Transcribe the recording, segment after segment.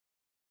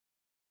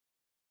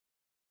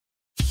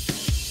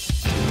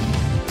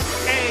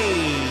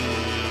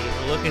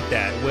at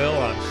that, Will.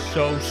 I'm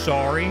so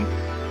sorry.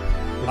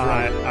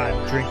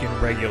 I'm drinking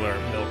regular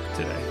milk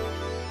today.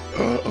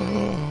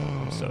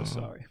 I'm so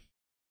sorry.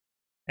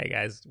 Hey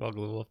guys,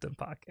 welcome to the WULFF DEN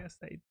Podcast.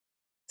 Hey,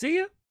 see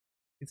ya.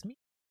 It's me,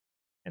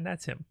 and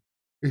that's him.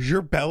 Is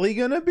your belly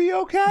gonna be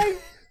okay?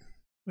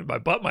 My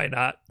butt might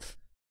not.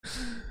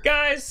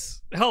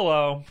 Guys,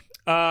 hello.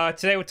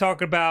 Today we're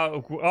talking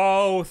about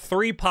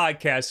 3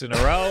 podcasts in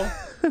a row.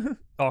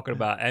 Talking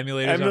about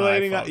emulators.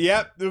 Emulating. On iPhone.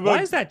 Yep.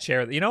 Why is that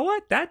chair? You know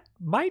what? That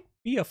might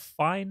be a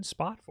fine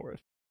spot for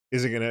it.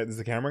 Is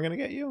the camera gonna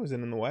get you? Is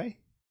it in the way?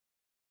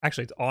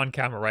 Actually, it's on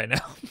camera right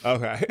now.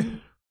 Okay.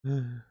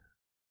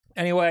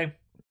 Anyway,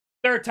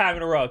 third time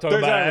in a row talking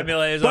about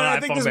emulators but on I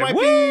iPhone. think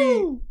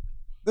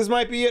this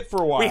might be it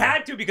for a while. We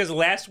had to because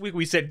last week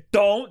we said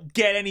don't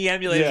get any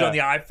emulators on the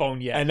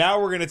iPhone yet. And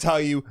now we're gonna tell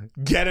you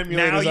get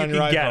emulators on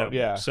your iPhone. Get them.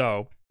 Yeah.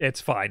 So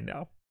it's fine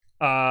now.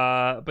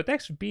 But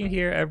thanks for being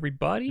here,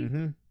 everybody.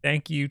 Mm-hmm.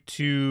 Thank you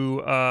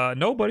to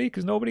nobody,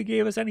 because nobody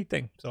gave us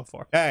anything so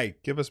far. Hey,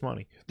 give us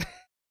money.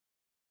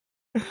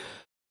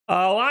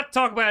 A lot to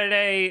talk about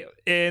today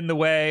in the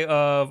way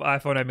of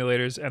iPhone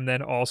emulators, and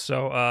then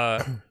also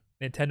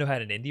Nintendo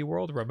had an Indie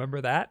World.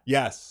 Remember that?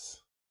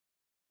 Yes.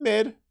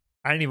 Mid.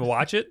 I didn't even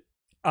watch it.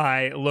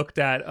 I looked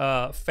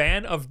at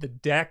Fan of the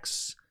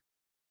Deck's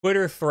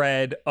Twitter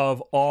thread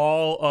of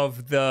all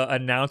of the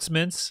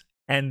announcements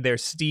and their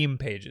Steam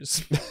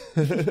pages.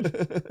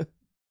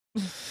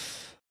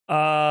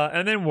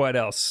 And then what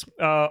else?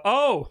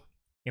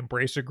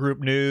 Embracer Group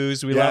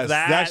news. We love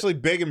that. It's actually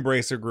big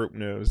Embracer Group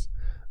news.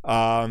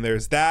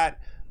 There's that.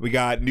 We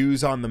got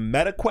news on the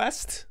Meta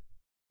Quest.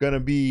 Gonna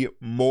be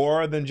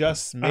more than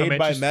just made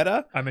by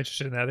Meta. I'm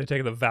interested in that. They're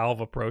taking the Valve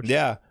approach.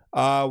 Yeah.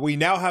 We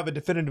now have a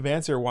definitive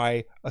answer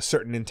why a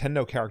certain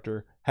Nintendo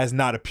character has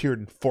not appeared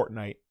in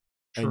Fortnite.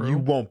 True. And you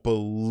won't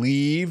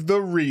believe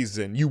the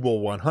reason. You will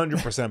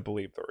 100%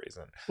 believe the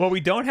reason. What we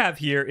don't have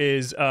here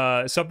is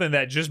something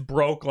that just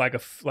broke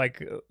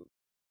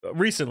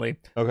recently.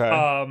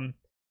 Okay.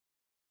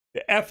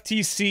 The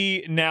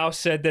FTC now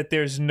said that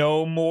there's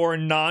no more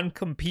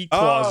non-compete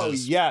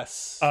clauses. Oh,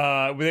 yes.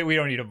 We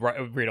don't need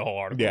to read a whole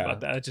article about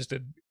that. It's just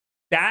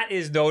that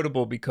is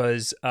notable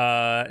because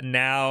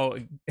now,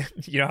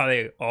 you know how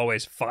they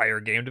always fire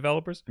game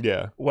developers?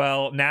 Yeah.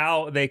 Well,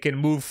 now they can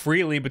move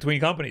freely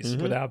between companies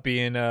without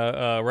being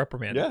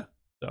reprimanded. Yeah.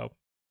 So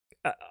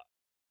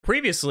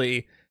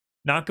previously,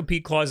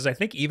 non-compete clauses, I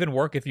think, even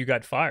work if you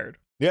got fired.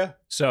 Yeah.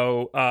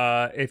 So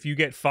if you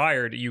get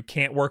fired, you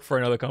can't work for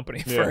another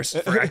company for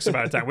X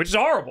amount of time, which is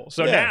horrible.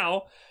 So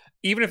now,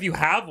 even if you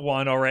have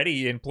one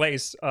already in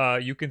place,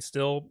 you can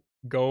still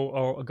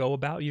go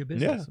about your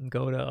business and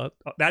go to.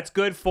 That's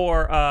good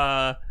for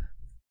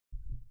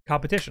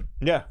competition.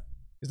 Yeah.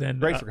 Then,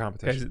 great for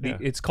competition.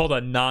 It's called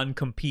a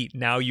non-compete.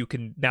 Now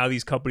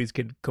these companies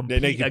can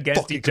compete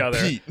against each other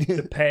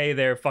to pay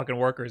their fucking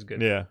workers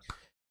good. Yeah.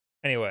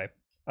 Anyway,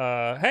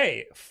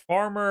 hey,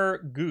 Farmer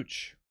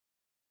Gooch.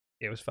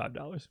 It was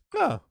 $5.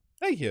 Oh,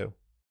 thank you.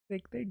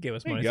 They give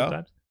us money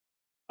sometimes.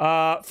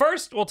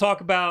 First, we'll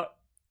talk about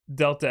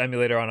Delta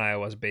Emulator on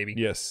iOS, baby.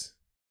 Yes.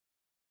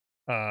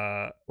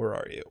 Where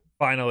are you?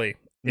 Finally,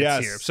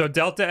 it's here. So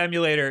Delta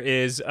Emulator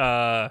is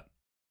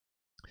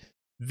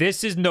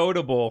this is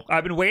notable.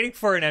 I've been waiting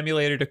for an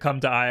emulator to come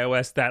to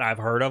iOS that I've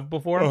heard of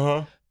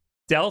before.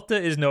 Delta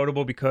is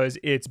notable because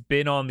it's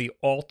been on the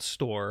Alt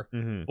Store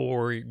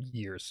for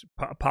years,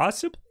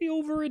 possibly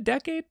over a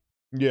decade.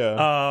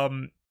 Yeah.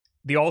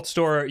 The Alt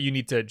Store, you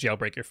need to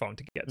jailbreak your phone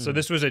to get. So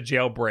this was a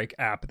jailbreak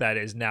app that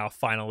is now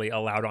finally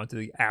allowed onto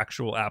the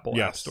actual Apple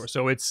App Store.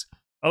 So it's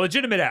a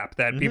legitimate app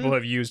that people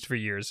have used for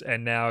years,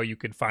 and now you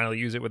can finally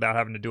use it without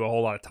having to do a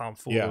whole lot of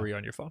tomfoolery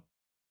on your phone.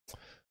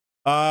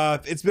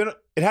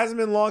 It hasn't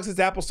been long since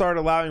Apple started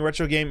allowing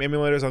retro game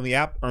emulators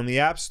on the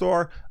App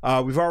Store.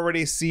 We've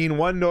already seen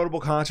one notable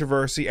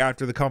controversy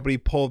after the company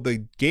pulled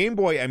the Game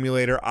Boy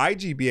emulator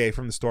iGBA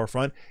from the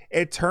storefront.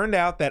 It turned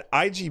out that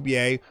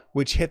iGBA,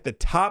 which hit the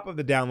top of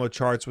the download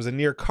charts, was a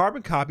near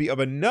carbon copy of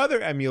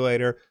another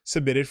emulator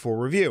submitted for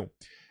review.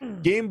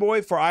 Game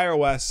Boy for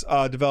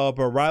iOS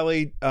developer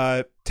Riley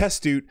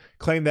Testoot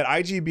claimed that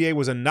iGBA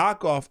was a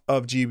knockoff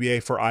of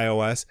GBA for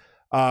iOS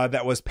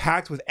that was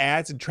packed with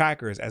ads and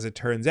trackers. As it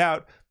turns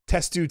out,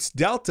 Testoot's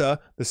Delta,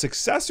 the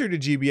successor to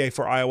GBA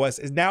for iOS,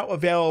 is now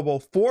available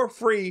for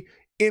free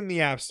in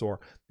the App Store.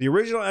 The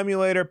original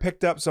emulator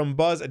picked up some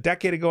buzz a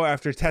decade ago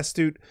after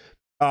Testoot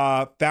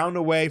found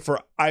a way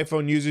for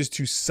iPhone users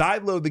to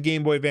sideload the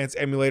Game Boy Advance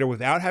emulator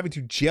without having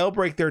to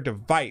jailbreak their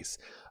device.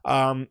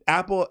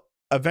 Apple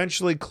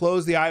eventually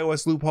closed the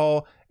iOS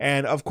loophole,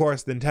 and of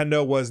course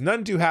Nintendo was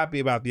none too happy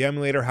about the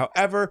emulator.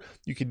 However,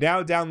 you can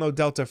now download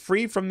Delta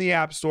free from the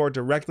App Store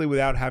directly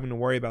without having to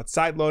worry about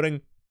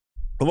sideloading.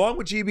 Along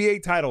with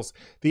GBA titles,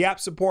 the app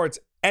supports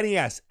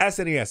NES,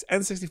 SNES,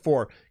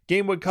 N64,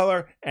 Game Boy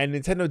Color, and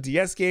Nintendo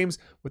DS games.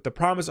 With the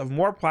promise of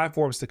more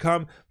platforms to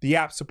come, the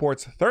app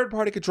supports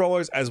third-party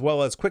controllers as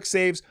well as quick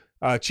saves,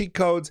 cheat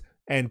codes,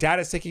 and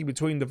data syncing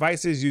between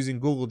devices using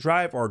Google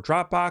Drive or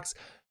Dropbox.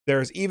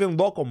 There's even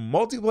local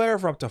multiplayer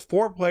for up to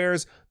 4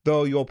 players,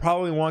 though you'll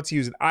probably want to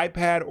use an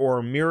iPad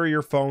or mirror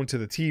your phone to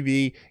the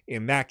TV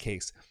in that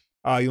case.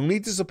 You'll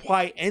need to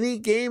supply any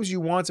games you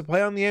want to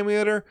play on the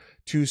emulator.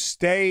 To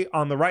stay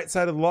on the right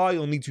side of the law,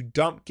 you'll need to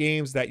dump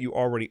games that you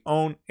already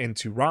own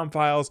into ROM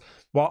files.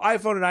 While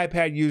iPhone and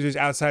iPad users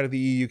outside of the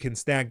EU can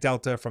snag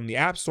Delta from the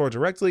App Store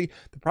directly,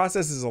 the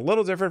process is a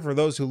little different for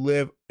those who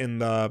live in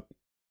the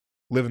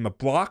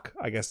bloc.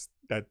 I guess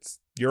that's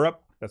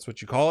Europe. That's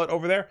what you call it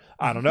over there.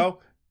 I don't know.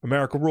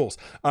 America rules.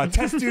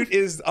 TestDude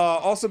is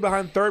also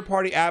behind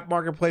third-party app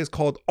marketplace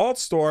called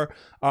AltStore,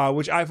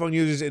 which iPhone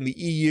users in the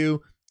EU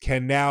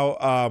can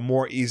now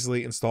more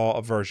easily install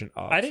a version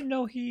of. I didn't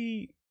know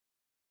he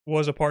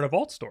was a part of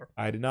AltStore.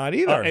 I did not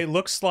either. It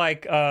looks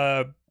like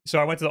so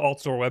I went to the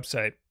AltStore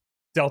website.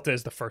 Delta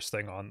is the first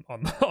thing on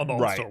the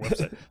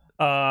AltStore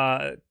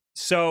website.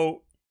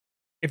 So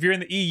if you're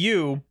in the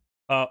EU,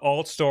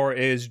 AltStore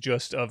is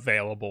just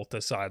available to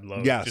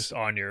sideload just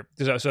on your.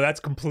 So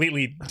that's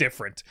completely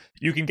different.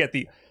 You can get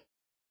the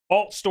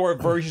AltStore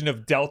version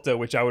of Delta,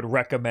 which I would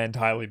recommend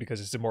highly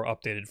because it's a more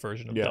updated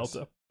version of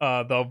Delta.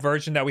 The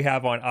version that we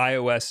have on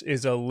iOS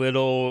is a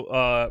little,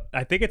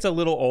 I think it's a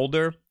little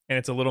older and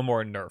it's a little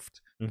more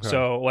nerfed. Okay.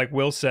 So like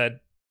Will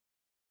said,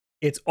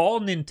 it's all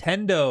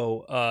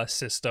Nintendo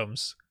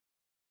systems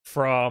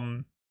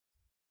from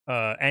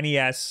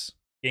NES,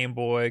 Game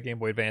Boy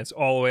Advance,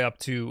 all the way up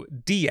to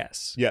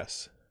DS.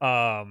 Yes.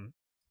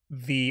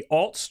 The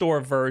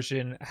AltStore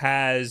version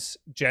has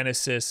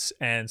Genesis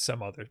and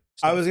some other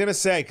stuff. I was going to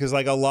say, because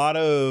like a lot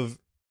of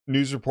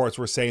news reports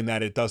were saying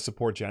that it does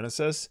support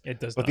Genesis. It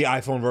does but not. The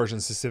iPhone version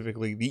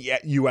specifically, the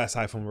US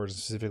iPhone version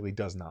specifically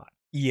does not.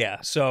 Yeah,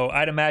 so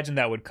I'd imagine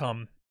that would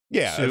come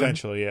soon.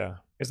 Eventually, yeah.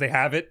 Because they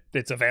have it.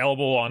 It's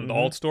available on the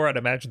AltStore. I'd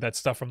imagine that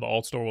stuff from the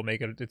AltStore will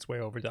make its way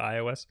over to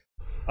iOS.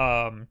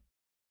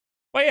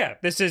 But yeah,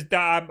 this is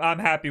I'm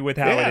happy with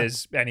how it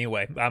is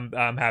anyway.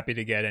 I'm happy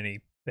to get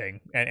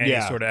anything and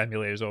any sort of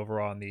emulators over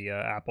on the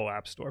Apple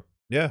App Store.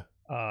 Yeah.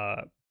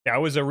 That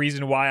was a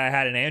reason why I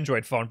had an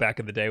Android phone back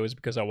in the day, was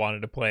because I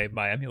wanted to play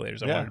my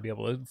emulators. I wanted to be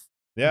able to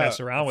mess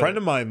around with it. A friend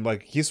of mine,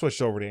 like, he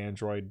switched over to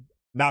Android,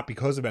 not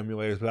because of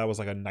emulators, but that was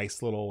like a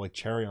nice little like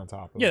cherry on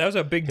top of that was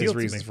a big deal to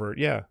me. For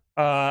it.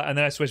 And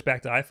then I switched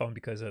back to iPhone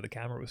because the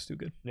camera was too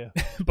good. Yeah.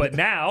 But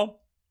now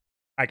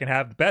I can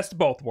have the best of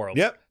both worlds.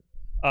 Yep.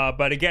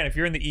 But again, if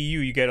you're in the EU,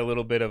 you get a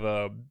little bit of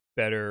a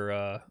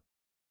better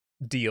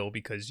deal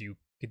because you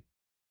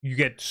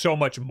get so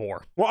much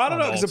more. Well, I don't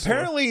know, because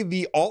apparently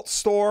the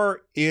AltStore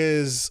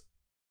is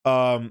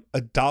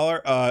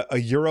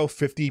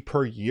 €1.50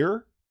 per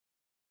year.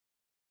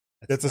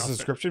 That's a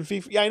subscription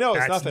fee. Yeah, I know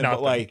it's nothing,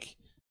 but like.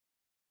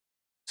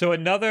 So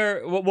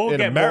another, we'll in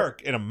get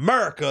America. In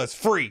America, it's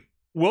free.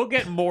 We'll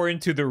get more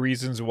into the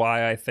reasons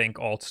why I think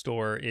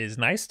AltStore is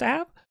nice to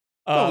have.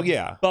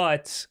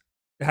 But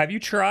have you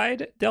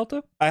tried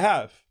Delta? I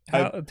have.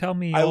 Tell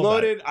me. I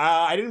loaded.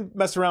 I didn't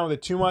mess around with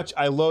it too much.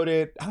 I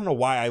loaded. I don't know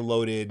why I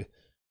loaded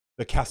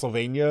the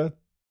Castlevania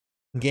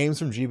games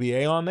from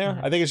GBA on there.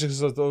 I think it's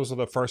just those are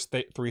the first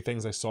 3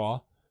 things I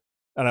saw,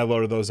 and I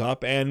loaded those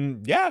up.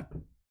 And yeah,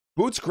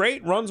 boot's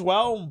great, runs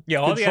well. Yeah,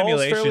 all the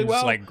emulation's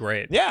like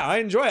great. Yeah, I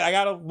enjoy it. I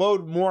gotta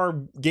load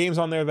more games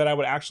on there that I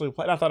would actually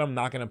play. Not that I'm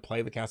not gonna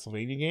play the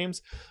Castlevania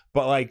games,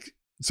 but like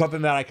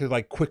something that I could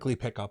like quickly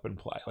pick up and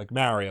play, like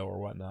Mario or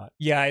whatnot.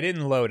 Yeah, I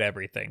didn't load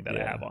everything that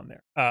I have on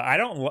there.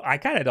 I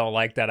kind of don't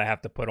like that I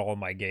have to put all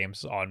my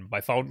games on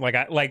my phone.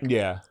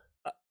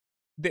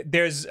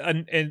 There's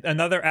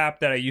another app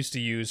that I used to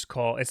use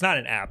called, it's not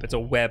an app, it's a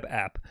web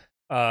app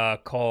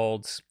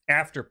called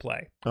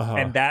Afterplay,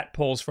 and that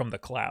pulls from the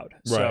cloud.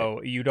 Right.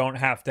 So you don't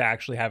have to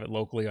actually have it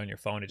locally on your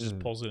phone. It just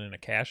pulls it in a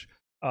cache.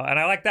 And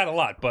I like that a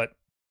lot, but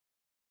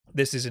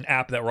this is an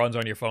app that runs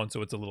on your phone,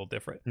 so it's a little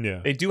different.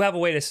 Yeah. They do have a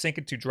way to sync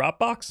it to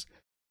Dropbox,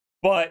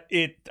 but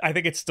I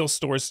think it still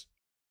stores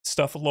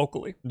stuff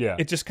locally. Yeah.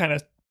 It just kind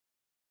of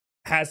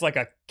has like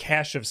a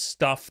cache of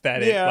stuff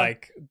that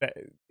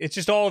it's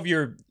just all of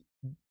your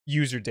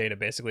user data,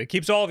 basically. It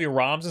keeps all of your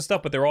ROMs and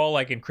stuff, but they're all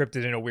like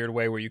encrypted in a weird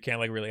way where you can't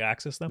like really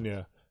access them.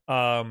 Yeah.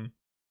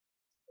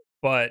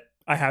 But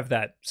I have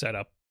that set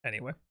up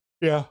anyway.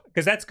 Yeah,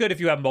 because that's good if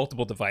you have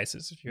multiple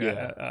devices.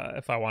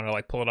 If I want to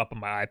like pull it up on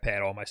my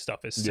iPad, all my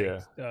stuff is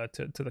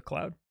synced to the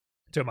cloud,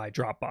 to my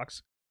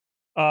Dropbox.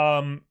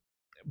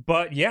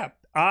 But yeah,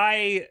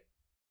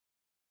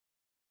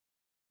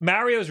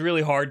 Mario's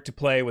really hard to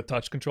play with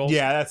touch controls.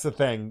 Yeah, that's the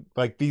thing.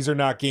 Like, these are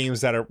not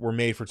games that were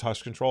made for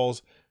touch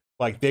controls.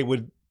 Like, they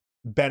would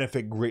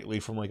benefit greatly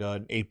from like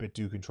an 8-bit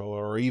do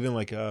controller or even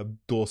like a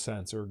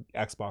DualSense or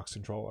Xbox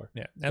controller.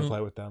 Yeah, and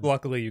play with them.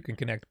 Luckily, you can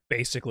connect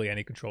basically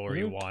any controller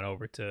you want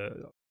over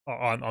to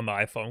on the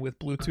iPhone with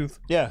Bluetooth.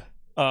 Yeah.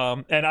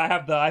 And I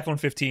have the iPhone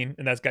 15,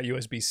 and that's got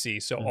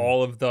USB-C. So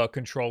all of the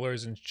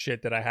controllers and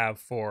shit that I have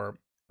for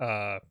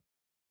the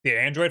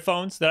Android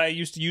phones that I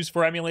used to use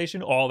for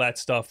emulation, all that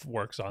stuff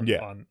works on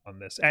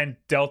this. And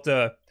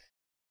Delta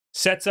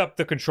sets up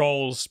the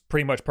controls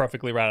pretty much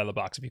perfectly right out of the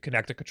box. If you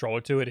connect a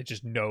controller to it, it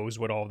just knows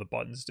what all the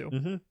buttons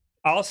do.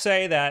 I'll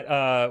say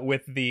that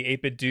with the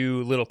 8-bit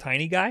do little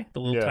tiny guy, the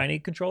little tiny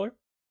controller,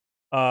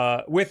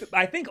 with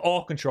I think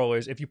all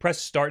controllers, if you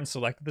press start and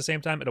select at the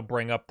same time, it'll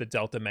bring up the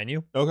Delta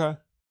menu. Okay.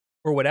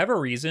 For whatever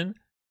reason,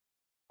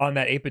 on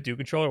that 8-bit do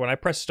controller, when I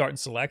press start and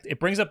select, it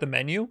brings up the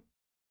menu,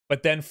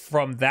 but then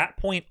from that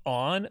point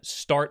on,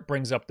 start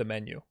brings up the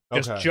menu.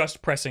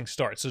 Just pressing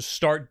start. So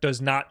start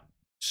does not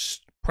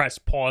press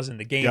pause in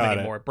the game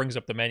anymore. It brings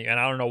up the menu, and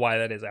I don't know why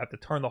that is. I have to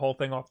turn the whole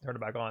thing off and turn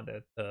it back on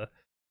to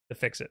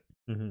fix it.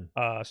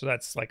 So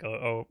that's like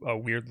a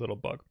weird little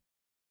bug.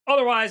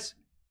 Otherwise,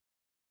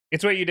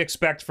 it's what you'd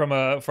expect from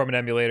an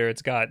emulator.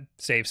 It's got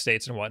save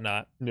states and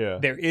whatnot. Yeah.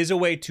 There is a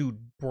way to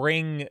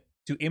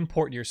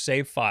import your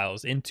save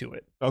files into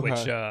it,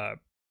 which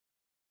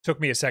took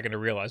me a second to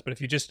realize. But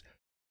if you just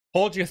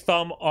hold your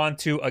thumb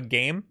onto a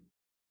game,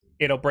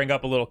 it'll bring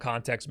up a little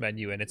context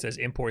menu, and it says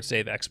import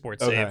save,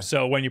 export save.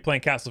 So when you're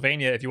playing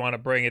Castlevania, if you want to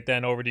bring it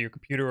then over to your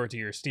computer or to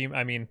your Steam,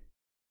 my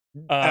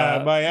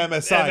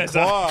MSI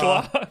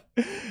claw,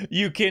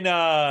 you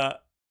can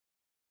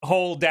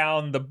hold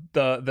down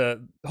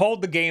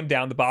hold the game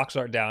down, the box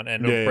art down,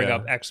 and it'll bring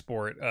up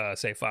export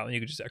save file, and you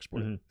can just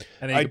export it, and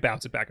then you can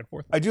bounce it back and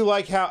forth. I do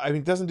like how,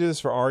 it doesn't do this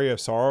for Aria of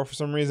Sorrow for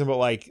some reason, but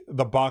like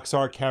the box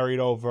art carried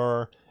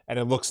over and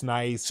it looks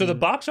nice. So the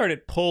box art,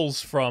 it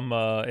pulls from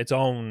its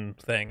own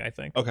thing, I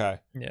think. Okay.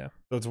 Yeah.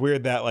 So it's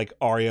weird that like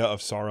Aria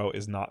of Sorrow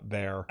is not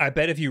there. I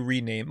bet if you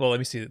rename, let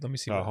me see.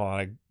 Oh, hold on.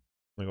 Let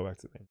me go back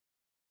to the name.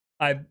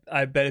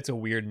 I bet it's a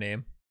weird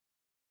name.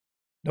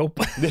 Nope.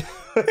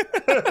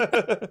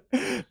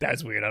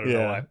 That's weird. I don't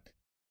know why.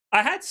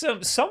 I had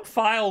some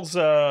files.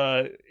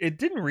 It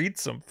didn't read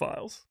some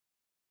files.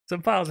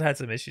 Some files had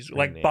some issues.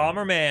 Like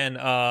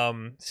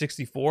Bomberman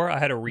 64, I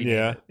had to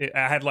rename it.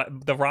 I had like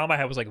the ROM I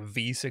had was like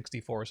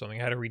V64 or something.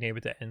 I had to rename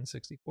it to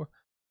N64,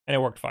 and it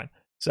worked fine.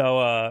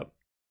 So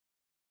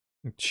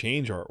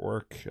change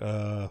artwork.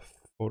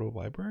 Photo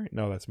library?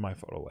 No, that's my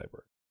photo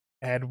library.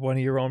 Add one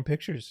of your own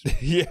pictures.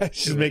 Yeah,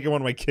 she's making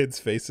one of my kids'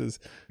 faces.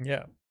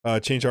 Yeah.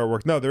 Change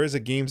artwork. No, there is a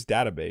games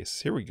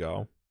database. Here we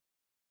go.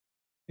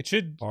 It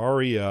should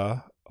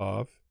Aria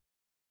of.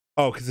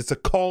 Oh, because it's a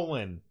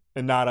colon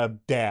and not a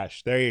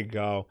dash. There you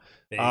go.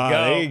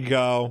 There you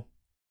go.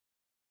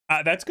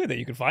 That's good that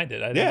you can find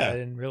it. I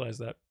didn't realize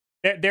that.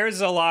 There's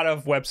a lot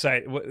of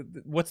website.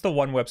 What's the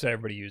one website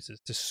everybody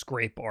uses to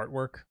scrape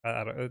artwork?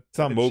 It's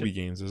not Moby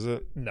Games, is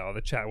it? No,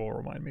 the chat will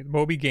remind me.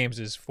 Moby Games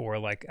is for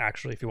like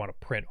actually if you want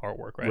to print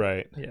artwork, right?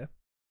 Right. Yeah.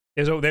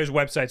 There's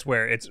websites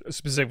where it's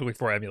specifically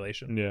for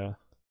emulation. Yeah.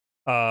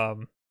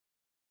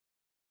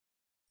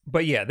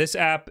 But yeah, this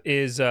app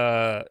is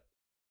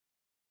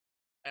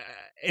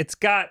it's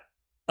got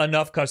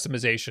enough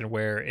customization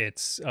where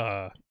it's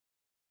it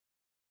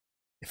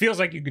feels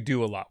like you could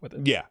do a lot with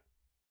it. Yeah.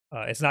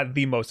 It's not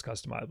the most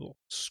customizable.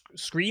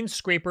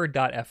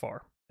 Screenscraper.fr,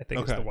 I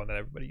think, is the one that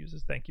everybody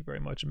uses. Thank you very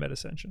much,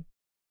 MetaSension.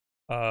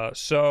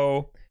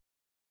 So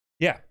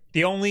yeah,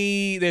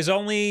 there's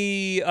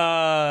only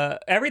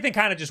everything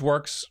kind of just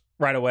works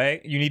right away.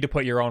 You need to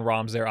put your own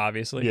ROMs there,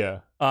 obviously. Yeah.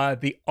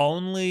 The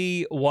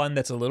only one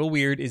that's a little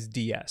weird is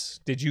DS.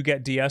 Did you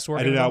get DS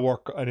working? I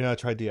did not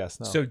try DS,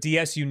 no. So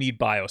DS, you need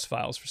BIOS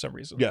files for some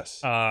reason.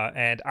 Yes.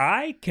 And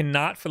I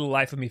cannot for the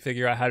life of me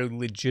figure out how to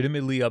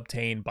legitimately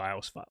obtain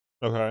BIOS files.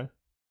 Okay.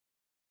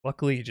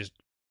 Luckily, you just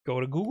go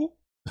to Google,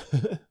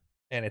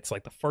 and it's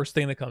like the first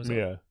thing that comes up.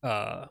 Yeah.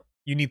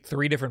 You need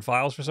 3 different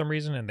files for some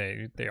reason, and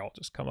they all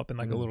just come up in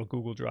like a little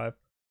Google Drive.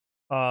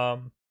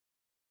 So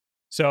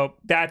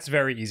that's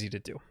very easy to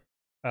do.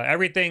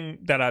 Everything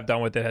that I've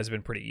done with it has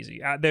been pretty easy.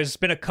 There's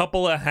been a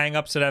couple of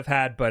hangups that I've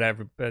had,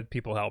 but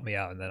people help me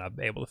out, and then I'm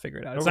able to figure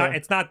it out.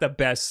 It's not the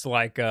best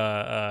like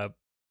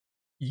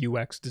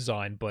UX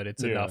design, but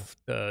it's enough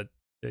to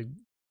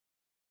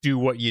do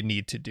what you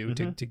need to do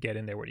to get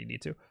in there where you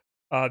need to.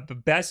 The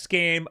best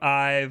game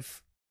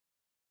I've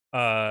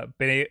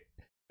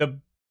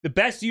the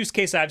best use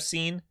case I've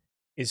seen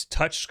is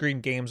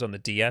touchscreen games on the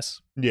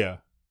DS. Yeah.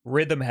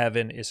 Rhythm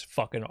Heaven is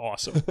fucking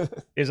awesome.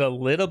 There's a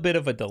little bit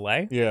of a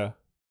delay. Yeah.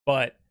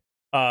 But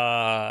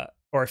or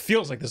it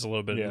feels like there's a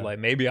little bit of delay.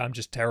 Maybe I'm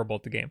just terrible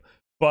at the game.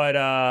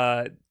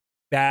 But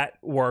that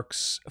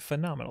works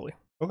phenomenally.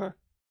 Okay.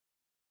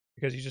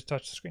 Because you just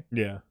touch the screen.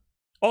 Yeah.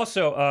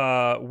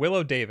 Also,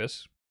 Willow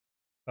Davis,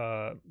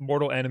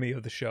 mortal enemy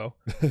of the show,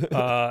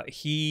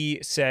 he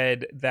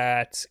said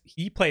that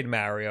he played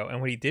Mario,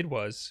 and what he did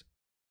was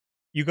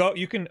you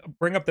can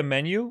bring up the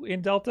menu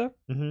in Delta,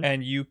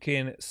 and you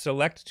can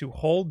select to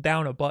hold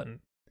down a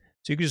button.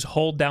 So you can just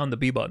hold down the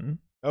B button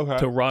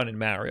to run in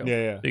Mario.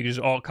 Yeah. So you can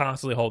just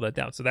constantly hold that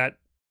down. So that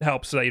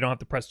helps so that you don't have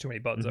to press too many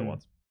buttons at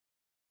once.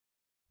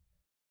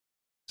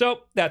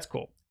 So that's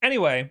cool.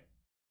 Anyway,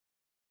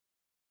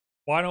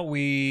 why don't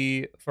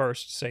we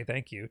first say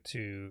thank you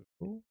to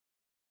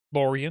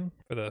Lorian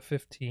for the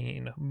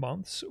 15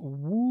 months.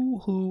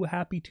 Woohoo!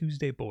 Happy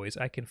Tuesday, boys.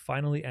 I can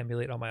finally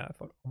emulate on my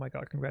iPhone. Oh my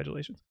god,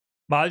 congratulations.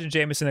 Mileage and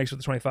Jameson, thanks for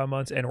the 25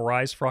 months. And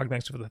Rise Frog,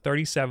 thanks for the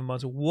 37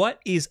 months. What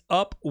is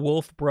up,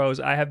 Wolf Bros?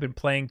 I have been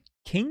playing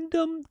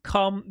Kingdom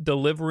Come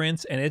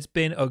Deliverance, and it's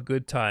been a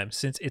good time.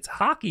 Since it's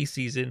hockey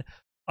season,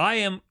 I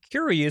am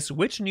curious,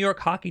 which New York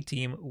hockey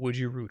team would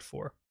you root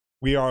for?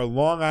 We are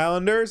Long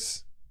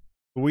Islanders.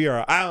 We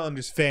are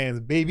Islanders fans,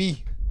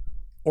 baby.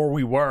 Or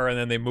we were, and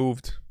then they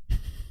moved.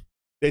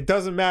 It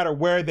doesn't matter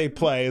where they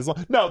play.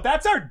 No,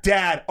 that's our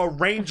dad, a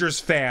Rangers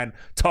fan,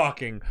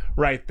 talking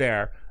right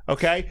there.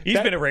 Okay? He's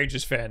been a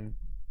Rangers fan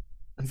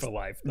for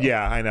life, though.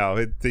 Yeah, I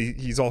know.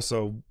 He's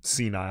also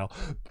senile.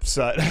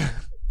 So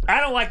I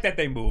don't like that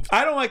they moved.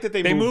 I don't like that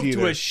they moved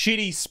either. To a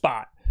shitty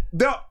spot.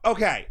 No,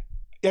 okay.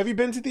 Have you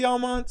been to the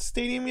Almont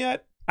Stadium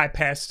yet? I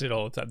passed it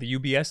all the time. The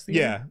UBS thing?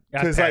 Yeah.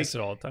 I passed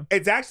it all the time.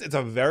 It's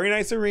a very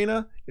nice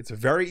arena. It's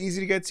very easy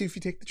to get to if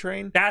you take the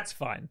train. That's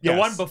fine. Yes. The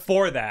one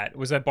before that,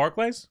 was that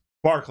Barclays?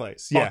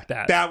 Barclays, yeah. Fuck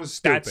that. That was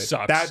stupid. That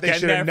sucks. That they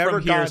should have never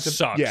gone to.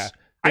 Sucks. Yeah.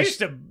 I used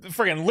to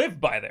friggin'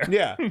 live by there.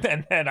 Yeah.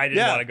 and I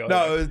didn't want to go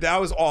there. there.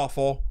 That was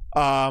awful.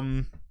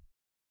 But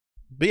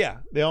yeah,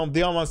 the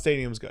Almont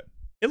Stadium's good.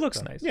 It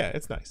looks nice. Yeah,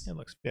 it's nice. It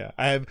looks. Yeah,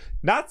 I have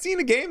not seen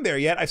a game there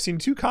yet. I've seen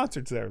 2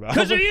 concerts there, though.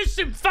 Because there used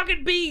to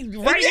fucking be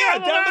right here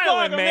on Long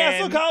Island,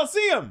 man. Nassau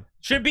Coliseum.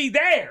 Should be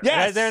there.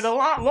 Yes. They're the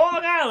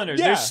Long Islanders.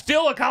 Yeah. There's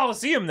still a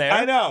Coliseum there.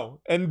 I know.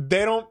 And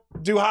they don't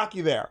do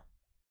hockey there.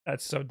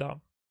 That's so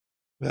dumb.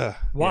 Ugh,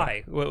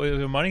 Why? Yeah. Was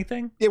it a money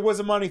thing? It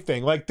was a money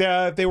thing. Like,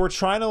 they were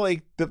trying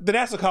to, the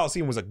Nassau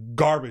Coliseum was a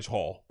garbage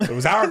hole. It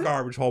was our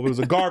garbage hole, but it was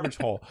a garbage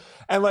hole.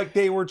 And,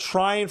 they were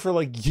trying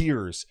for,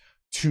 years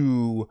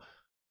to,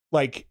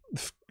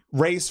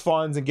 raise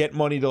funds and get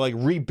money to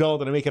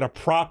rebuild it and make it a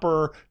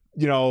proper,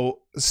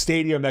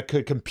 stadium that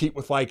could compete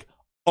with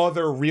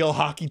other real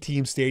hockey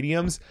team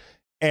stadiums.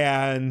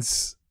 And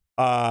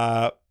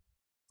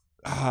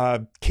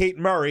Kate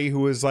Murray, who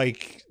was a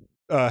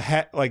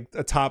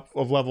top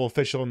of level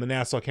official in the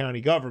Nassau County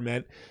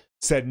government,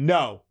 said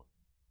no.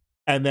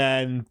 And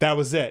then that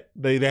was it.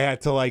 They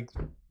had to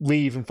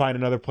leave and find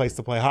another place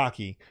to play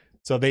hockey.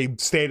 So they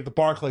stayed at the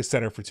Barclays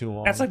Center for too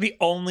long. That's the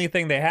only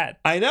thing they had.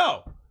 I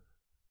know.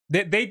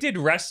 They did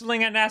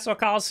wrestling at Nassau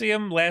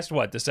Coliseum last,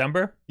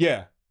 December?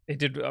 Yeah. They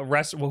did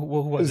wrestling.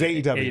 What was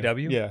it? AEW.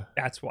 AEW? Yeah.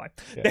 That's why.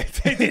 Yeah.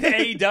 They did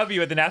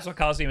AEW at the Nassau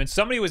Coliseum, and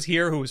somebody was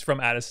here who was from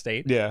out of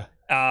state. Yeah.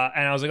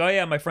 And I was like, oh,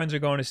 yeah, my friends are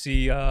going to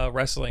see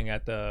wrestling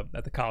at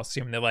the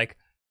Coliseum. And they're like,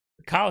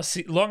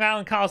 Long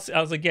Island Coliseum.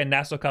 I was like, yeah,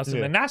 Nassau Coliseum.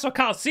 Yeah. The Nassau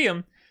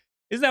Coliseum,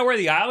 isn't that where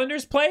the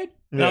Islanders played?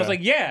 And I was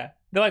like, yeah.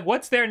 They're like,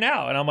 what's there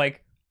now? And I'm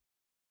like,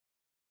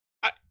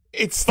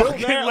 it's still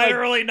there.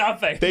 Literally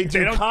nothing. They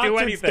don't do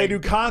anything. They do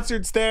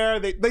concerts there.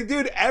 They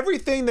do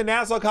everything the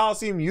Nassau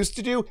Coliseum used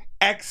to do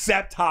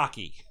except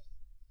hockey.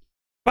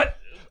 But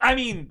I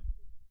mean,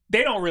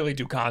 they don't really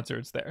do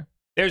concerts there.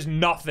 There's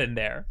nothing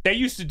there. They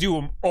used to do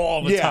them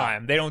all the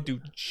time. They don't do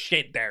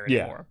shit there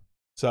anymore.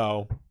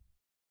 So,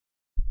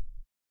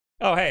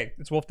 oh hey,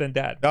 it's Wolf Den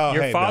Dad. Oh,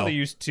 Your father Bill.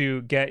 used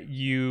to get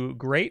you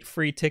great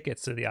free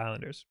tickets to the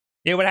Islanders.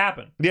 Yeah, what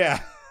happened?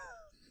 Yeah.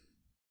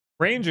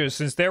 Rangers,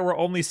 since there were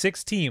only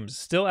 6 teams,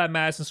 still at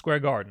Madison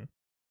Square Garden.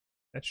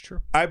 That's true.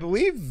 I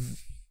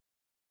believe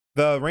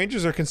the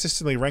Rangers are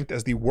consistently ranked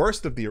as the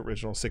worst of the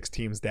original 6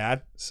 teams,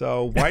 Dad.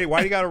 So why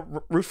do you got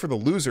to root for the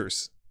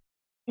losers?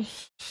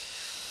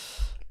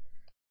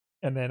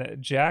 And then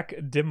Jack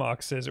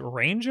Dimmock says,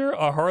 Ranger?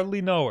 I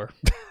hardly know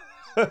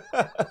her.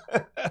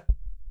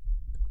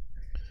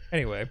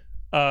 Anyway,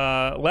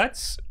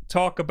 let's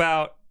talk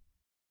about...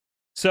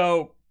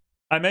 So,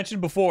 I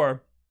mentioned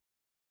before,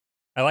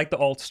 I like the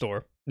alt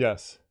store.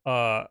 Yes.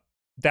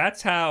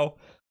 That's how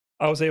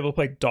I was able to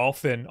play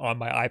Dolphin on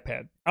my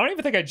iPad. I don't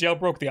even think I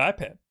jailbroke the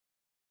iPad.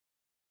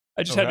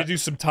 I just had to do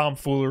some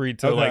tomfoolery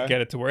to get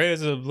it to where it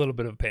is a little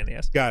bit of a pain in the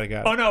ass. Got it.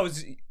 Oh no,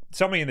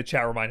 somebody in the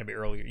chat reminded me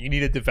earlier. You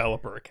need a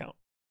developer account.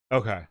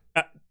 Okay.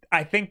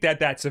 I think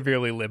that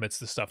severely limits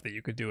the stuff that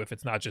you could do if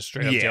it's not just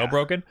straight up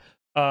jailbroken.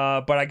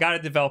 But I got a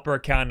developer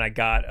account and I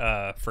got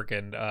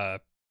freaking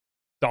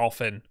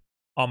Dolphin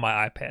on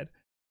my iPad.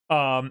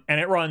 And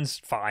it runs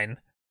fine.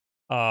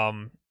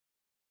 But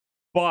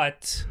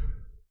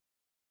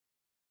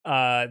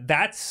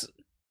that's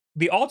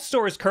the alt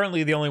store is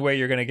currently the only way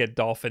you're going to get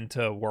Dolphin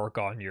to work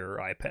on your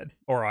iPad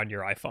or on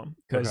your iPhone,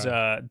 because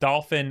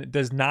Dolphin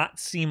does not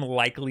seem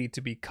likely to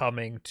be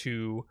coming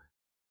to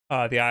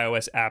the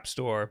iOS App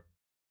Store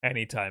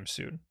anytime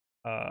soon.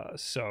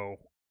 So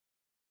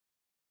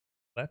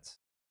let's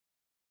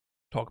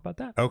talk about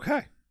that.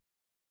 Okay.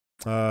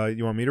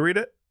 You want me to read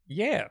it?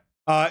 Yeah.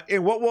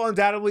 In what will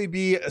undoubtedly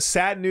be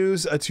sad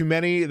news to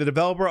many, the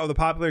developer of the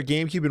popular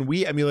GameCube and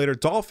Wii emulator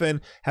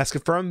Dolphin has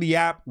confirmed the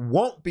app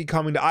won't be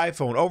coming to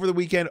iPhone. Over the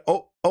weekend,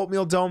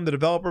 Oatmeal Dome, the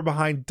developer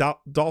behind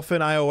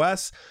Dolphin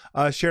iOS,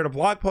 shared a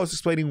blog post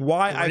explaining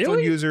why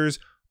iPhone users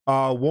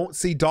won't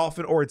see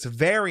Dolphin or its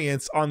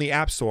variants on the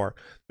App Store.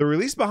 The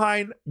reason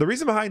behind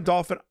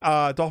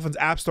Dolphin's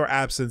App Store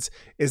absence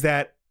is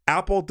that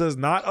Apple does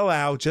not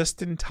allow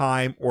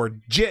just-in-time or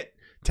JIT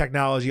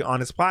technology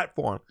on its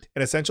platform,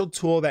 an essential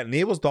tool that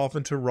enables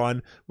Dolphin to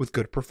run with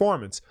good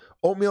performance.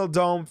 Oatmeal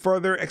Dome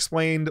further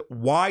explained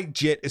why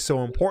JIT is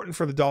so important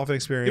for the Dolphin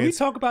experience. Did we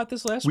talk about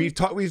this last week?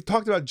 We've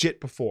talked about JIT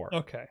before.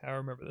 Okay, I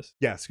remember this.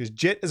 Yes, because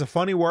JIT is a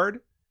funny word,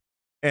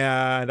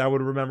 and I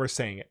would remember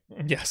saying it.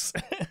 Yes.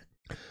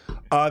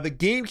 The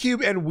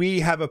GameCube and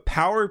Wii have a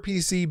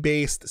PowerPC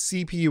based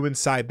CPU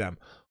inside them.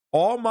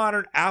 All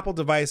modern Apple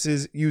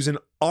devices use an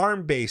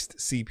ARM-based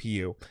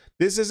CPU.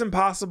 This isn't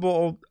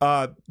possible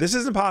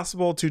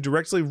to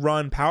directly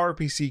run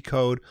PowerPC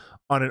code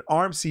on an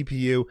ARM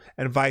CPU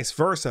and vice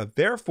versa.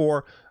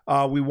 Therefore,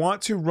 we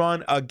want to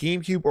run a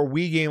GameCube or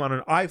Wii game on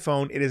an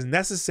iPhone. It is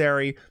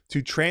necessary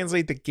to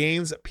translate the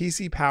game's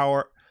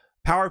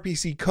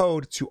PowerPC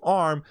code to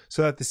ARM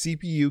so that the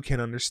CPU can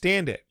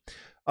understand it.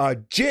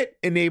 JIT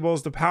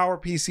enables the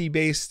PowerPC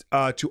based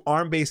to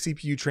ARM-based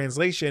CPU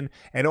translation,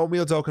 and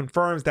Oatmeal Dough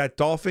confirms that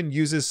Dolphin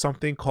uses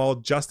something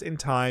called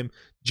just-in-time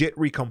JIT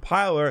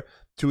recompiler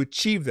to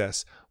achieve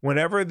this.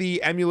 Whenever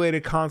the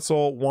emulated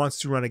console wants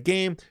to run a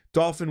game,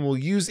 Dolphin will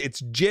use its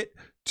JIT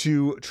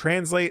to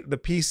translate the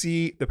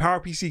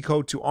PowerPC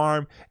code to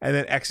ARM and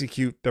then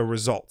execute the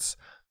results.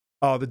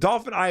 The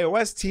Dolphin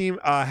iOS team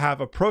have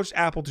approached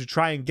Apple to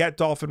try and get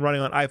Dolphin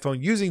running on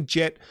iPhone using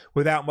JIT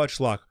without much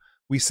luck.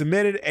 We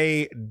submitted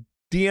a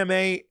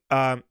DMA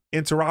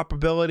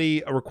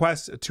interoperability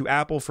request to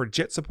Apple for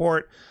JIT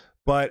support,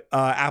 but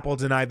Apple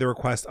denied the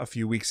request a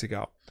few weeks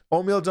ago.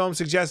 Oatmeal Dome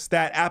suggests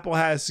that Apple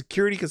has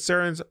security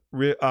concerns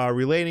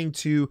relating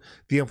to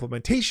the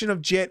implementation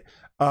of JIT,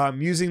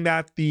 using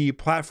that the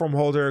platform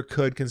holder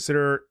could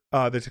consider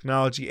the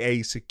technology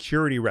a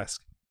security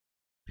risk.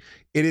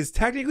 It is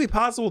technically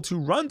possible to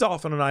run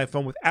Dolphin on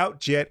iPhone without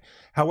JIT.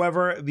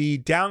 However, the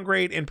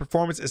downgrade in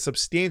performance is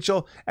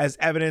substantial, as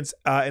evidenced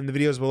in the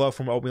videos below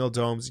from Oatmeal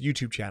Dome's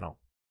YouTube channel.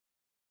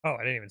 Oh,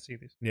 I didn't even see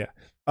these. Yeah.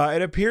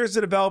 It appears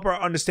the developer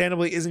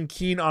understandably isn't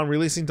keen on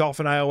releasing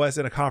Dolphin iOS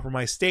in a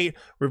compromised state,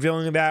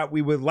 revealing that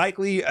we would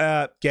likely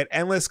get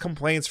endless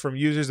complaints from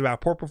users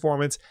about poor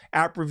performance.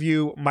 App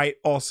Review might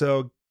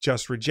also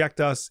just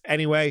reject us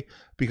anyway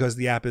because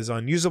the app is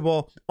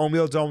unusable.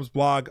 Oatmeal Dome's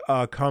blog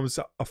comes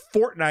a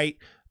fortnight,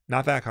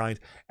 not that kind,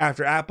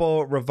 after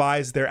Apple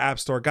revised their App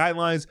Store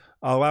guidelines,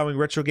 allowing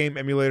retro game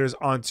emulators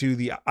onto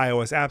the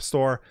iOS App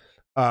Store.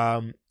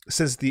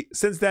 Since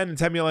then,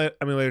 Nintendo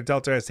Emulator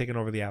Delta has taken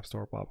over the App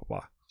Store. Blah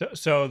blah blah.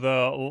 So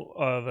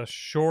the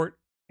short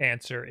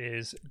answer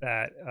is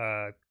that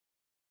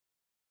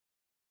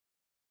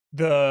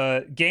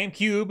the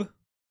GameCube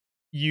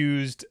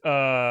used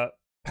PowerPC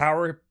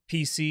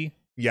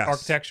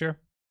architecture,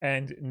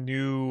 and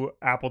new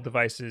Apple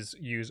devices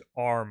use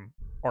ARM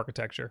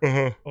architecture,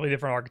 totally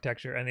different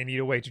architecture, and they need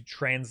a way to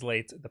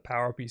translate the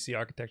PowerPC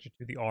architecture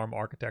to the ARM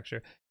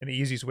architecture. And the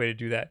easiest way to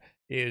do that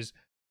is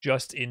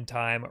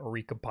just-in-time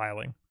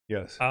recompiling.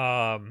 Yes.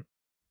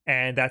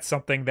 And that's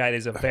something that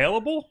is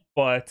available,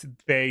 but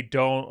they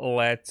don't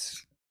let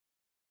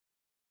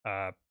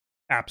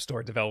App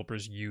Store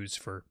developers use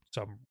for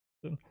some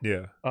reason.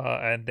 Yeah.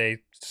 And they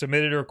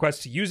submitted a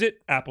request to use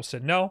it. Apple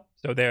said no.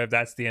 So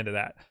that's the end of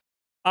that.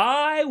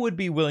 I would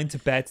be willing to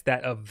bet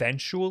that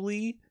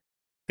eventually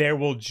there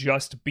will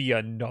just be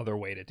another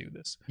way to do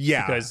this.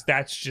 Yeah. Because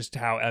that's just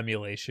how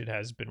emulation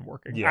has been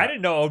working. Yeah. I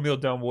didn't know Oatmeal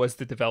Dome was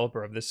the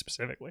developer of this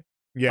specifically.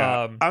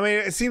 Yeah. I mean,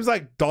 it seems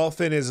like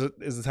Dolphin is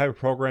the type of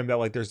program that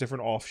like there's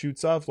different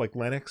offshoots of, like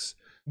Linux.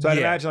 So I'd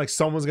imagine like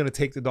someone's going to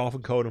take the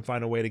Dolphin code and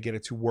find a way to get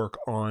it to work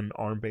on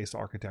ARM-based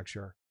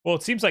architecture. Well,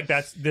 it seems like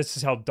this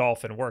is how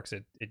Dolphin works.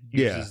 It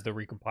uses the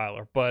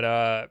recompiler.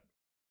 But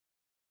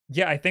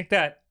yeah, I think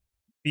that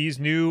these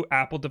new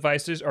Apple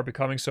devices are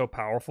becoming so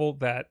powerful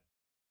that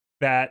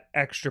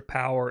extra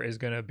power is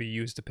going to be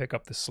used to pick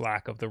up the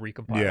slack of the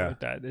recompiler. Yeah.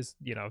 That is,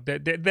 you know,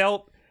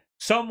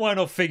 someone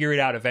will figure it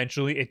out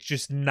eventually. It's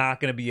just not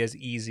going to be as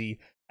easy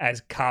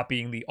as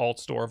copying the alt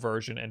store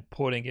version and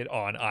putting it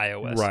on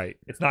iOS. Right.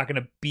 It's not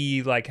going to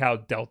be like how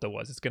Delta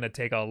was. It's going to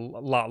take a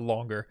lot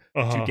longer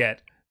to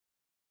get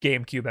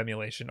GameCube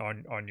emulation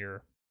on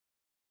your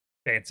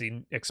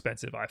fancy,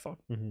 expensive iPhone.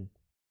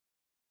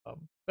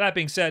 That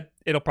being said,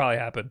 it'll probably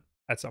happen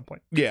at some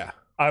point. Yeah.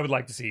 I would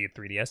like to see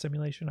 3DS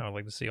emulation. I would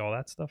like to see all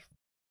that stuff.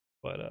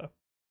 But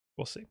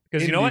we'll see.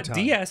 Because you know what?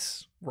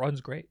 DS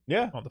runs great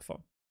on the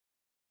phone.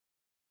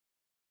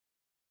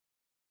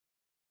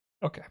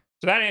 Okay.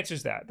 So that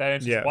answers that. That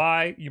answers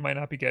why you might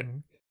not be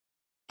getting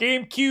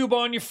GameCube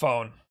on your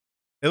phone.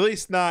 At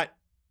least not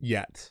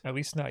yet. At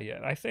least not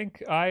yet. I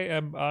think I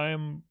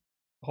am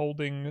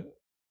holding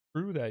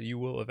true that you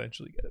will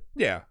eventually get it.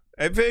 Yeah.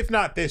 If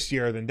not this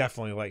year, then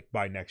definitely like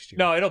by next year.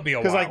 No, it'll be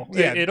a while.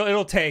 Like,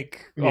 it'll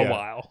take a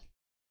while.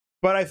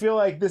 But I feel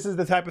like this is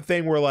the type of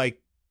thing where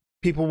like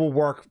people will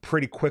work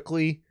pretty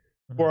quickly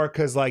for it,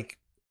 because like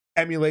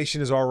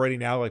emulation is already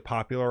now like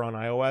popular on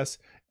iOS,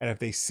 and if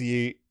they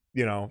see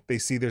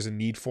there's a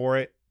need for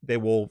it, they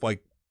will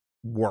like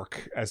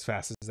work as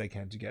fast as they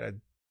can to get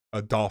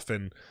a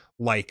Dolphin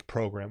like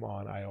program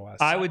on iOS.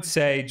 I would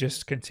say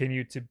just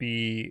continue to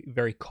be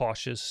very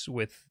cautious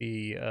with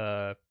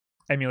the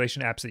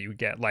emulation apps that you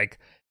get. Like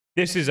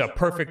this is a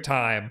perfect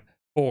time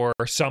for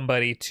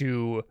somebody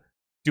to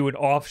do an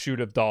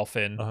offshoot of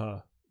Dolphin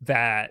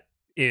that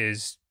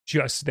is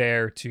just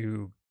there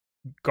to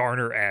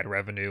garner ad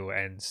revenue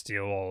and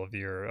steal all of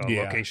your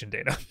location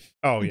data.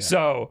 Oh, yeah.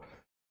 So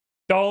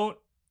don't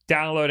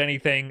download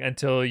anything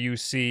until you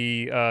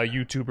see a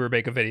YouTuber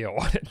make a video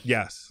on it.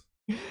 Yes.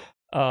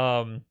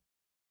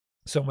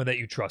 Someone that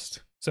you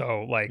trust.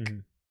 So, like,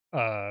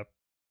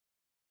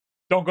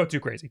 don't go too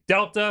crazy.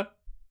 Delta,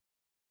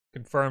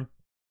 confirmed,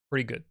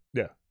 pretty good.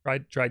 Yeah.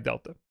 Try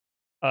Delta.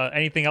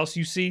 Anything else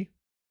you see?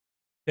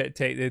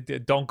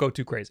 Don't go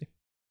too crazy.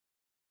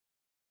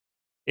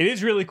 It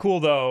is really cool,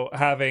 though,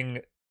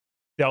 having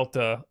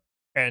Delta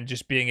and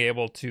just being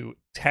able to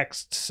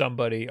text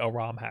somebody a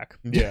ROM hack.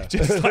 Yeah.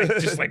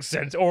 just like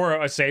send,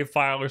 or a save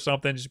file or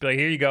something. Just be like,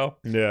 here you go.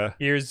 Yeah.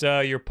 Here's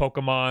your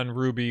Pokemon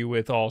Ruby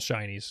with all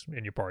shinies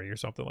in your party or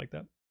something like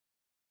that.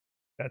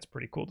 That's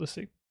pretty cool to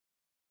see.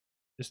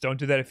 Just don't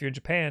do that if you're in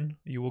Japan.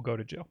 You will go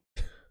to jail.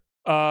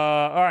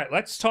 All right,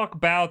 let's talk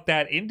about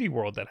that indie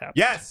world that happened.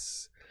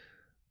 Yes.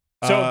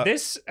 So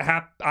this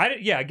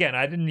happened. Again,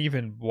 I didn't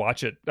even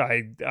watch it.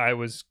 I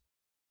was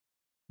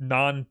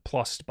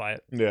nonplussed by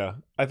it. Yeah,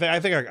 I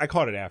think I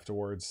caught it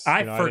afterwards.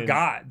 I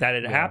forgot that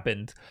it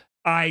happened.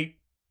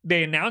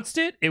 They announced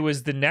it. It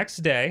was the next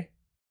day,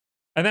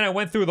 and then I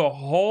went through the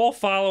whole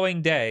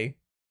following day,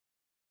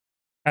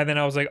 and then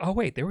I was like, oh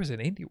wait, there was an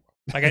indie world.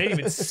 Like I didn't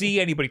even see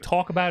anybody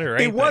talk about it or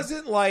anything. It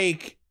wasn't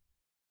like,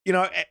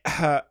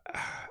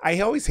 I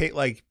always hate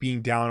like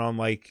being down on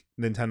like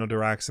Nintendo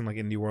Directs and like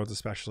indie worlds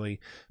especially.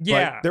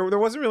 Yeah, but there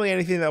wasn't really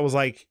anything that was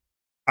like,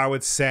 I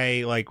would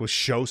say like was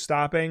show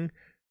stopping.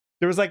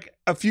 There was like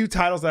a few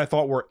titles that I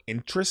thought were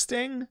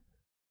interesting,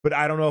 but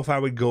I don't know if I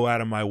would go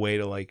out of my way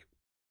to like,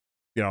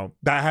 I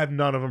have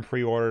none of them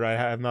pre-ordered.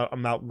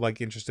 I'm not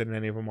like interested in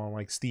any of them on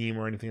like Steam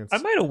or anything. I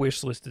might have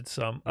wish listed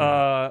some.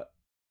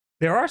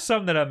 There are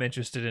some that I'm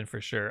interested in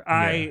for sure.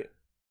 Yeah.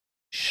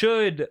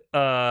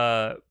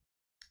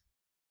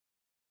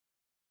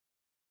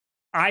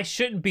 I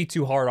shouldn't be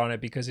too hard on it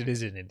because it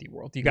is an indie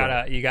world. You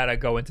gotta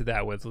go into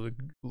that with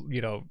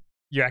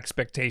your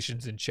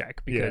expectations in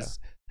check, because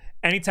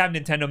anytime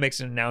Nintendo makes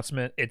an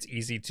announcement, it's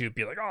easy to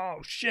be like, oh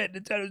shit,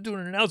 Nintendo's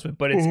doing an announcement,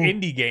 but it's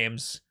indie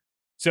games,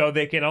 so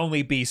they can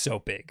only be so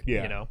big.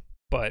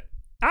 But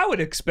I would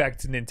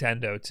expect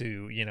Nintendo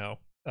to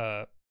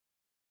a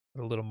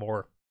little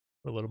more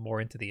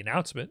into the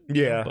announcement.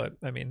 But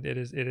I mean, it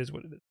is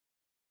what it is.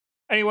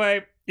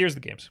 Anyway, here's the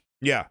games.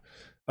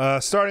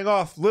 Starting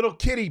off, Little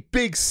Kitty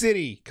Big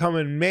City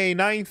coming May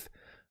 9th.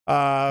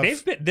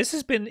 This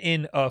has been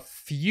in a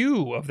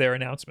few of their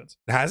announcements.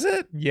 Has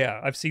it? Yeah,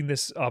 I've seen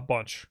this a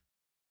bunch.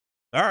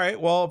 All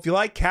right, well, if you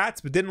like cats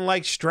but didn't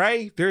like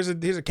Stray, here's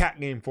a cat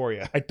game for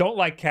you. I don't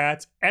like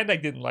cats and I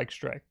didn't like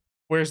Stray.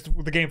 Where's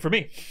the game for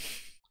me?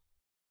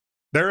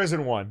 There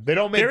isn't one. They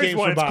don't make games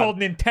for Bob. It's called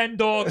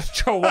Nintendo's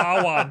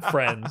Chihuahua and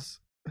Friends.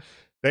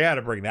 They got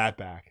to bring that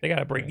back.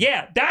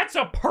 Yeah, that's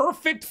a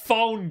perfect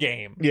phone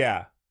game.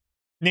 Yeah.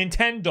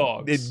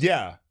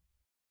 Nintendogs.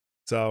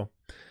 So,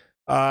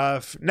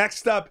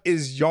 next up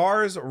is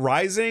Yars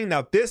Rising.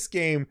 Now, this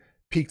game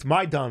piqued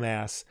my dumb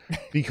ass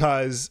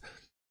because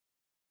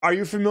are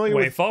you familiar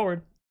with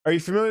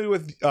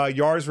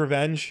Yars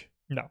Revenge?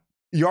 No.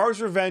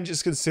 Yars Revenge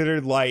is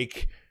considered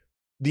like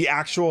the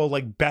actual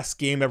like best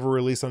game ever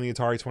released on the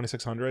Atari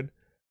 2600.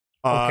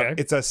 Okay.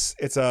 It's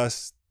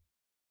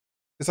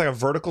like a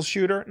vertical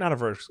shooter, not a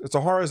vertical. It's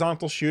a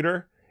horizontal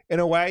shooter in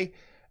a way.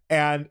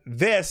 And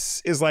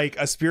this is like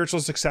a spiritual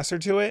successor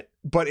to it,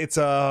 but it's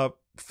a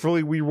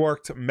fully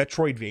reworked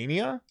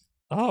Metroidvania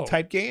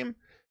type game.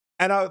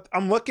 And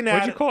I'm looking at...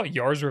 What'd you call it?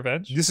 Yars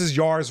Revenge? This is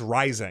Yars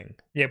Rising.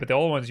 Yeah, but the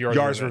old one's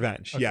Yars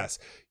Revenge. Okay. Yes.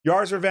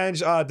 Yars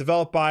Revenge,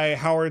 developed by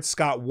Howard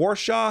Scott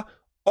Warshaw.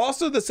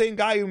 Also the same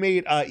guy who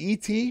made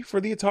E.T.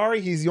 for the Atari.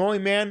 He's the only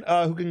man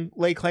who can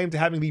lay claim to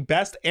having the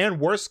best and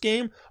worst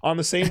game on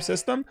the same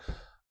system.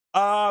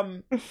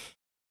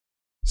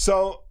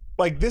 So...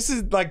 this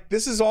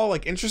is all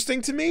like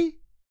interesting to me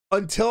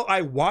until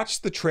I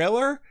watched the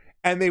trailer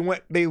and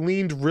they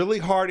leaned really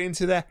hard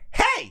into the,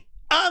 hey,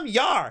 I'm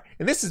Yar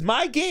and this is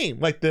my game.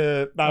 Like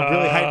the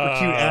really hyper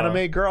cute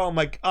anime girl. I'm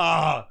like,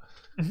 I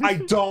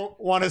don't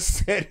want to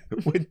sit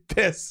with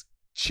this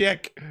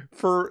chick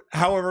for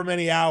however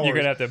many hours. You're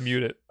gonna have to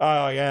mute it.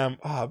 I am.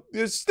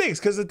 It stinks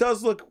because it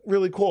does look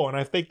really cool, and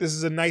I think this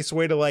is a nice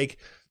way to like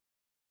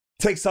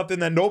take something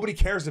that nobody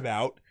cares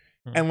about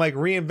and like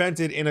reinvent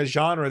it in a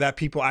genre that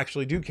people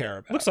actually do care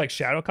about. Looks like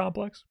Shadow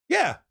Complex.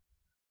 Yeah.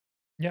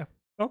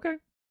 Okay.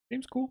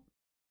 Seems cool.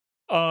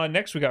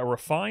 Next we got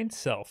Refined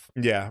Self.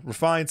 Yeah,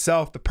 Refined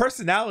Self, the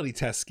personality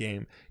test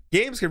game.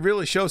 Games can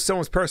really show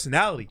someone's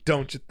personality,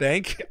 don't you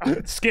think?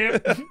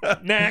 Skip.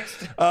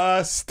 Next.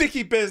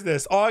 Sticky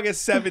Business,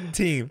 August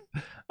 17th.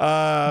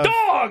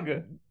 Dog!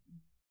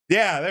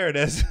 Yeah, there it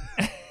is.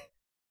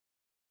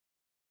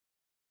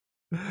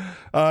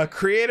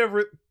 Creative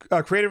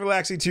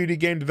relaxing 2D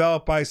game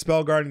developed by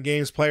Spellgarden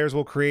Games. Players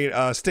will create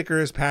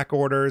stickers, pack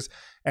orders,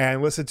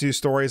 and listen to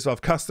stories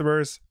of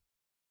customers.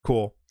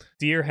 Cool.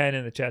 Dear Hen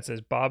in the chat says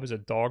Bob is a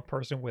dog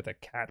person with a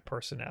cat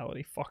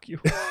personality. Fuck you.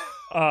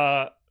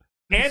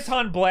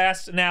 Anton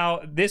Blast.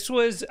 Now, this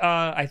was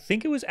I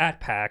think it was at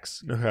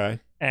PAX. Okay.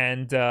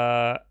 And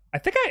I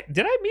think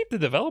did I meet the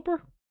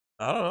developer?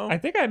 I don't know. I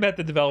think I met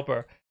the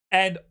developer.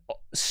 And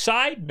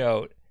side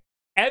note,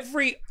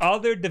 every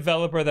other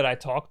developer that I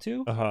talked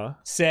to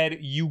said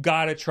you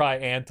gotta try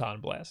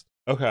Anton Blast.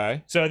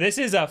 Okay. So this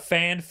is a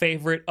fan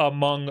favorite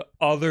among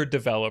other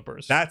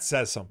developers. That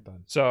says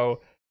something.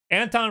 So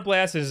Anton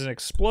Blast is an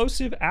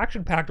explosive,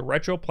 action-packed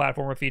retro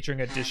platformer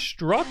featuring a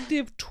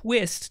destructive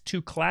twist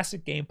to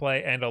classic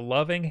gameplay and a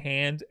loving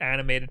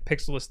hand-animated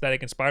pixel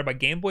aesthetic inspired by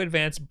Game Boy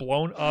Advance,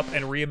 blown up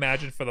and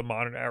reimagined for the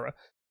modern era.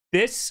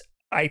 This,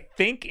 I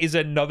think, is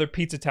another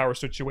Pizza Tower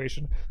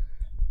situation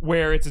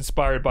where it's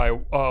inspired by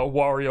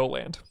Wario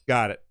Land.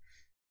 Got it.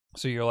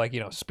 So you're like,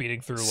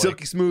 speeding through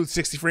silky smooth,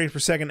 60 frames per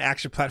second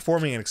action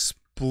platforming and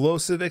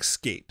explosive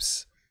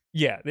escapes.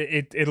 Yeah,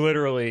 it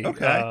literally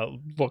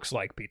looks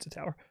like Pizza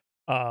Tower.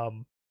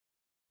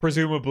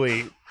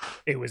 Presumably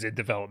it was in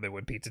development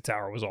when Pizza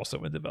Tower was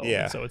also in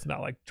development, so it's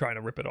not like trying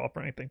to rip it off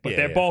or anything. But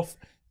they're both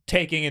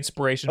taking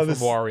inspiration from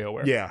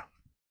WarioWare. Yeah.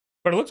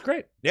 But it looks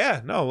great.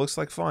 Yeah, no, it looks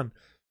like fun.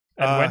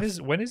 And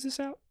when is this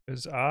out?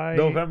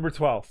 November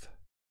 12th.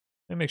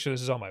 Let me make sure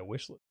this is on my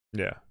wish list.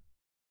 Yeah.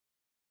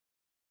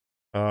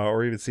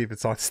 Or even see if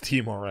it's on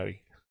Steam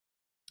already.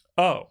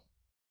 Oh,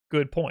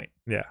 good point.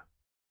 Yeah.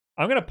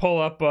 I'm gonna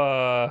pull up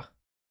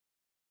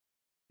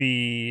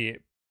the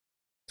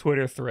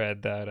Twitter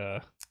thread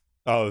that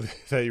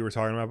that you were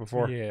talking about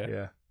before?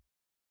 Yeah.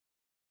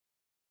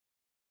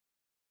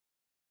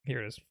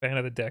 Here it is. Fan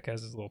of the Deck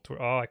has his little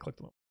Twitter. Oh, I clicked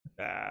on it.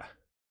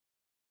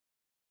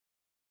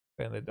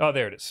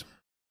 There it is.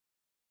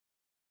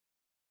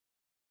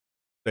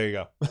 There you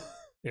go.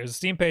 There's a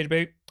Steam page,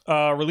 babe.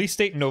 Release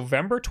date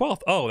November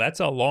 12th. Oh, that's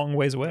a long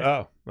ways away.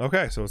 Oh,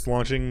 okay. So it's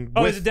launching.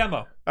 Oh, it's a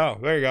demo. Oh,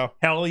 there you go.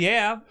 Hell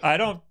yeah.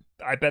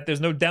 I bet there's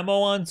no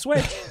demo on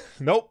Switch.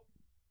 Nope.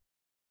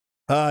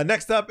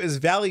 Next up is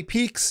Valley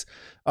Peaks.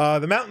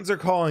 The mountains are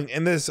calling.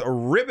 In this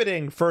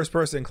riveting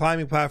first-person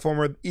climbing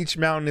platformer, each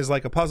mountain is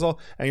like a puzzle,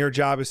 and your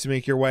job is to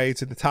make your way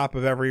to the top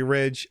of every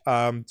ridge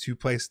to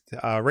place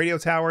radio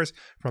towers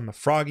from the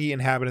froggy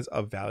inhabitants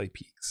of Valley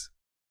Peaks.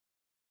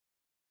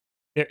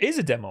 There is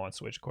a demo on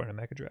Switch, according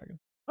to Mecha Dragon.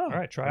 Oh, all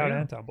right, try out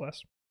Anton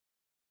Blast.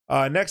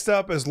 Next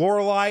up is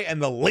Lorelei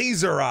and the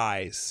Laser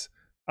Eyes.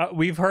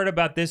 We've heard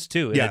about this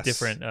too in a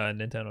different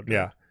Nintendo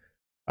game.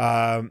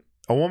 Yeah.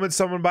 A woman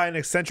summoned by an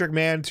eccentric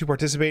man to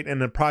participate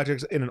in a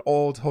project in an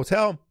old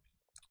hotel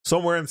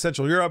somewhere in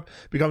Central Europe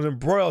becomes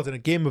embroiled in a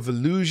game of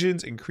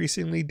illusions,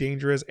 increasingly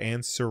dangerous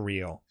and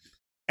surreal.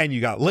 And you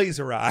got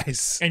laser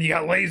eyes.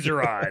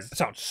 That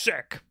sounds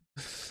sick.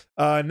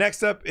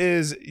 Next up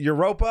is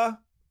Europa.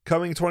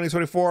 Coming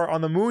 2024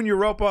 on the moon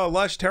Europa, a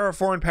lush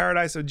terraformed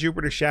paradise of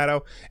Jupiter's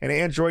shadow, an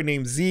android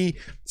named Z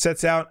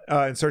sets out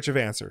in search of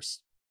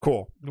answers.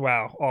 Cool.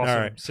 Wow. Awesome.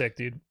 All right. Sick,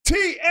 dude.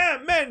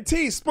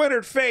 TMNT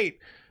Splintered Fate.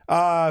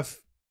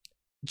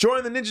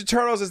 Join the Ninja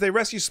Turtles as they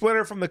rescue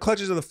Splinter from the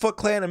clutches of the Foot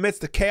Clan amidst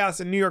the chaos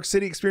in New York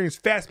City. Experience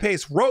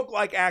fast-paced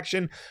roguelike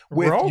action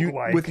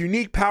with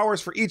unique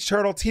powers for each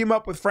turtle. Team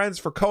up with friends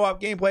for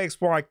co-op gameplay.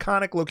 Explore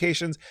iconic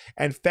locations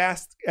and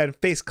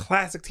face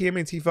classic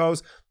TMNT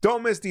foes.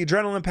 Don't miss the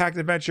adrenaline-packed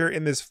adventure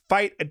in this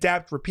fight,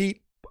 adapt,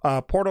 repeat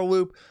portal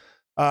loop.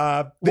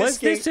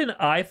 This an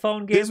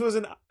iPhone game? This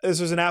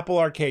was an Apple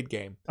Arcade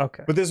game.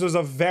 Okay, but this was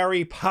a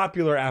very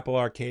popular Apple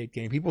Arcade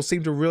game. People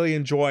seem to really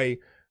enjoy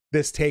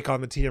this take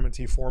on the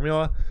TMNT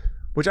formula,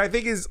 which I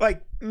think is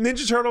like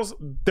Ninja Turtles.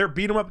 They're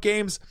beat 'em up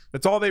games.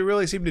 That's all they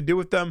really seem to do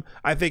with them.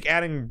 I think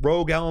adding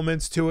rogue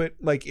elements to it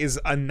like is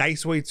a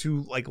nice way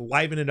to like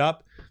liven it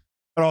up,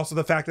 and also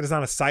the fact that it's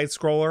not a side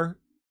scroller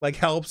like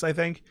helps. I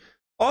think.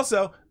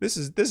 Also, this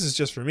is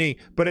just for me,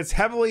 but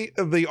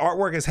the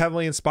artwork is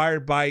heavily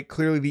inspired by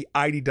clearly the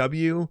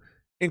IDW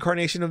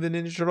incarnation of the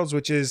Ninja Turtles,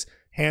 which is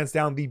hands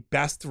down the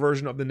best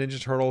version of the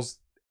Ninja Turtles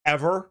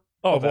ever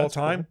of all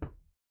time. Cool.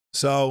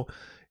 So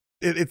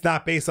it's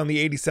not based on the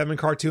 87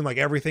 cartoon like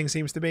everything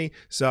seems to be.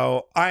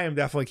 So I am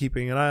definitely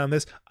keeping an eye on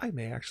this. I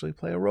may actually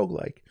play a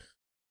roguelike.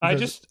 I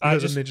just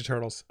Ninja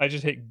Turtles. I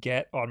just hit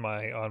get on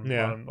my on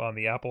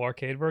the Apple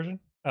Arcade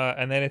version.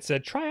 And then it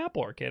said try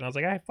Apple Arcade. And I was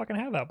like, I fucking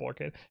have Apple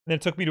Arcade. And then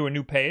it took me to a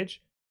new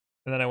page.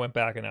 And then I went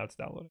back and now it's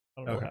downloading.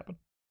 I don't know what happened.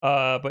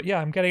 But yeah,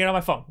 I'm getting it on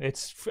my phone.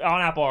 It's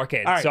on Apple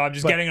Arcade. Right, so I'm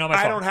just getting it on my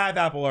phone. I don't have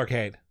Apple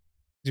Arcade.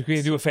 You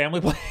can do a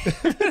family plan.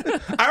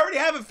 I already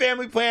have a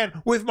family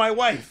plan with my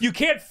wife. You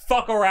can't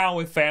fuck around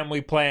with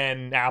family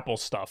plan Apple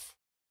stuff.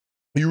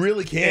 You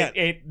really can't.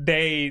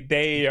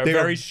 They are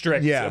very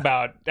strict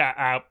about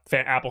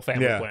Apple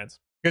family plans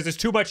because there's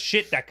too much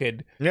shit that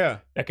could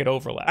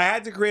overlap. I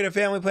had to create a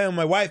family plan with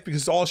my wife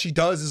because all she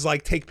does is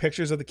like take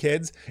pictures of the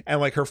kids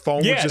and like her phone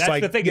was just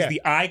like the thing is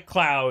the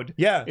iCloud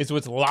is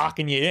what's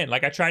locking you in.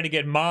 Like I tried to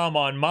get mom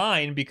on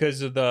mine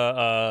because of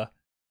the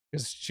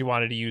because she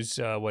wanted to use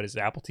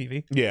Apple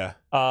TV. Yeah.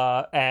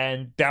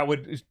 And that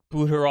would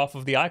boot her off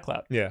of the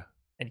iCloud. Yeah.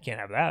 And you can't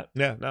have that.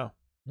 Yeah, no.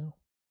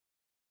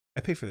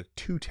 I pay for the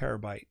 2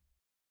 terabyte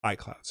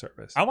iCloud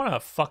service. I want to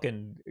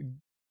fucking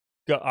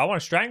I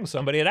want to strangle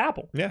somebody at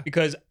Apple. Yeah.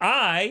 Because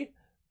I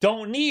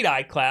don't need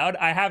iCloud.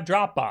 I have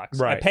Dropbox.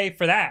 Right. I pay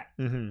for that.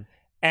 Mm-hmm.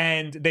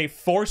 And they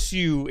force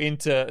you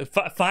into...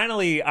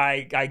 Finally,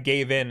 I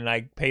gave in and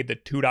I paid the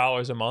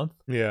 $2 a month.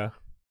 Yeah.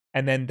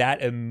 And then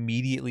that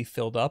immediately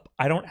filled up.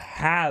 I don't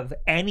have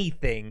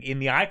anything in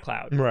the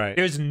iCloud. Right.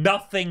 There's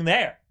nothing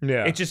there.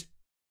 Yeah. It just...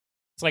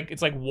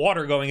 It's like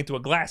water going into a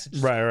glass. It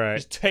just, right.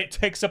 Just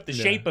takes up the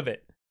shape of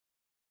it.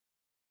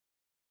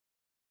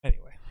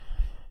 Anyway.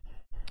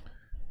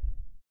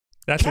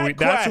 That's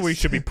what we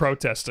should be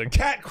protesting.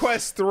 Cat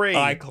Quest 3.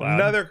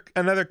 iCloud.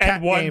 Another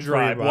cat and game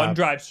for you, Bob.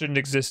 OneDrive shouldn't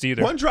exist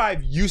either.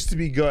 OneDrive used to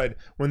be good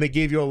when they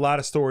gave you a lot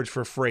of storage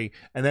for free,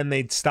 and then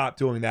they'd stop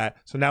doing that.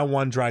 So now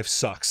OneDrive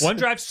sucks.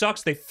 OneDrive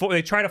sucks.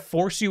 They try to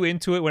force you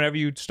into it whenever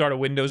you start a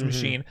Windows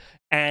machine,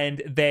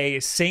 and they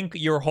sync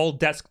your whole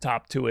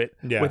desktop to it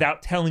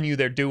without telling you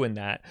they're doing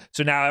that.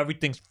 So now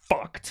everything's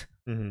fucked.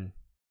 Mm-hmm.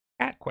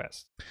 Cat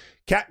Quest.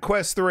 Cat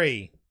Quest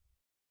 3.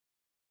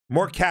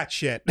 More cat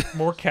shit.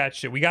 More cat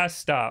shit. We gotta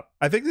stop.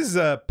 I think this is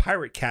a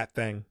pirate cat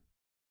thing.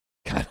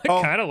 Kind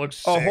of looks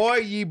sick. Ahoy,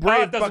 ye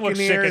brave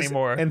buccaneers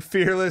anymore. And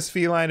fearless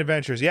feline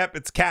adventures. Yep,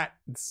 it's cat.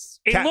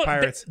 It's cat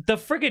pirates. The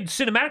friggin'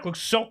 cinematic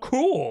looks so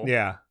cool.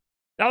 Yeah.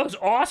 That looks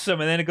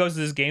awesome. And then it goes to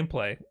this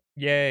gameplay.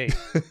 Yay.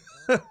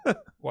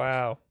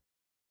 Wow.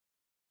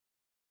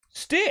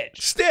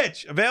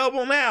 Stitch.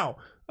 Available now.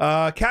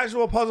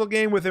 Casual puzzle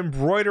game with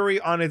embroidery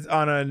on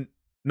a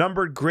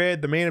numbered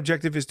grid. The main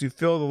objective is to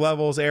fill the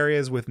levels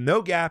areas with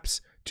no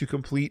gaps to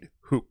complete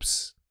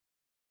hoops.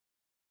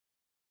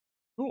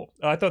 Cool.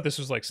 I thought this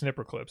was like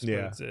snipper clips.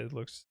 Yeah. But it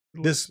looks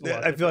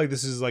I feel like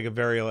this is like a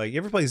very like. You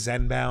ever play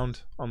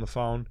Zenbound on the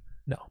phone?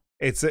 No.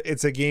 It's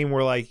a game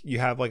where like you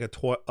have like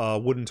a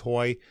wooden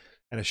toy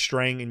and a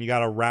string, and you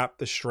gotta wrap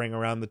the string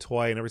around the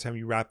toy, and every time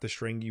you wrap the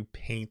string, you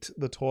paint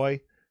the toy.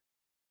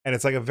 And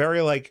it's like a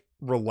very like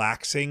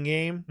relaxing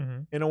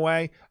game in a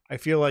way. I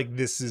feel like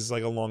this is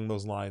like along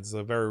those lines.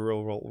 A very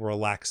real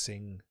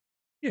relaxing.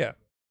 Yeah.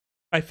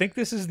 I think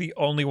this is the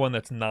only one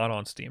that's not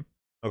on Steam.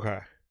 Okay.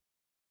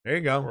 There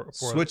you go.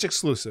 Switch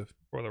exclusive.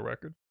 For the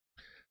record.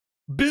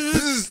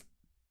 Bzzz.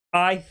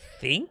 I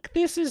think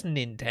this is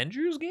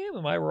Nintendo's game.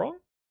 Am I wrong?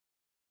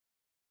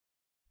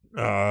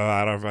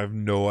 I have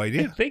no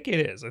idea. I think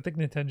it is. I think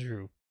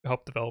Nintendo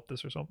helped develop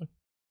this or something.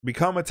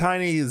 Become a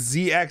tiny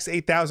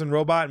ZX8000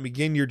 robot and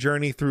begin your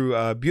journey through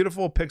a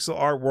beautiful pixel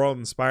art world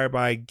inspired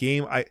by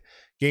games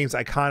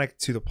iconic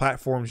to the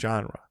platform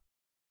genre.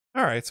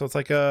 All right, so it's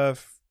like not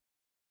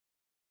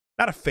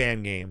a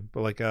fan game,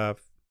 but like a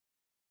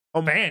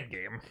fan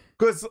game.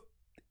 Because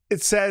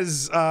it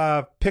says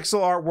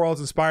pixel art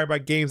worlds inspired by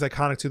games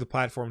iconic to the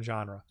platform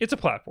genre. It's a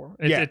platform.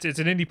 It's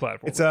an indie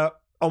platform. It's a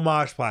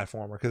homage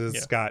platformer because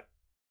it's got,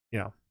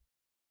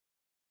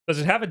 Does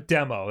it have a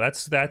demo?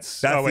 That's the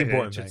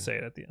important thing. Should say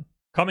it at the end.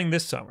 Coming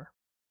this summer.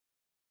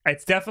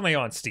 It's definitely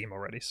on Steam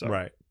already,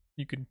 so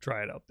you can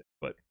try it out there.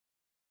 But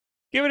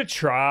give it a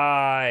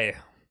try.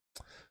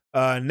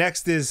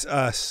 Next is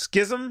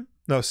Schism.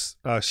 No,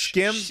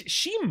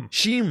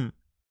 Shim.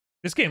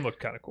 This game looked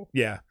kind of cool.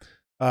 Yeah.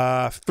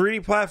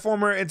 3D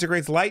platformer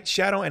integrates light,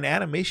 shadow, and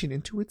animation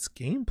into its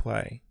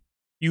gameplay.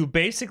 You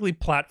basically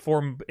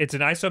platform. It's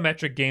an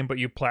isometric game, but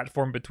you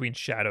platform between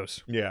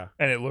shadows. Yeah,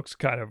 and it looks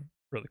kind of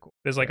really cool.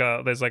 There's like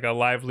a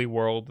lively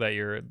world that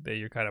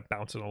you're kind of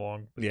bouncing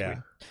along between.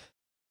 Yeah,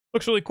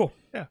 looks really cool.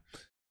 Yeah,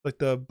 like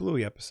the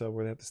Bluey episode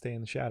where they have to stay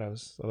in the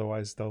shadows,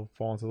 otherwise they'll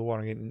fall into the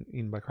water and get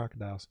eaten by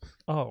crocodiles.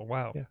 Oh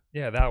wow,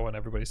 yeah, that one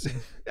everybody's seen.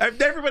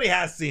 Everybody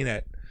has seen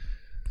it.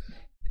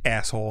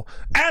 Asshole.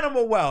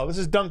 Animal Well. This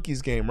is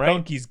Donkey's game,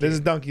 right? This is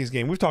Donkey's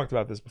game. We've talked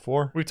about this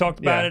before. We've talked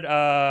about it.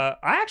 I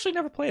actually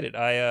never played it.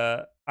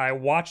 I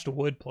watched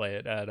Wood play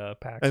it at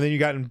PAX. And then you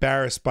got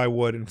embarrassed by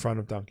Wood in front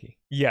of Donkey.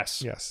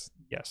 Yes.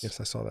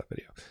 I saw that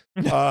video.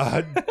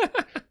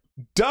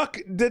 Duck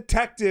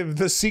Detective: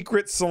 The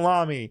Secret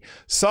Salami.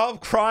 Solving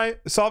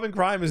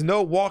crime is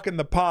no walk in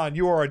the pond.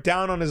 You are a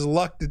down on his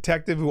luck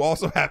detective who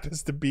also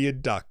happens to be a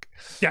duck.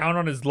 Down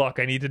on his luck.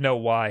 I need to know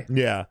why.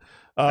 Yeah.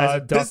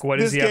 As a duck, what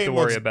does he have to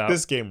worry about?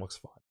 This game looks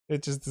fun.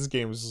 This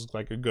game is just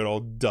like a good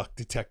old duck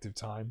detective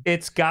time.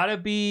 It's gotta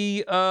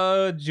be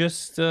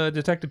just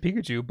Detective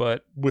Pikachu,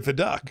 but with a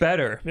duck.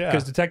 Better. Yeah.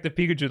 Because Detective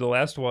Pikachu, the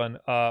last one,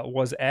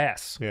 was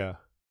ass. Yeah.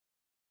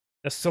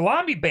 The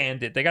Salami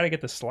Bandit. They gotta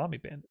get the Salami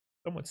Bandit.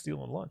 Someone's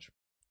stealing lunch.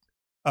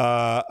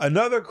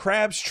 Another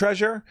Crab's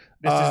Treasure.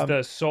 This is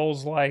the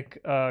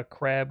Souls-like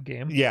crab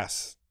game.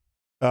 Yes.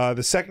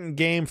 The second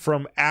game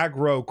from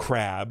Aggro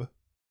Crab.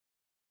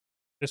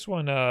 This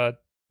one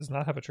does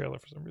not have a trailer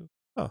for some reason.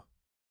 Oh,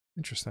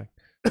 interesting.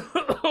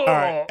 All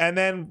right, and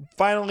then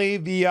finally,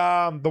 the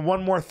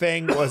one more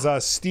thing was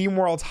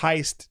SteamWorld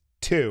Heist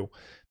 2.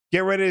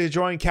 Get ready to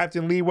join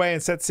Captain Leeway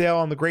and set sail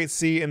on the Great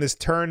Sea in this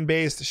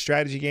turn-based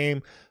strategy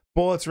game.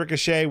 Bullets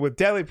ricochet with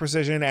deadly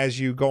precision as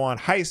you go on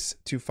heists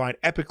to find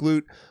epic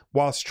loot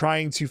whilst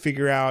trying to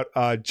figure out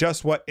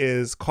just what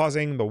is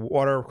causing the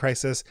water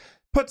crisis.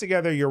 Put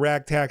together your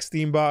ragtag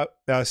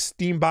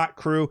steambot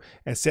crew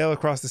and sail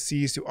across the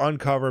seas to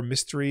uncover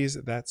mysteries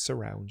that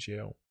surround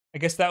you. I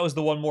guess that was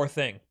the one more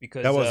thing,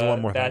 because that was the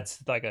one more that's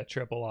thing. like a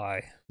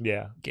AAA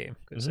game,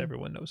 because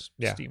everyone knows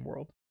Steam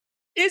World.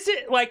 Is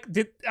it like,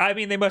 I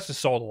mean, they must have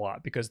sold a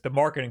lot, because the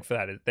marketing for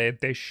that is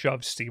they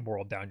shove Steam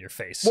World down your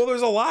face. Well,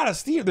 there's a lot of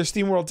Steam. There's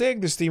Steam World Dig,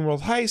 there's Steam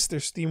World Heist,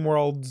 there's Steam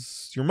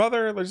World's Your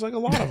Mother. There's like a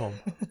lot of them.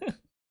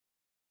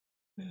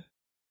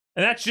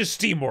 And that's just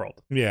Steam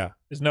World. Yeah.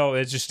 It's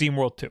just Steam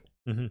World 2.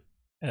 Mm-hmm. And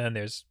then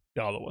there's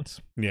the other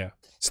ones. Yeah.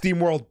 Steam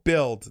World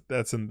Build.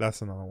 That's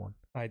another one.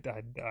 I'd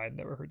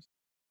never heard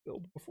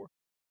Build before.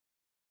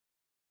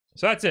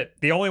 So that's it.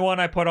 The only one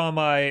I put on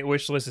my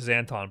wish list is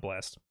Anton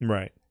Blast.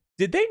 Right.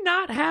 Did they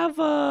not have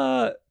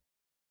what's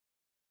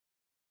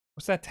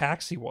that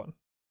taxi one?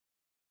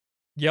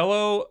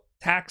 Yellow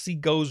Taxi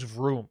Goes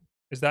Vroom.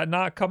 Is that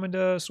not coming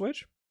to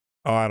Switch?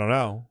 Oh, I don't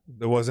know.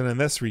 It wasn't in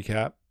this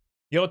recap.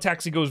 Yellow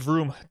Taxi Goes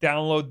Vroom.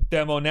 Download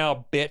demo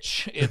now,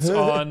 bitch. It's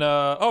on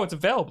it's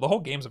available. The whole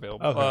game's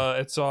available.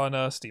 Okay. It's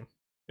on Steam.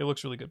 It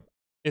looks really good.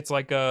 It's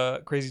like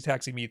Crazy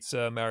Taxi meets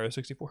Mario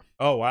 64.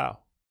 Oh, wow.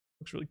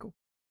 Looks really cool.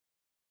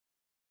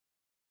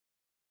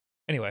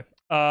 Anyway,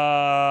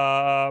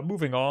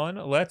 moving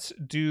on. Let's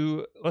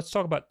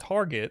talk about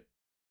Target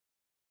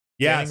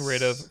getting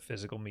rid of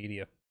physical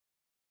media.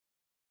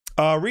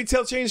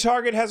 Retail chain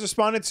Target has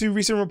responded to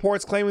recent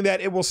reports claiming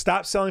that it will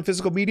stop selling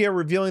physical media,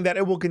 revealing that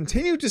it will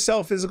continue to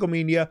sell physical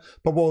media,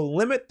 but will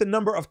limit the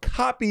number of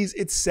copies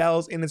it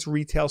sells in its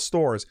retail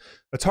stores.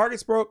 A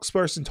Target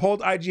spokesperson told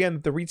IGN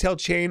that the retail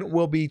chain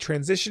will be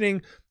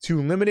transitioning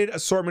to limited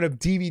assortment of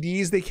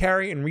DVDs they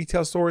carry in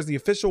retail stores. The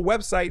official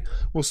website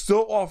will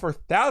still offer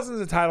thousands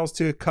of titles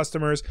to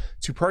customers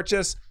to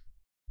purchase,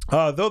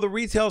 though the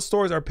retail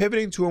stores are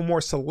pivoting to a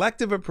more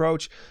selective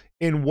approach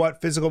in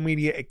what physical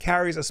media it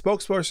carries. A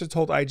spokesperson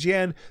told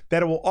IGN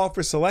that it will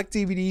offer select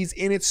DVDs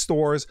in its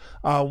stores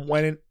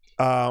it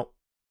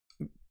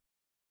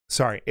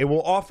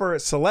will offer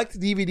select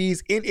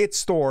DVDs in its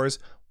stores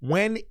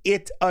when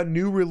it is a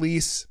new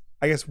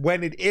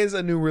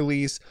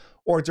release,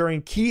 or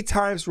during key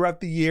times throughout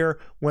the year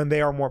when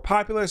they are more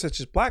popular, such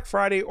as Black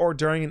Friday or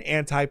during an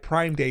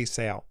anti-Prime Day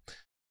sale.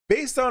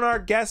 Based on our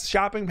guests'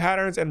 shopping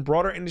patterns and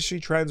broader industry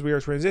trends, we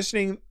are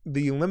transitioning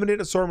the limited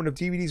assortment of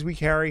DVDs we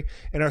carry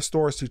in our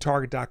stores to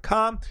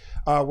Target.com,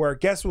 where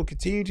guests will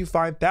continue to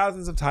find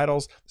thousands of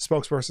titles, the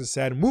spokesperson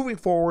said. Moving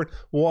forward,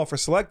 we'll offer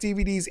select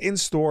DVDs in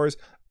stores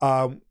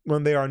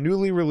when they are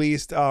newly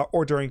released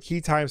or during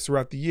key times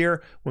throughout the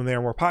year when they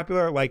are more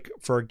popular, like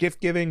for gift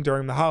giving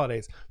during the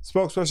holidays. The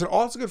spokesperson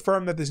also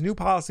confirmed that this new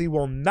policy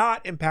will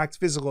not impact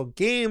physical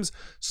games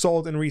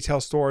sold in retail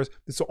stores.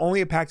 This will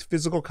only impact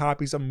physical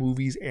copies of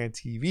movies and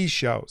TV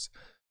shows.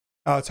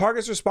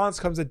 Target's response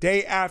comes a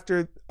day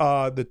after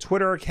the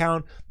Twitter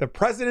account, the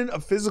president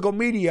of physical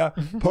media,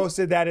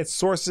 posted that its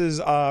sources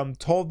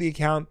told the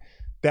account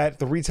that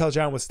the retail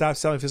giant would stop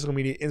selling physical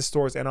media in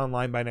stores and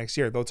online by next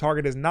year. Though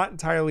Target is not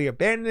entirely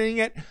abandoning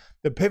it,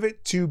 the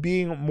pivot to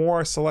being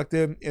more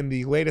selective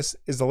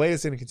is the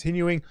latest in a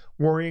continuing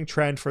worrying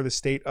trend for the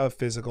state of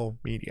physical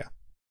media.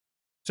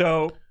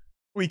 So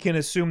we can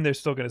assume they're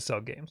still going to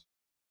sell games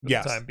for the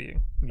time being,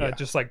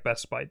 just like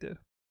Best Buy did.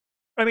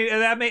 I mean,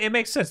 it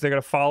makes sense. They're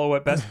going to follow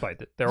what Best Buy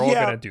did. They're all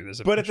going to do this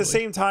eventually. But at the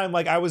same time,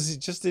 like, I was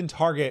just in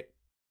Target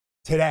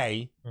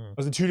today. I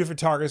was in two different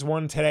Targets,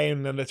 one today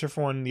and then a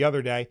different one the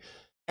other day.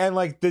 And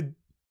like the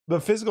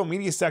physical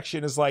media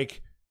section is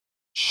like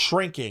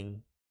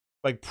shrinking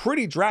like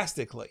pretty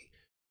drastically.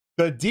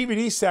 The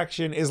DVD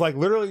section is like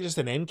literally just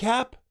an end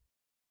cap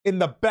in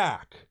the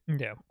back.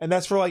 Yeah. And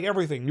that's for like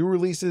everything, new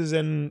releases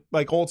and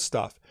like old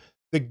stuff.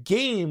 The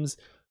games,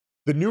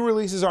 the new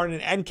releases are in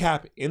an end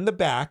cap in the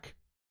back,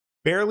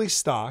 barely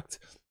stocked.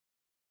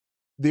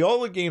 The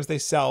older games they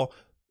sell,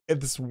 if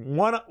this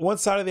one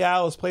side of the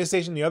aisle is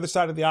PlayStation, the other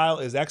side of the aisle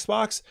is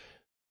Xbox,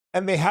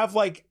 and they have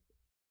like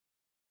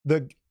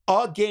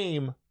a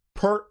game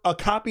per a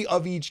copy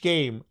of each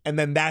game, and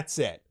then that's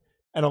it.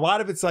 And a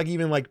lot of it's like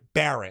even like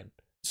barren.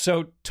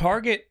 So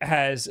Target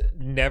has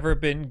never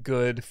been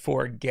good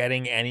for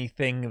getting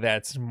anything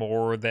that's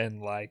more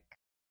than like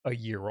a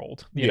year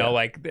old. You know,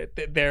 like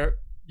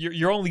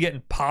you're only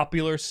getting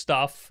popular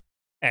stuff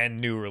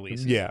and new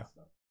releases. Yeah.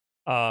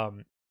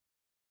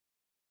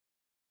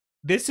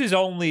 This is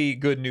only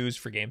good news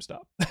for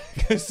GameStop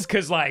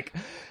because like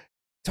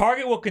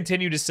Target will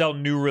continue to sell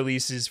new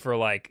releases for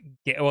like,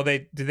 well,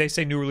 did they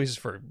say new releases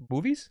for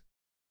movies? I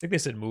think they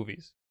said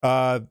movies.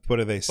 What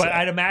do they say? But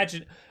I'd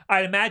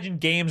imagine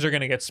games are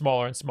going to get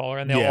smaller and smaller,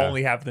 and they'll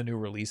only have the new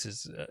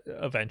releases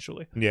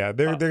eventually. Yeah,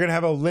 they're going to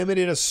have a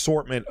limited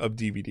assortment of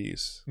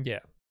DVDs.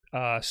 Yeah.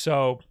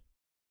 So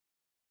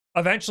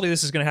eventually,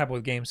 this is going to happen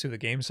with games too. The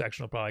game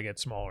section will probably get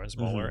smaller and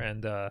smaller,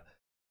 and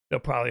they'll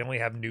probably only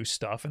have new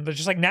stuff. And they're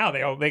just like now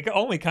they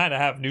only kind of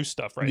have new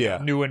stuff right now,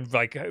 new and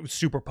like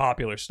super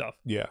popular stuff.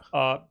 Yeah.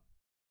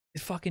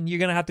 Fucking, you're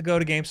gonna have to go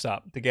to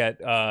GameStop to get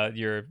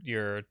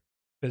your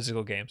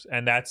physical games,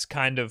 and that's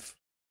kind of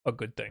a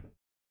good thing.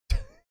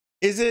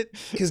 Is it?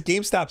 Because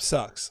GameStop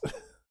sucks.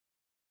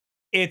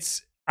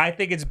 I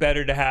think it's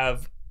better to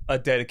have a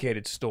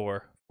dedicated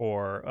store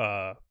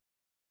for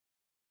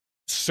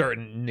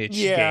certain niche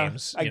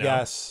games. I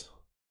guess.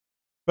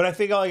 But I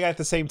think like at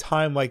the same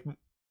time, like,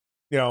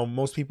 you know,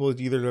 most people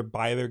either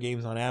buy their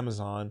games on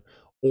Amazon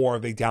or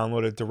they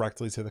download it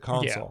directly to the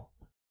console.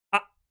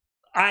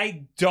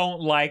 I don't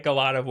like a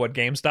lot of what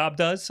GameStop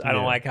does. I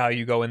don't like how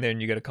you go in there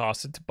and you get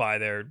accosted to buy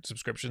their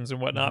subscriptions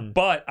and whatnot.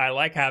 But I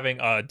like having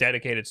a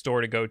dedicated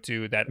store to go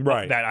to that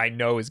that I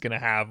know is going to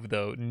have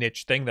the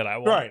niche thing that I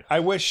want. Right. I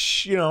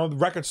wish, you know,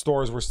 record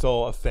stores were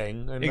still a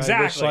thing. And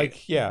exactly. I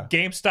wish, like,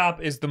 GameStop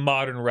is the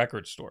modern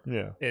record store.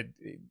 Yeah.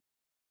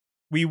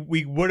 We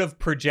would have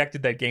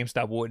projected that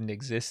GameStop wouldn't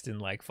exist in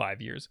like 5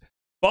 years.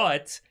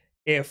 But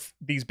if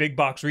these big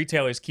box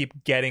retailers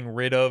keep getting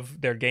rid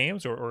of their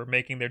games or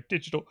making their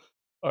digital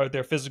or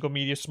their physical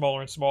media smaller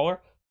and smaller,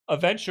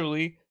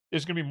 eventually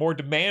there's going to be more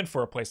demand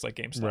for a place like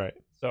GameStop. Right.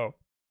 So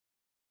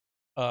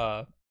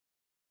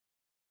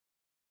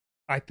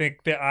I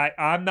think that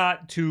I'm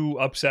not too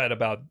upset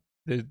about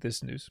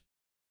this news.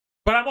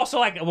 But I'm also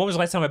like, when was the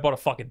last time I bought a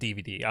fucking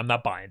DVD? I'm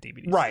not buying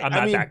DVDs. Right. I'm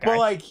not that guy. But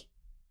like,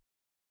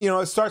 you know,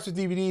 it starts with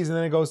DVDs and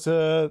then it goes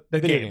to the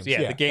games.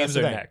 Yeah, the games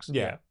are next.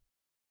 Yeah.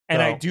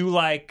 And I do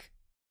like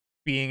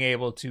being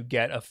able to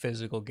get a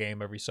physical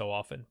game every so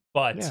often.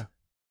 But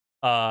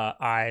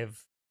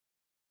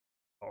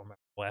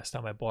last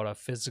time I bought a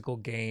physical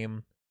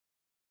game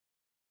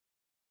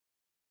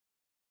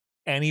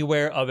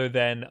anywhere other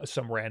than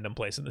some random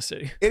place in the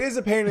city. It is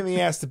a pain in the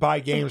ass to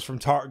buy games from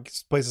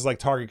places like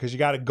Target because you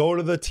got to go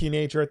to the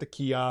teenager at the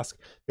kiosk.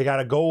 They got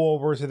to go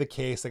over to the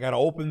case. They got to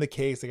open the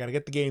case. They got to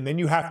get the game. Then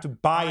you have to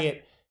buy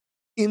it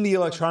in the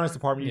electronics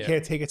department. You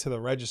can't take it to the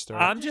register.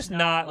 I'm just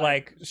not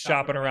like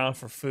shopping around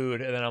for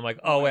food and then I'm like,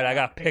 oh wait, I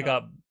got to pick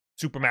up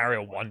Super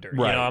Mario Wonder.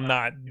 Right. You know, I'm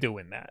not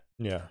doing that.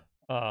 Yeah.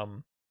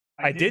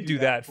 I did do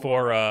that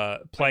for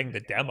playing the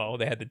demo.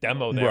 They had the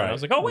demo there. And I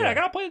was like, oh wait, I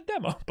gotta play the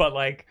demo. But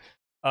like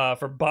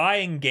for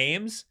buying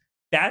games,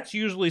 that's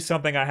usually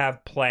something I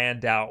have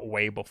planned out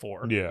way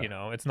before. Yeah. You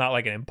know, it's not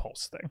like an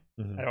impulse thing.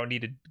 I don't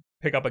need to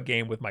pick up a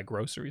game with my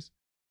groceries.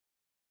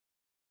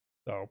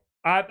 So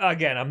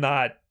I'm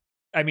not.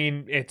 I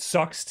mean, it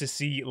sucks to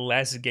see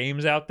less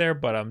games out there,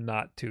 but I'm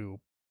not too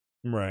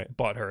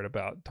butthurt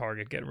about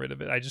Target getting rid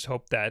of it. I just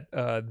hope that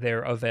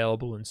they're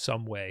available in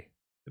some way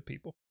to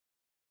people.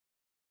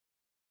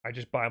 I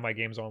just buy my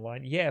games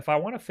online. Yeah, if I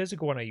want a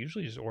physical one, I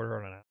usually just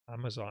order on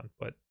Amazon.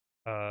 But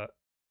I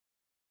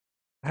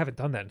haven't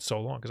done that in so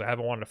long because I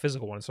haven't wanted a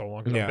physical one in so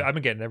long because I've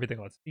been getting everything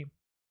on Steam.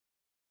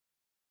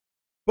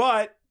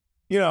 But,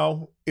 you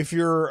know, if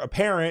you're a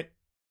parent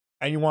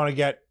and you want to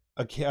get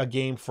a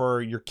game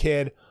for your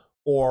kid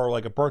or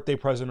like a birthday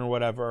present or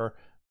whatever,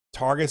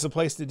 Target's the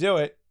place to do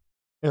it.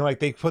 And like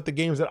they put the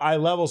games at eye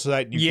level so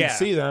that you can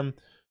see them.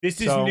 This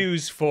is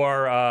news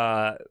for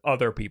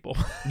other people.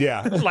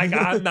 Yeah. Like,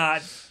 I'm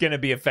not going to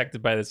be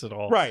affected by this at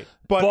all. Right.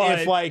 But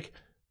if, like,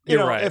 you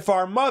know, if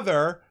our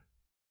mother,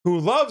 who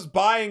loves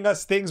buying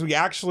us things we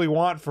actually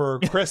want for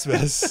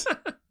Christmas,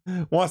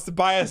 wants to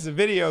buy us a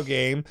video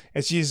game,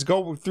 and she's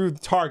going through the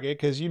Target,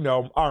 because, you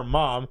know, our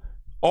mom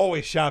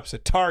always shops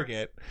at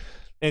Target,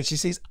 and she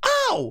says,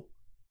 oh,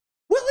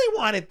 Willie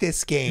wanted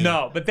this game.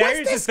 No, but there's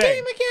What's this the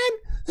thing. game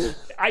again?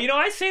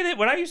 I say that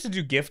when I used to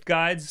do gift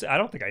guides, I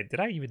don't think did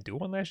I even do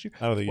one last year?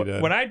 I don't think you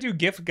did. When I do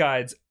gift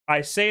guides,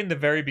 I say in the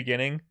very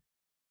beginning,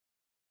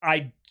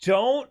 I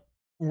don't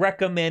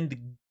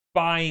recommend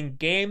buying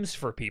games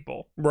for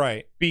people.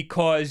 Right.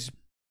 Because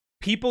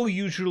people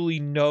usually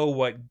know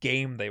what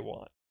game they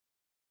want.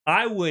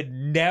 I would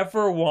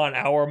never want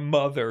our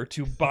mother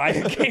to buy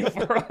a game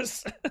for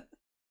us.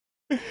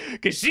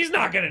 Because she's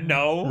not going to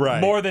know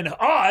more than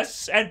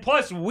us. And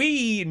plus,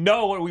 we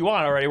know what we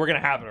want already. We're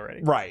going to have it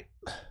already. Right.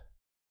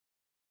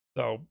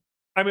 So,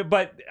 I mean,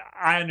 but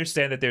I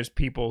understand that there's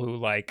people who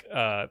like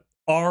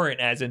aren't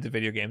as into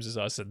video games as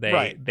us, and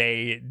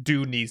they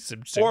do need some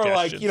suggestions. Or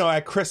like, you know,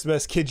 at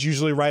Christmas, kids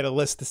usually write a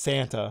list to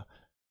Santa,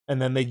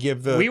 and then they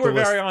give the. We were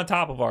the very on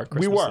top of our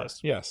Christmas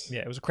list. Yes.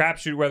 Yeah, it was a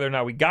crapshoot whether or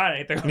not we got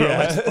anything on our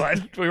list,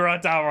 but we were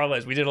on top of our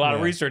list. We did a lot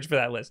of research for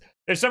that list.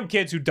 There's some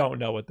kids who don't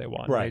know what they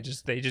want. Right.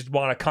 They just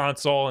want a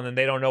console, and then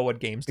they don't know what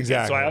games to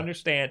get. So I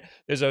understand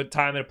there's a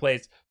time and a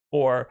place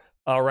for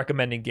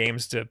recommending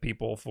games to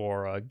people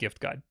for a gift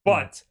guide,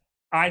 but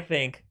I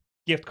think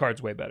gift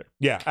cards way better.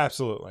 Yeah,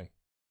 absolutely.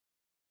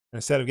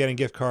 Instead of getting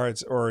gift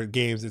cards or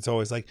games, it's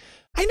always like,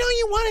 I know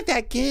you wanted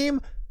that game,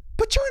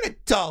 but you're an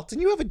adult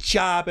and you have a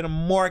job and a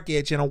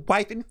mortgage and a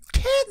wife and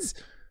kids.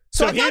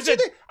 So I got you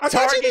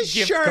this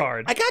shirt.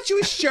 Card. I got you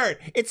a shirt.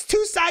 It's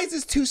 2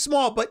 sizes too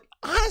small, but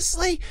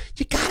honestly,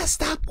 you gotta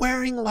stop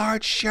wearing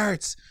large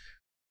shirts.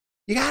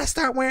 You gotta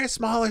start wearing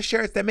smaller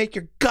shirts that make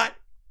your gut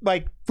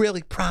like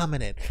really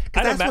prominent,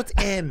 because that's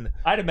what's in.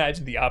 I'd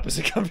imagine the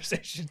opposite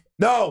conversation.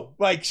 No,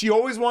 like she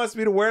always wants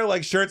me to wear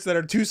like shirts that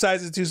are 2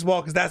 sizes too small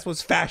because that's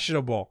what's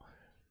fashionable.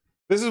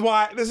 This is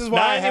why.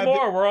 Not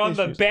anymore. We're on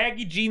the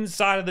baggy jeans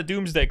side of the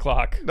doomsday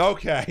clock.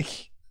 Okay.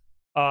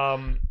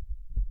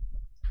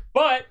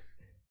 But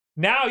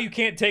now you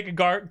can't take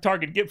a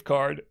Target gift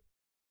card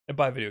and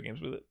buy video games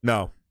with it.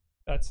 No.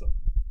 That's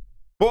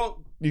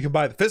Well, you can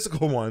buy the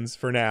physical ones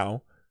for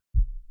now.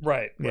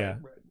 Right. Yeah.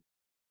 Right.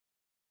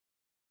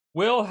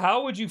 Will,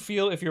 how would you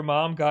feel if your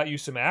mom got you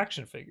some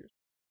action figures?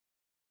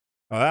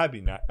 Oh, that'd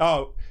be nice.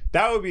 Oh,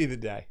 that would be the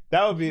day.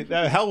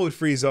 Hell would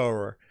freeze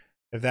over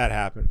if that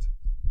happened.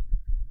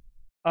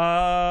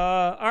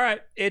 All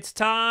right. It's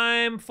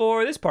time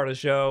for this part of the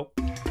show.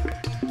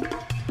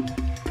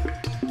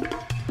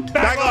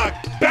 Backlog!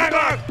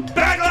 Backlog!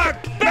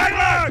 Backlog!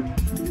 Backlog!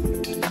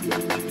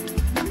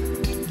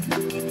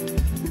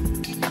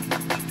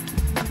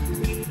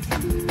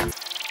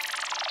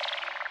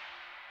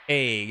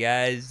 Hey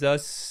guys,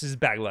 this is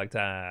backlog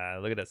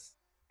time. Look at this.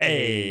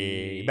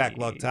 Hey,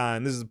 backlog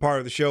time. This is a part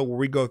of the show where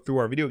we go through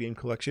our video game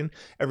collection,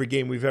 every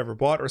game we've ever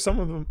bought, or some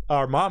of them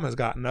our mom has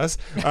gotten us.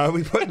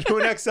 We put into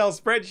an Excel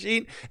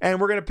spreadsheet,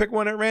 and we're going to pick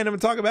one at random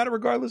and talk about it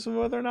regardless of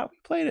whether or not we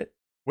played it.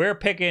 We're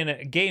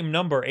picking game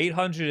number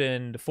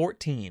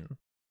 814.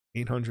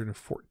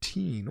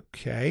 814,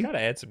 okay. Gotta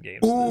add some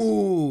games.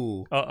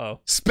 Ooh. Uh-oh.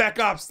 Spec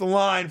Ops The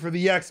Line for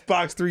the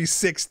Xbox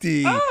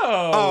 360.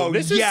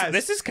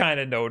 This is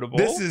kind of notable.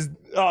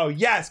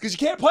 Yes, because you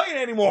can't play it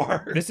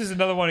anymore. This is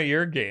another one of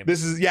your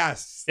games.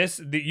 Yes.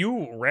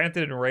 You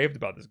ranted and raved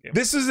about this game.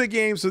 This is a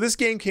game, so this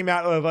game came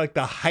out of like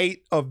the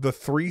height of the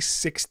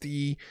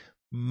 360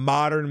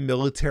 modern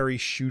military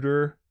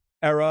shooter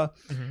era.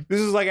 Mm-hmm.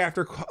 This is like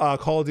after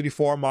Call of Duty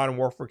 4 Modern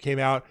Warfare came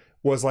out,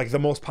 was like the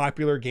most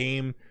popular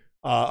game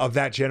of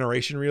that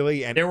generation,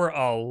 really. And there were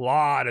a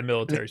lot of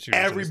military shooters.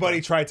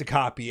 Everybody tried to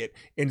copy it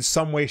in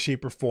some way,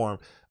 shape, or form.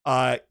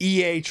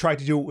 EA tried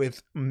to do it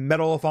with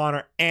Medal of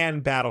Honor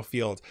and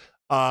Battlefield.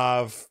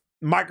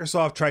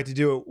 Microsoft tried to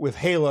do it with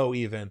Halo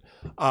even.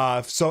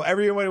 So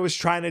everybody was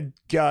trying to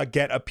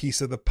get a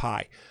piece of the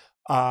pie.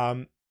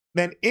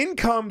 Then in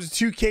comes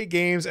 2K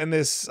Games and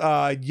this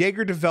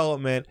Jaeger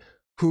Development,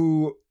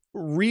 who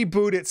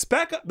rebooted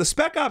the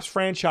Spec Ops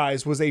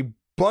franchise. Was a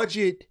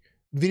budget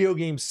video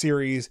game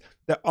series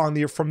that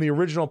from the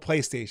original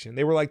PlayStation.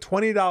 They were like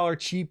 $20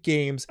 cheap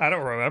games. I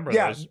don't remember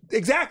those.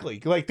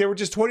 Exactly. Like they were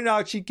just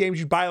 $20 cheap games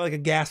you buy like a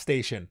gas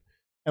station,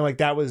 and like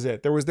that was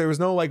it. There was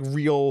no like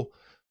real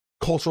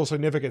cultural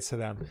significance to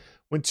them.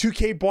 When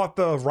 2K bought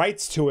the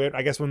rights to it,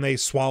 I guess when they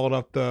swallowed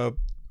up the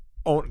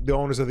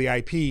owners of the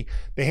IP,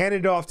 they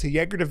handed it off to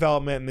Jaeger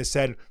Development and they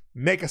said,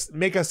 make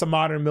us a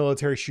modern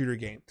military shooter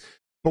game.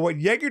 But what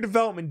Jaeger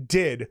Development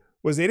did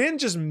was they didn't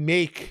just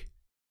make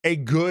a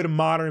good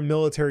modern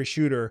military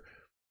shooter.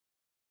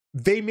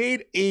 They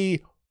made a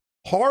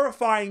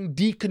horrifying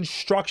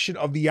deconstruction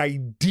of the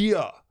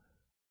idea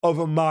of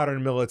a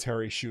modern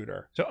military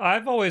shooter. So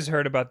I've always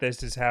heard about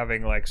this as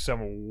having like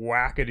some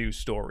wackadoo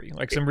story,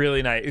 like some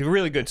really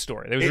good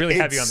story. It was really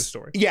heavy on the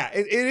story. Yeah,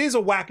 it is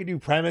a wackadoo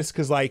premise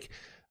because like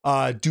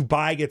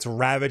Dubai gets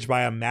ravaged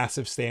by a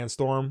massive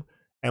sandstorm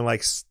and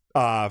like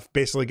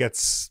basically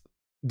gets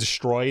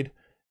destroyed,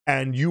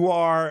 and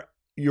your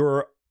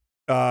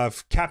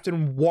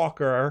Captain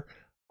Walker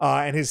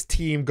and his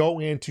team go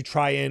in to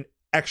try and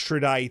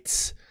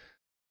extradite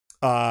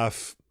a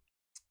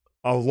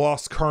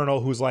lost colonel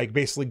who's like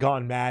basically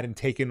gone mad and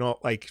taken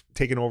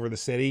over the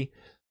city.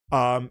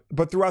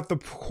 But throughout the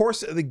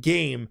course of the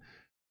game,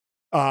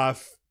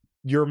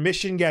 your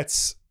mission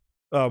gets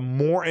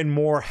more and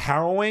more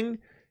harrowing,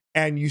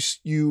 and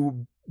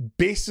you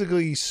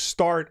basically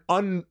start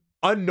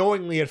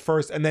unknowingly at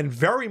first, and then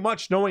very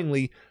much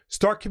knowingly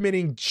start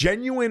committing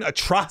genuine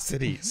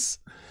atrocities.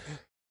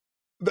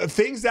 The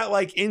things that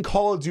like in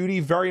Call of Duty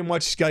very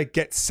much like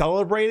get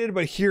celebrated,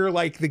 but here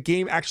like the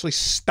game actually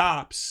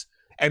stops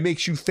and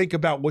makes you think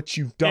about what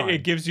you've done.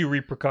 It gives you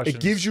repercussions.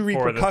 It gives you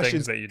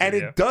repercussions that you do, and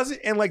it doesn't.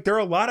 And like there are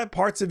a lot of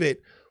parts of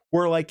it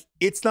where like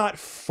it's not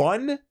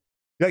fun.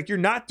 Like you're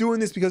not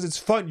doing this because it's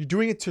fun. You're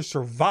doing it to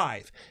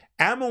survive.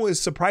 Ammo is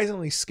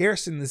surprisingly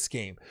scarce in this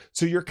game.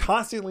 So you're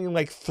constantly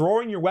like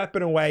throwing your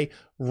weapon away,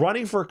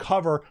 running for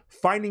cover,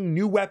 finding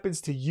new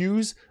weapons to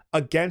use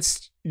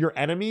against your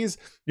enemies.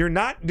 You're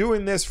not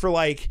doing this for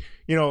like,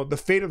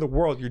 the fate of the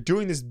world. You're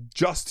doing this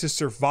just to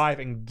survive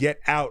and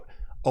get out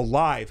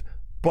alive.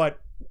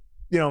 But,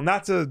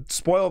 not to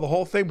spoil the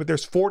whole thing, but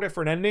there's 4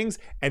 different endings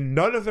and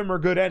none of them are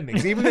good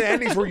endings. Even the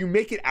endings where you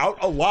make it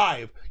out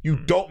alive, you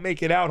don't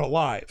make it out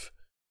alive.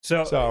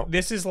 So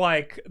this is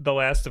like The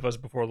Last of Us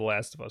before The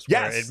Last of Us,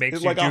 where it makes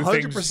you like do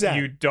 100%. Things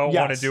you don't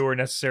want to do or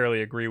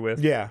necessarily agree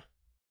with. Yeah.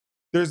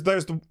 There's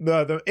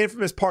the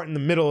infamous part in the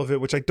middle of it,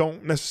 which I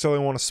don't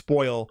necessarily want to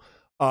spoil.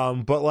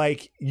 But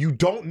like you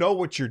don't know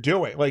what you're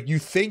doing. Like you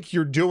think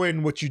you're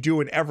doing what you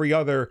do in every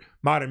other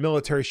modern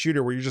military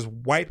shooter where you're just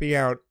wiping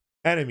out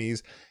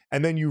enemies,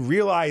 and then you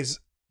realize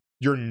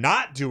you're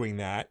not doing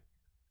that.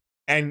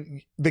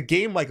 And the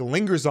game like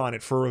lingers on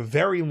it for a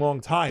very long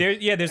time.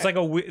 There's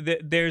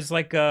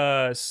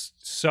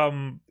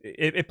some.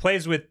 It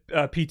plays with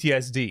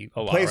PTSD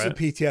a lot. With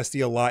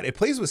PTSD a lot. It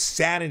plays with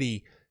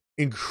sanity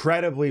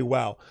incredibly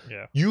well.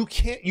 Yeah.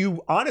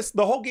 The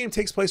whole game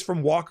takes place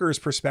from Walker's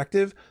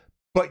perspective,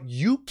 but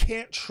you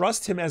can't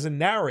trust him as a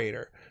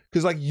narrator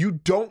because like you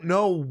don't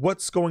know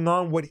what's going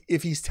on,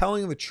 if he's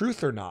telling the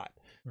truth or not.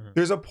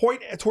 There's a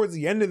point towards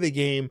the end of the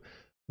game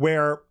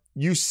where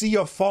you see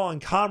a fallen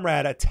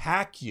comrade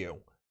attack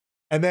you.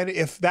 And then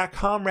if that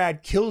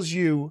comrade kills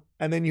you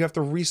and then you have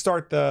to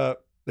restart the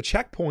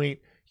checkpoint,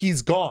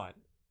 he's gone.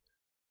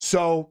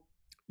 So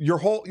your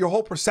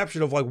whole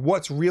perception of like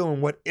what's real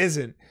and what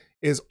isn't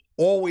is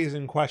always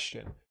in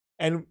question.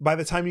 And by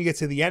the time you get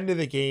to the end of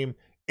the game,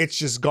 it's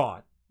just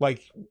gone.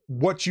 Like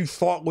what you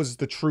thought was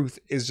the truth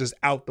is just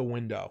out the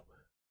window.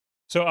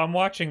 So I'm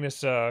watching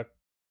this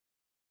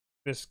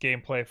this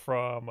gameplay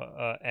from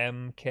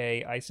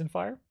MK Ice and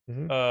Fire.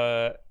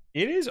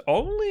 It is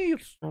only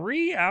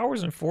 3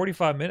 hours and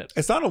 45 minutes.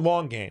 It's not a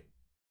long game.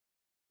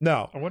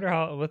 No. I wonder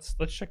how. Let's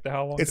check the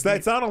how long. It's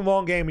not a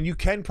long game, and you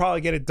can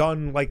probably get it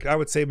done. Like I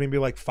would say, maybe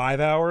like 5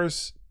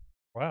 hours.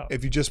 Wow.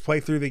 If you just play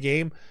through the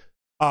game,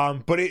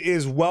 but it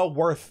is well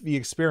worth the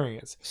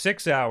experience.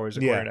 6 hours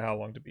according to how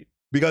long to beat.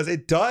 Because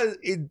it does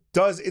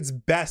its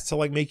best to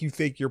like make you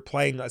think you're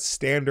playing a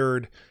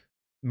standard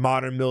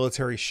modern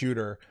military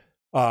shooter,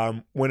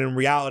 when in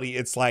reality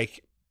it's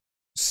like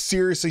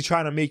seriously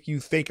trying to make you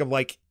think of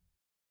like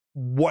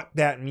what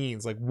that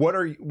means. Like what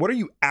are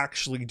you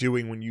actually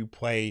doing when you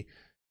play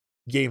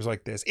games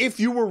like this? If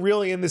you were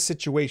really in this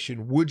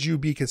situation, would you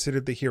be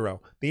considered the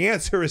hero? The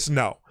answer is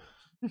no.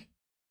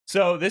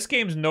 So this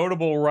game's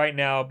notable right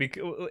now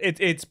because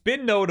it's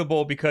been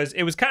notable because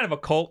it was kind of a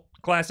cult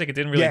classic. It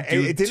didn't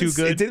really do too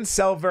good. It didn't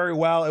sell very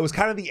well. It was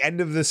kind of the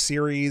end of the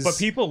series. But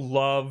people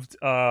loved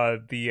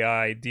the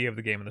idea of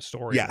the game and the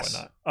story and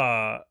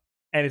whatnot.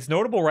 And it's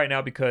notable right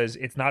now because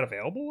it's not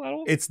available at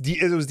all. It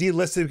was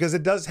delisted because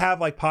it does have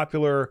like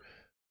popular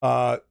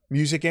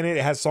music in it.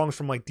 It has songs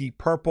from like Deep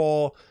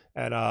Purple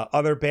and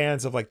other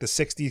bands of like the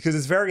 60s because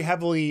it's very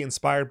heavily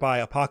inspired by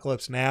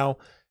Apocalypse Now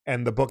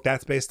and the book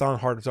that's based on,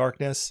 Heart of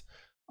Darkness.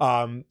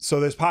 So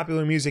there's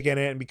popular music in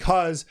it, and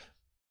because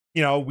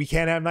we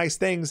can't have nice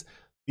things,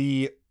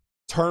 the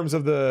terms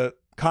of the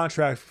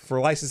contract for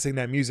licensing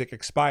that music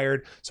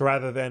expired. So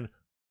rather than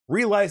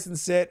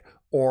relicense it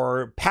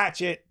or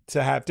patch it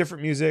to have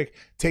different music,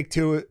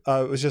 Take-Two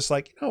was just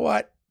like, you know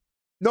what?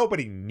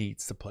 Nobody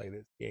needs to play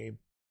this game.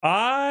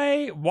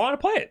 I want to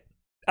play it.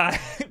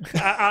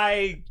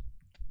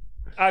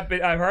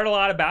 I've heard a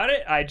lot about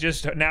it. I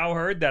just now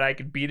heard that I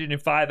could beat it in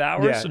 5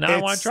 hours, so now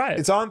I want to try it.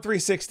 It's on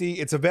 360.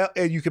 It's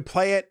available. You can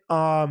play it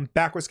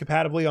backwards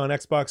compatibly on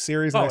Xbox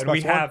Series and Xbox One.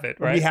 We have it,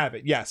 right? We have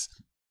it, yes.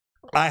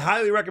 I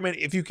highly recommend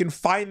if you can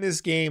find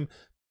this game,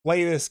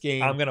 play this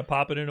game. I'm gonna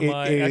pop it into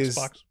my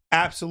Xbox.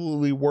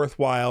 Absolutely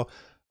worthwhile.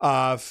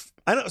 I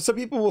know some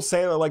people will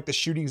say that like the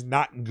shooting's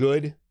not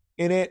good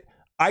in it.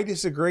 I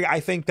disagree. I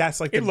think that's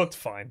like it looked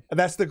fine.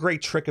 That's the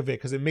great trick of it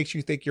because it makes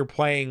you think you're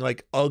playing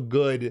like a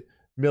good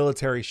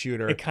military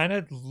shooter. It kind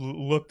of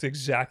looked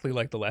exactly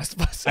like The Last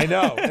of Us. I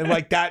know, and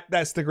like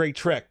that's the great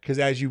trick because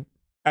as you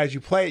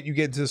play it, you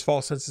get into this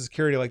false sense of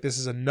security, like this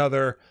is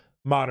another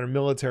modern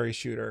military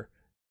shooter,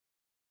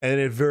 and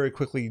it very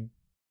quickly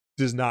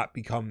does not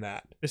become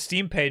that. The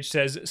Steam page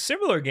says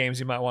similar games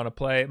you might want to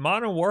play: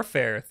 Modern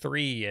Warfare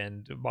 3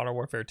 and Modern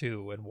Warfare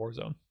 2 and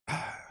Warzone.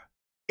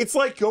 It's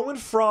like going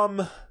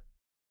from,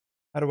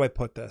 how do I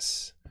put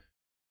this?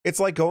 It's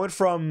like going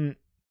from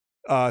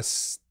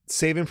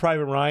Saving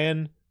Private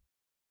Ryan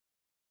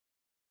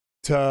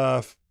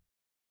to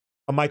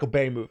a Michael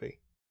Bay movie.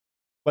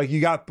 Like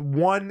you got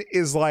one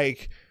is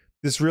like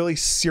this really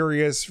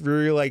serious,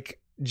 really like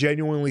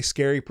genuinely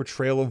scary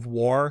portrayal of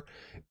war,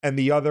 and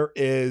the other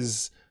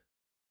is,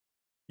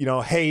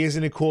 hey,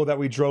 isn't it cool that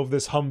we drove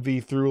this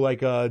Humvee through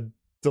like a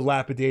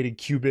dilapidated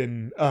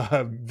Cuban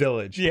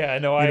village? Yeah,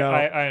 no,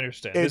 I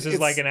understand. This is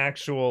like an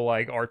actual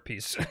like art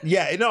piece.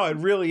 Yeah, no, it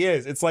really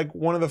is. It's like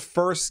one of the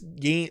first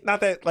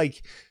not that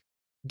like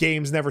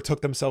games never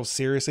took themselves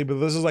seriously, but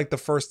this is like the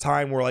first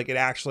time where like it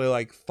actually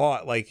like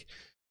thought like,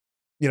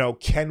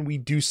 can we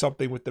do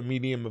something with the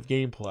medium of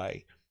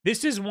gameplay?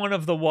 This is one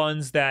of the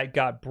ones that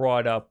got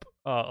brought up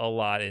a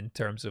lot in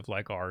terms of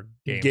like our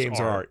games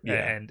art.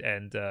 Yeah.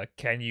 And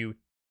can you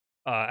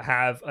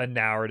have a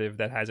narrative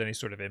that has any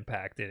sort of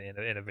impact in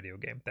a video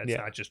game that's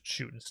not just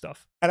shooting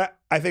stuff? And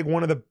I think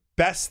one of the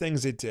best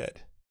things it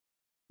did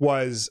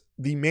was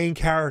the main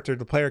character,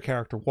 the player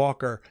character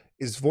Walker,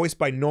 is voiced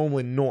by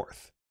Nolan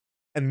North.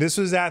 And this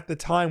was at the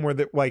time where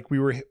we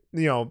were,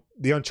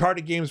 the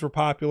Uncharted games were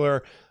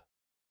popular.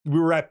 We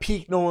were at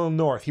peak Nolan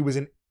North. He was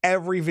in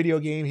every video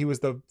game. He was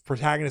the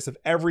protagonist of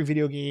every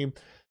video game.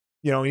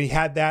 And he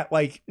had that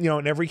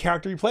and every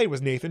character he played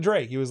was Nathan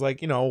Drake. He was like,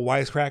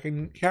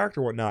 wisecracking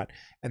character, whatnot.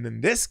 And then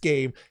this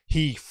game,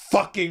 he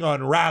fucking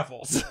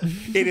unravels.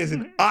 It is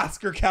an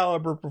Oscar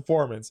caliber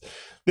performance.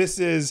 This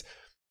is,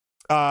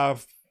 how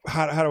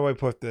do I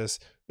put this?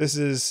 This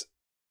is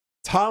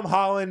Tom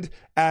Holland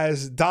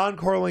as Don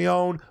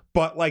Corleone,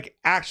 but like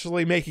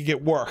actually making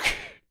it work.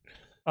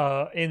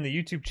 In the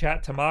YouTube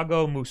chat,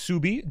 Tamago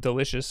Musubi,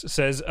 delicious,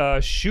 says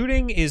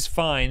shooting is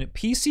fine.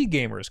 PC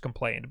gamers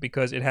complained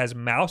because it has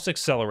mouse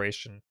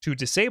acceleration. To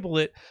disable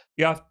it,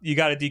 you got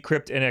to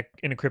decrypt an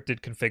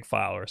encrypted config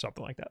file or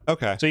something like that.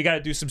 Okay. So you got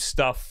to do some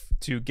stuff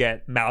to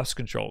get mouse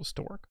controls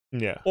to work.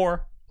 Yeah.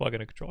 Or plug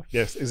in a controller.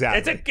 Yes,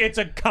 exactly. It's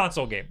a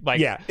console game. Like,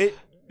 yeah,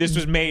 this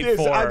was made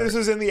for. This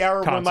was in the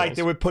era consoles. when like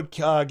they would put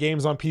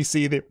games on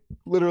PC. They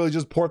literally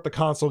just port the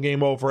console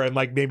game over and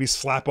like maybe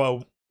slap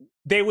a.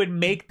 They would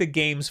make the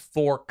games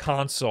for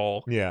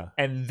console,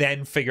 and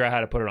then figure out how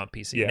to put it on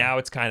PC. Yeah. Now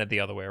it's kind of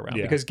the other way around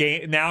because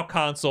now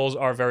consoles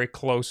are very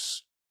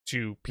close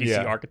to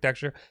PC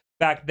architecture.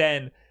 Back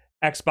then,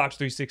 Xbox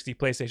 360,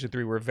 PlayStation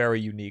 3 were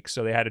very unique,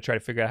 so they had to try to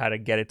figure out how to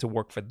get it to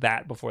work for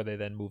that before they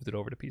then moved it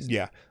over to PC.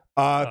 Yeah,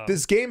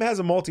 this game has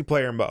a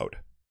multiplayer mode.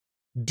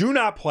 Do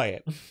not play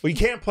it. Well, you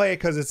can't play it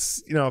because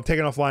it's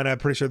taken offline. I'm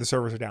pretty sure the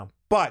servers are down,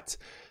 but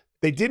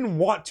they didn't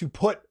want to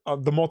put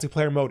the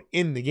multiplayer mode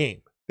in the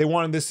game. They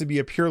wanted this to be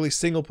a purely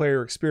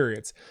single-player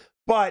experience.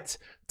 But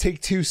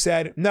Take-Two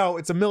said, no,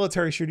 it's a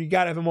military shooter. You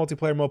got to have a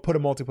multiplayer mode. Put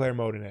a multiplayer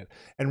mode in it.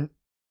 And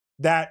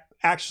that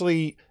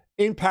actually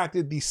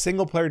impacted the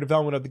single-player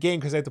development of the game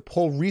because they had to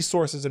pull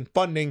resources and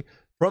funding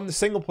from the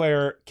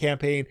single-player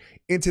campaign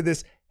into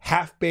this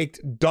half-baked,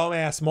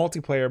 dumbass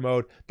multiplayer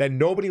mode that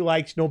nobody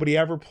liked, nobody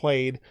ever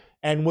played,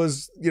 and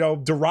was,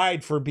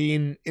 derided for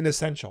being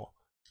inessential.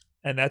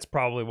 And that's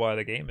probably why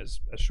the game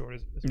is as short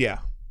as it is. Yeah.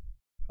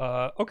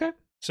 Okay.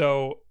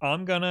 So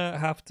I'm gonna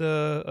have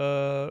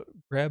to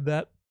grab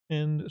that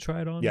and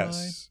try it on my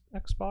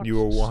Xbox. You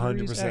will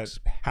 100%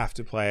 have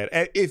to play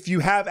it. If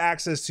you have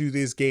access to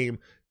this game,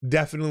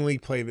 definitely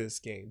play this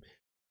game.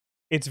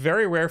 It's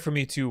very rare for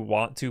me to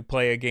want to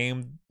play a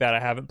game that I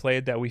haven't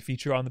played that we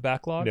feature on the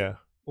backlog. Yeah.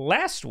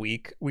 Last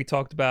week we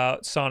talked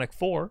about Sonic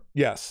 4.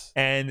 Yes.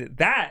 And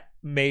that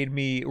made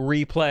me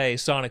replay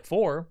Sonic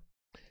 4.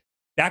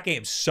 That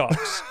game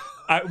sucks.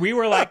 We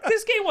were like,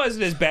 this game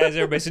wasn't as bad as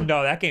everybody said.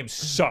 No, that game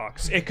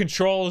sucks. It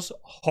controls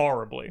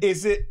horribly.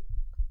 Is it?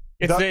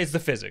 It's the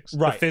physics.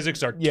 Right. The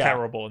physics are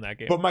terrible in that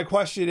game. But my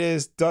question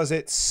is, does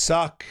it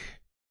suck?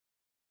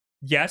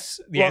 Yes.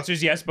 The answer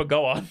is yes, but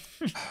go on.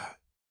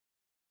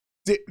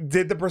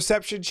 Did the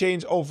perception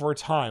change over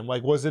time?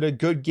 Like, was it a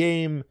good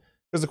game?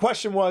 Because the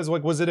question was,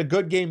 like, was it a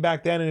good game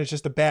back then and it's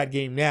just a bad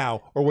game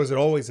now? Or was it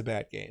always a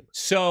bad game?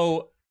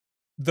 So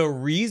the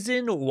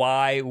reason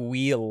why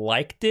we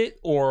liked it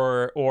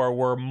or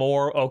were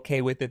more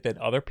okay with it than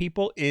other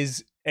people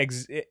is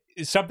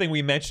something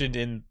we mentioned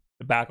in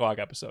the backlog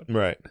episode.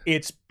 Right.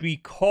 It's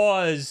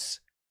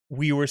because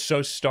we were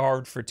so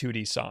starved for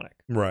 2D Sonic.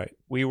 Right.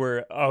 We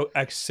were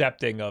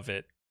accepting of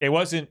it. It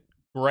wasn't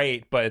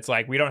great, but it's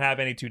like, we don't have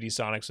any 2D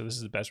Sonic, so this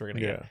is the best we're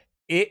going to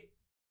get.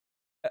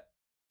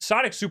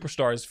 Sonic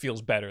Superstars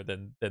feels better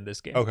than this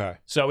game. Okay.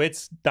 So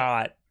it's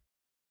not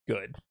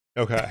good.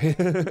 Okay.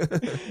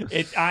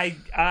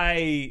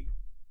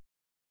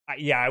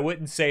 I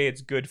wouldn't say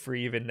it's good for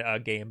even a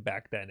game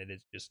back then. It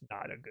is just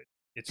not a good.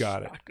 It's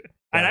not good.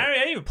 And I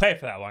didn't even play it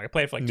for that long. I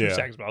played it for like 2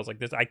 seconds, but I was like,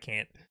 "This, I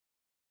can't."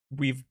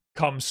 We've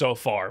come so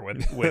far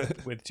with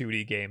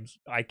 2D games.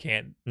 I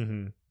can't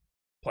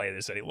play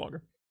this any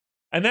longer.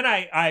 And then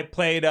I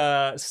played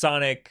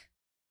Sonic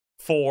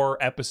 4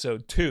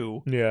 Episode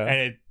 2. Yeah, and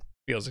it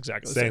feels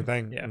exactly the same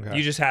thing. Yeah, okay.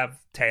 You just have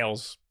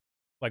Tails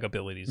like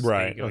abilities,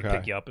 right? You can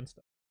pick you up and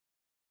stuff.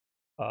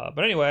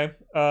 But anyway,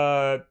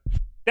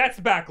 that's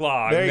the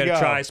backlog. I'm gonna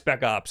try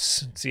Spec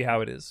Ops and see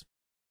how it is.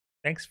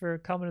 Thanks for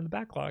coming to the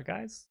backlog,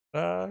 guys.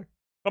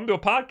 Come to a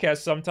podcast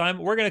sometime.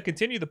 We're gonna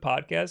continue the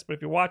podcast, but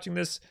if you're watching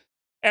this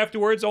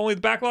afterwards, only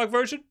the backlog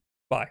version.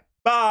 Bye.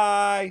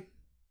 Bye.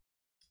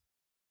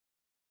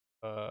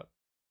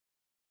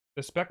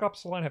 Does Spec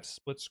Ops line have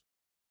split screen?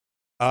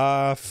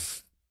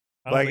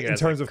 Like in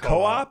terms of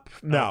co-op?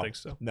 No, I don't think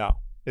so. No,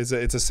 it's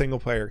a single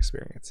player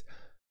experience.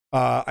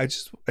 I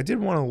did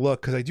want to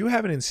look because I do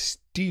have it in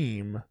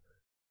Steam,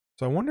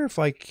 so I wonder if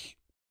like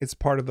it's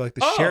part of like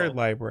the shared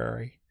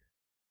library.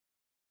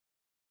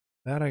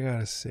 That I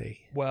gotta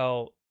see.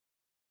 Well,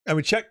 I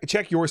mean,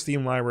 check your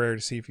Steam library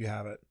to see if you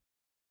have it.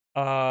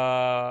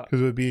 Because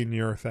it would be in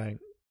your thing.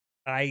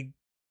 I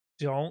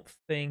don't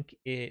think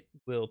it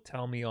will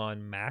tell me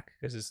on Mac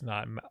because it's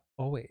not.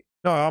 Oh wait,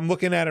 no, I'm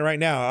looking at it right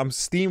now. I'm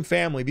Steam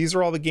Family. These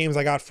are all the games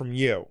I got from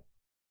you.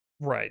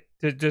 Right.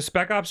 Does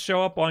Spec Ops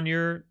show up on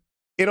your?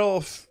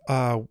 It'll.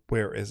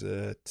 Where is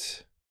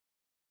it?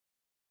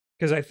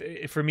 Because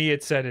for me,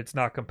 it said it's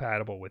not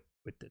compatible with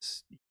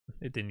this.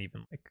 It didn't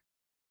even like.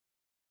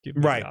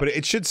 Right, but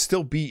it should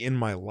still be in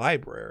my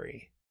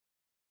library.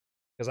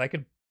 Because I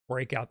could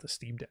break out the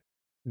Steam Deck.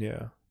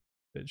 Yeah.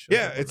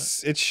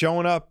 It's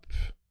showing up.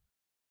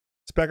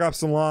 Spec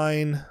Ops The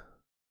Line.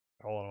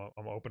 Hold on,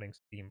 I'm opening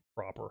Steam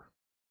proper.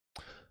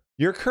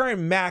 Your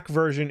current Mac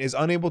version is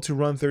unable to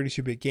run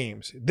 32-bit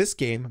games. This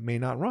game may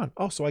not run.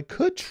 Oh, so I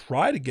could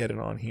try to get it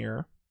on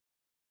here.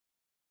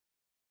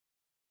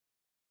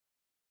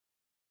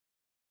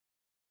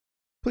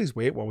 Please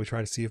wait while we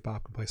try to see if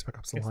Bob can play Spec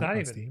Ops The Line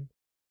on Steam.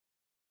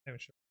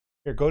 Sure.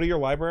 Here, go to your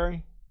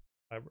library.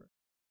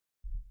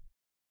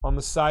 On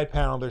the side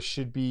panel, there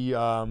should be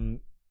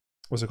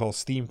what's it called?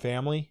 Steam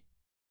Family.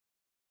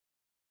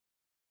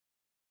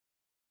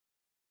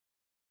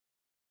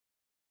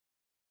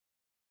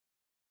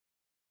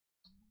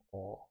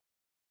 Oh.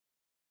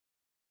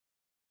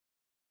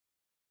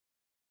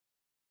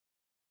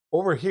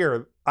 over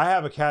here, I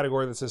have a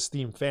category that says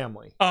Steam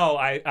Family. Oh,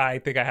 I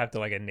think I have to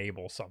like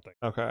enable something.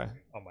 Okay.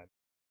 On my.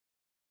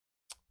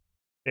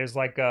 There's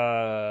like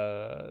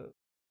a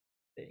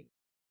thing.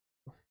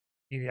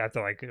 You have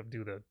to like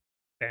do the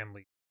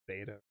family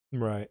beta.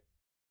 Right.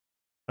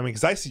 I mean,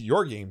 because I see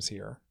your games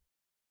here.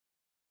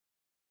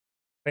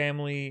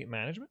 Family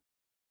management.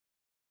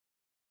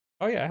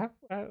 Oh yeah,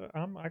 I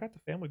got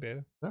the family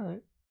beta. All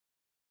right.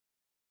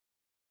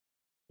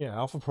 Yeah,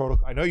 Alpha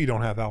Protocol. I know you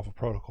don't have Alpha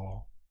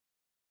Protocol.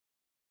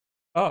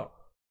 Oh.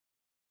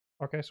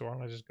 Okay, so why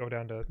don't I just go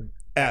down to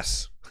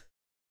S.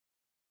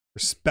 For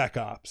Spec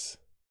Ops.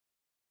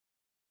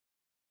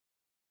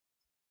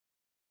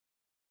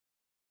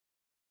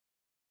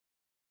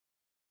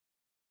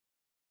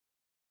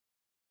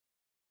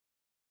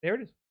 There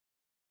it is.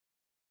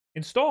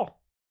 Install.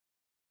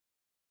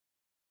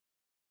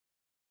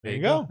 There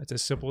you go. It's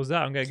as simple as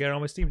that. I'm gonna get it on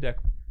my Steam Deck.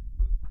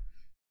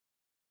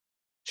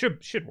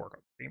 Should work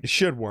on Steam. It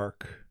should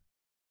work.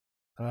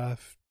 Good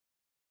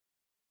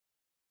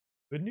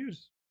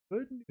news.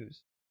 Good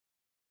news.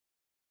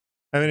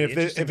 I mean, if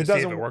it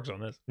doesn't, if it works on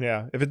this,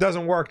 yeah. If it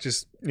doesn't work,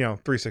 just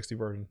 360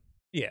 version.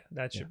 Yeah,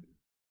 that should.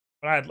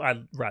 Yeah. But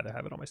I'd rather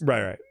have it on my Steam.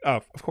 Right.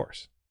 Of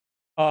course.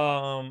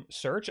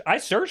 Search. I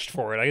searched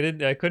for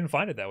it. I couldn't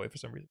find it that way for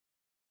some reason.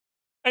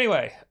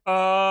 Anyway,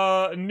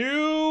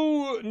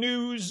 new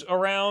news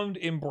around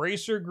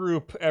Embracer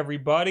Group,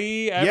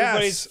 everybody.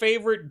 Everybody's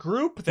favorite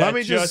group that Let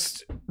me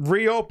just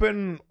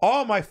reopen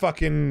all my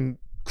fucking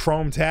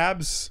Chrome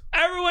tabs.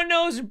 Everyone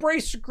knows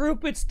Embracer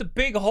Group. It's the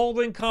big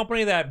holding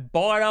company that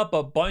bought up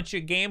a bunch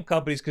of game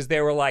companies because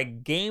they were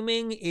like,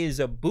 gaming is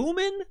a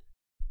booming.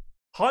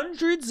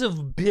 Hundreds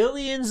of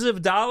billions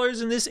of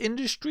dollars in this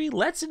industry.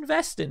 Let's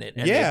invest in it.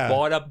 And they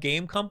bought up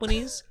game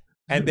companies.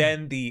 And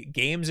then the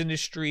games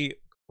industry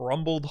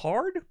crumbled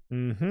hard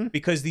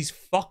because these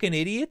fucking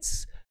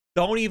idiots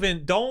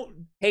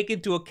don't take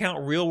into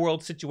account real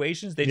world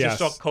situations. They just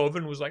saw COVID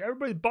and was like,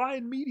 everybody's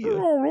buying media.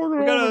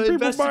 We're gonna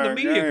invest in the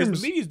media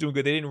because the media's doing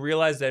good. They didn't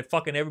realize that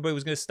fucking everybody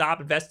was gonna stop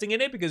investing in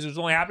it because it was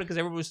only happening because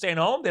everybody was staying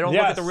home. They don't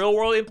look at the real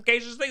world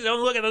implications of things. They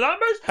don't look at the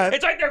numbers.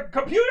 It's like they're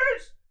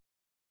computers.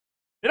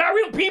 They're not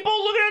real people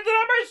looking at the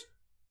numbers.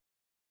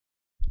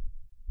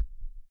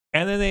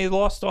 And then they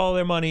lost all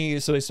their money,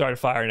 so they started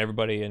firing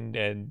everybody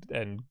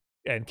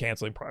and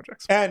canceling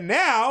projects. And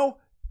now,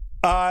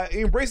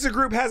 Embracer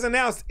Group has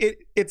announced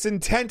its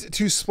intent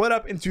to split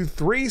up into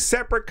 3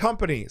 separate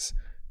companies.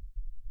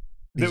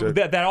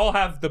 That all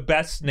have the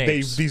best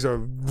names. These are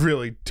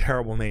really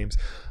terrible names.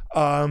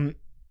 Asmodee,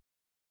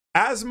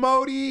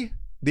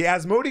 the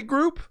Asmodee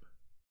Group,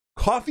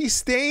 Coffee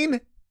Stain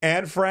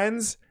and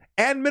Friends,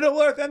 and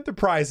Middle-earth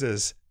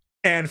Enterprises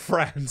and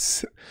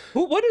Friends.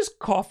 What does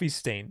Coffee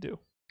Stain do?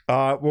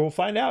 We'll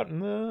find out in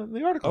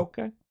the article.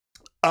 Okay.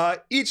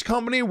 Each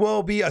company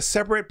will be a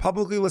separate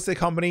publicly listed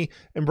company.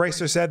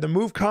 Embracer said the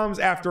move comes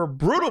after a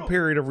brutal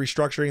period of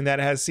restructuring that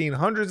has seen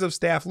hundreds of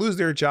staff lose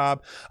their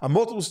job,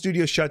 multiple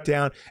studios shut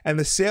down, and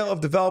the sale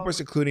of developers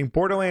including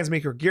Borderlands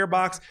maker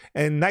Gearbox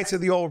and Knights of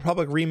the Old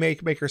Republic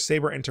remake maker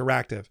Saber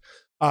Interactive.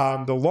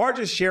 The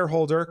largest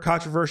shareholder,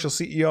 controversial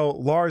CEO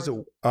Lars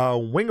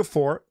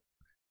Wingefort,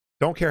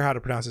 don't care how to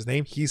pronounce his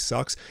name, he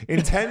sucks,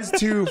 intends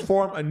to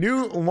form a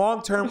new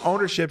long-term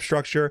ownership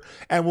structure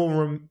and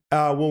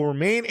will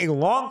remain a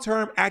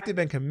long-term active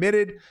and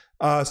committed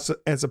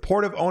and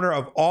supportive owner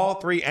of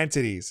all 3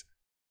 entities.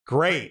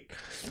 Great.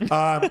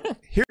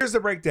 Here's the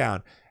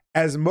breakdown.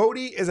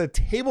 Asmodee is a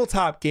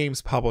tabletop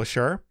games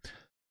publisher.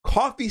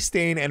 Coffee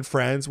Stain and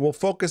Friends will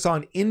focus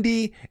on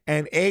indie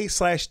and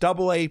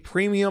A/AA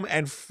premium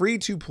and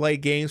free-to-play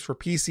games for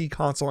PC,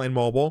 console, and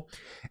mobile.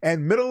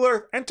 And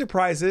Middle-earth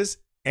Enterprises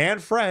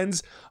and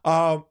Friends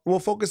will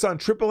focus on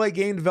AAA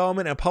game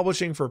development and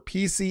publishing for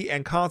PC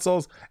and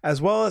consoles, as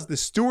well as the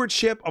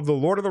stewardship of the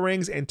Lord of the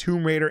Rings and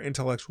Tomb Raider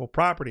intellectual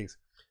properties.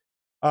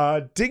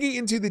 Digging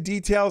into the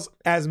details,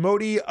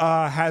 Asmodee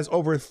has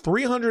over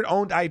 300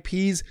 owned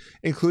IPs,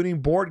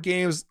 including board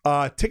games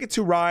Ticket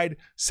to Ride,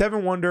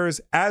 Seven Wonders,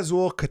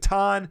 Azul,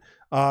 Catan,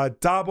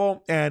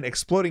 Dabble, and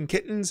Exploding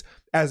Kittens.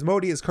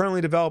 Asmodee is currently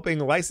developing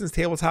licensed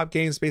tabletop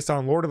games based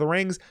on Lord of the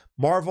Rings,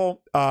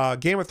 Marvel,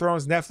 Game of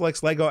Thrones,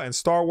 Netflix, Lego, and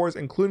Star Wars,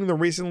 including the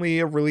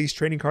recently released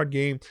trading card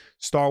game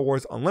Star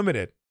Wars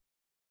Unlimited.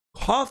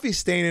 Coffee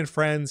Stain and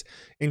Friends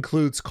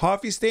includes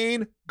Coffee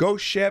Stain,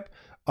 Ghost Ship,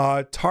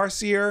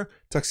 Tarsier,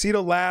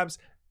 Tuxedo Labs,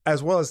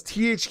 as well as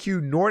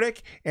THQ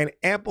Nordic and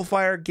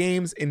Amplifier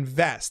Games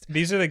Invest.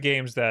 These are the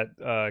games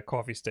that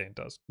Coffee Stain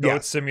does.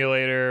 Goat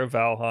Simulator,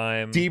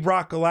 Valheim, Deep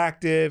Rock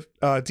Galactic,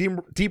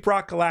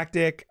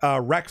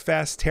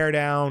 Wreckfest,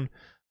 Teardown,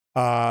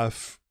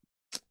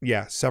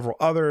 several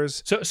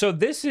others. So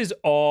this is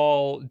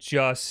all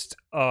just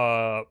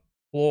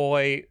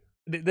ploy.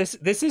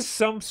 This is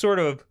some sort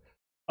of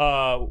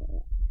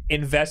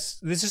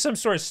this is some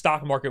sort of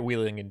stock market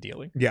wheeling and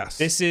dealing. Yes.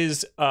 This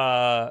is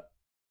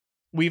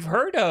we've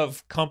heard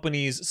of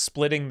companies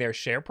splitting their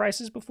share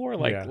prices before,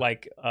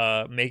 like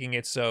making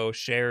it so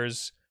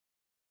shares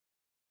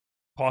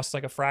costs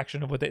like a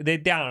fraction of what they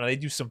down. They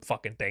do some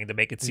fucking thing to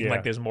make it seem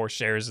like there's more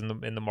shares in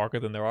the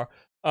market than there are.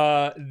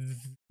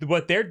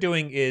 What they're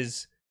doing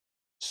is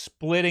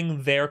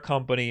splitting their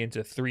company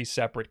into 3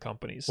 separate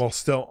companies. Well,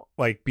 still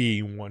like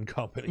being one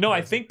company. No,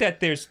 I think that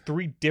there's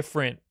 3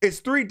 different. It's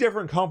 3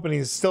 different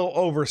companies still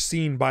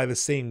overseen by the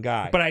same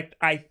guy. But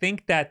I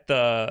think that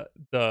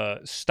the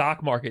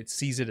stock market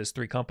sees it as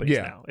 3 companies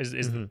now. Is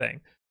the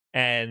thing,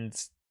 and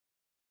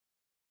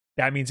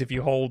that means if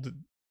you hold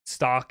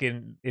stock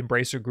in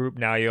Embracer Group,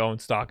 now you own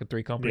stock in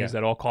 3 companies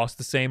that all cost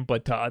the same.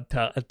 But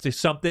there's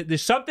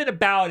something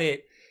about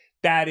it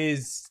that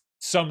is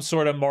some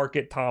sort of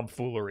market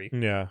tomfoolery.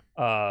 Yeah.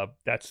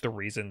 That's the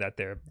reason that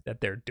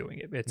they're doing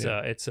it.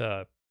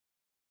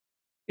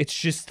 It's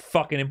just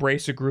fucking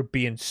Embracer Group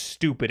being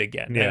stupid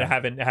again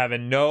and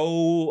having no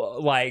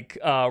like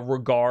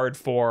regard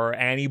for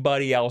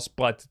anybody else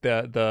but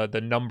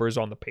the numbers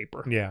on the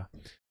paper. Yeah.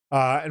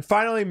 And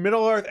finally,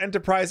 Middle-earth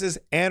Enterprises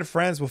and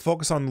Friends will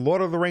focus on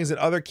Lord of the Rings and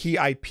other key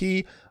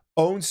IP.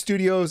 Owned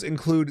studios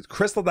include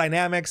Crystal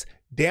Dynamics,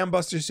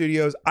 Dambuster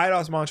Studios,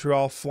 Eidos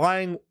Montreal,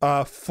 Flying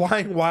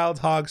Wild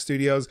Hog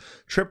Studios,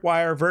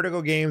 Tripwire,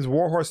 Vertigo Games,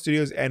 Warhorse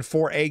Studios, and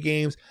 4A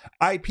Games.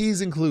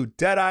 IPs include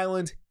Dead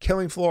Island,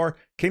 Killing Floor,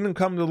 Kingdom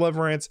Come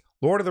Deliverance,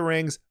 Lord of the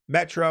Rings,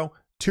 Metro,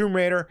 Tomb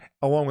Raider,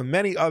 along with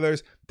many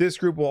others. This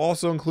group will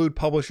also include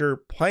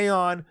publisher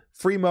PlayOn,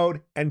 Free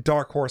Mode, and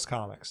Dark Horse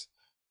Comics.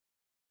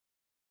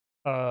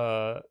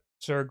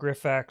 Sir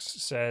Griffax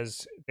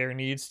says there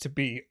needs to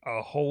be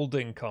a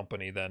holding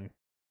company then.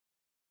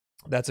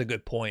 That's a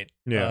good point.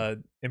 Yeah.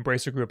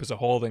 Embracer Group is a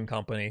holding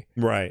company.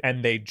 Right.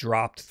 And they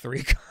dropped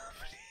 3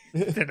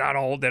 companies. They're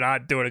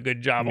not doing a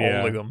good job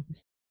holding them.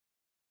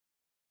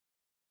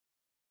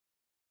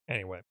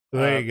 Anyway.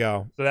 There you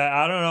go. So that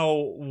I don't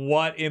know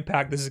what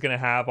impact this is going to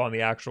have on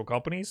the actual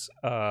companies.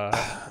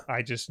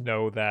 I just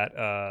know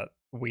that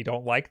we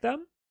don't like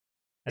them.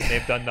 And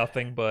they've done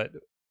nothing but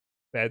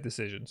bad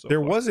decisions. There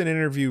was an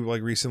interview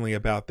like recently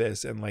about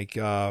this, and like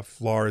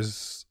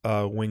Flars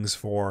Wings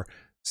 4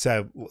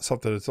 said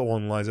something that's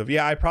along the lines of,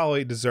 I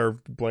probably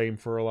deserve blame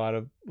for a lot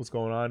of what's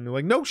going on. And you're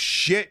like, no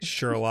shit,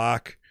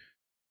 Sherlock.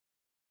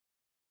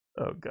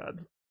 Oh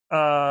god.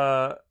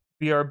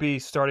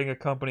 BRB starting a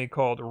company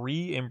called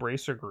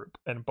Embracer Group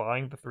and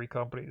buying the 3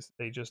 companies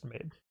they just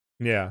made.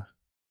 Yeah.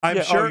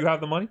 I'm sure you have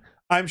the money?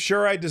 I'm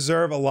sure I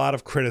deserve a lot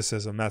of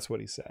criticism. That's what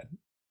he said.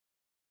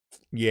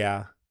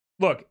 Yeah.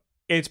 Look,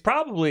 it's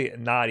probably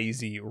not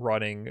easy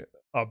running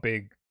a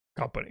big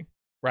company,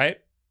 right?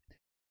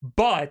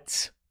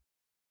 But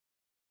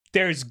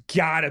there's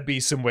gotta be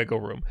some wiggle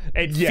room.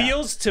 It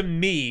feels to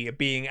me,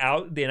 being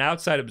an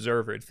outside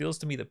observer, it feels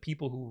to me that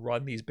people who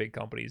run these big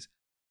companies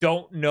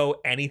don't know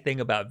anything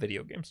about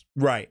video games.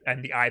 Right.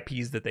 And the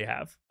IPs that they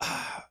have.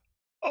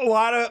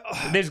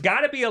 There's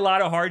gotta be a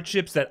lot of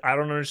hardships that I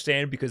don't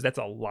understand, because that's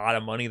a lot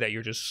of money that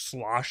you're just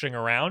sloshing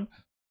around,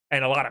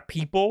 and a lot of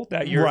people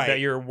that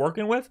you're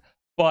working with.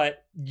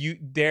 But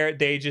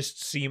they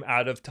just seem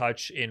out of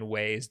touch in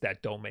ways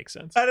that don't make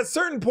sense. At a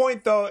certain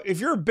point, though, if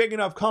you're a big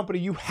enough company,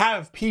 you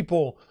have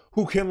people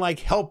who can like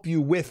help you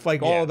with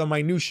like all of the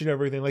minutia and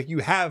everything. Like you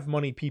have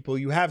money people,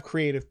 you have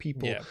creative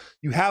people,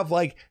 you have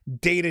like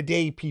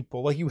day-to-day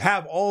people, like you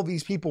have all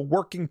these people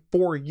working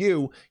for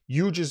you.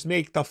 You just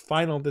make the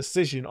final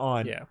decision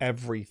on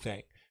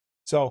everything.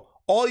 So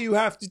all you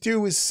have to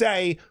do is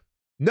say,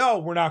 no,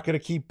 we're not going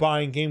to keep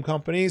buying game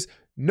companies.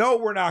 No,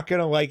 we're not going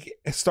to like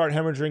start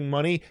hemorrhaging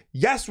money.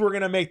 Yes, we're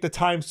going to make the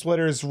Time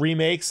Splitters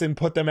remakes and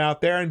put them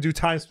out there and do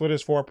Time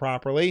Splitters 4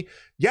 properly.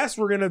 Yes,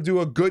 we're going to do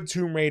a good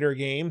Tomb Raider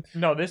game.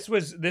 No,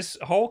 this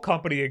whole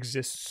company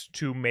exists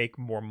to make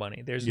more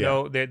money. There's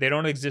they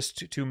don't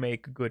exist to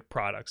make good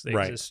products. They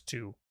exist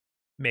to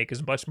make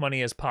as much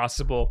money as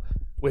possible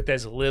with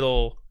as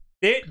little.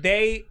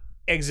 They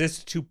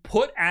exist to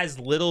put as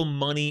little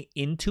money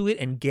into it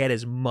and get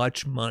as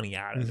much money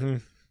out of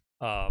it.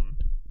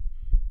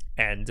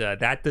 And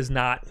that does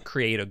not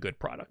create a good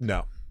product.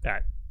 No.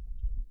 That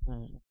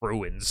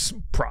ruins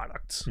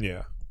products.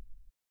 Yeah.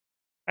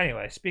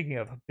 Anyway, speaking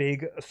of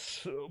big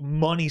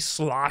money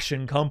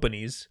sloshing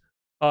companies,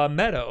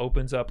 Meta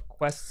opens up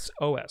Quest's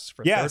OS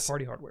for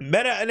third-party hardware.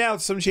 Meta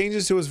announced some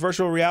changes to its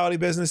virtual reality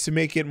business to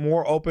make it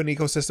more open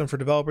ecosystem for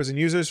developers and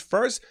users.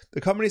 First, the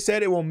company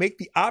said it will make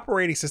the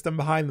operating system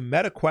behind the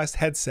Meta Quest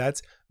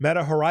headsets,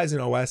 Meta Horizon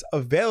OS,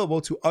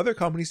 available to other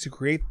companies to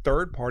create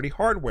third-party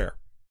hardware.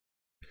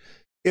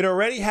 It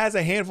already has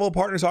a handful of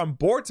partners on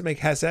board to make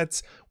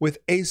headsets, with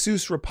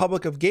Asus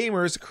Republic of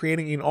Gamers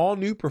creating an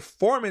all-new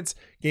performance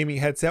gaming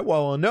headset,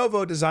 while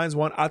Lenovo designs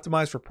one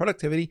optimized for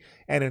productivity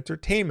and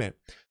entertainment.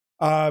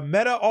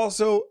 Meta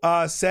also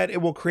said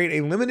it will create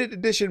a limited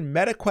edition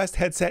Meta Quest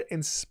headset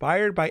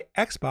inspired by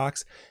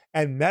Xbox,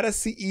 and Meta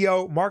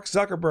CEO Mark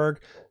Zuckerberg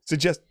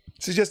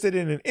suggested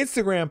in an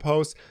Instagram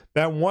post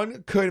that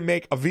one could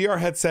make a VR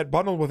headset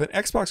bundled with an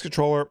Xbox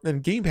controller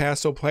and Game Pass,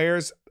 so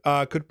players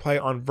could play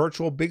on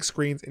virtual big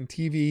screens and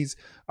TVs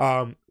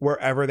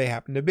wherever they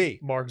happen to be.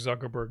 Mark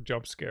Zuckerberg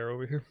jump scare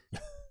over here.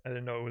 I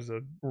didn't know it was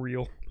a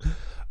real.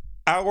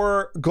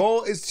 Our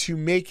goal is to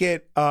make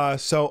it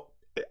so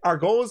Our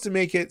goal is to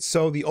make it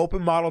so the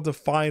open model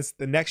defines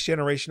the next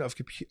generation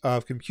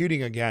of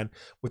computing again,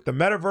 with the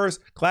metaverse,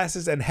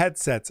 glasses, and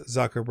headsets,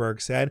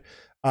 Zuckerberg said.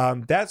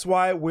 That's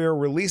why we're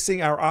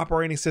releasing our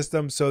operating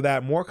system so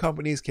that more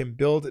companies can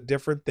build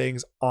different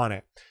things on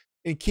it.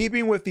 In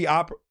keeping with the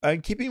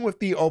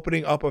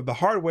opening up of the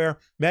hardware,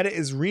 Meta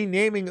is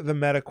renaming the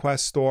Meta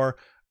Quest store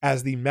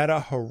as the Meta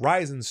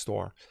Horizon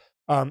store.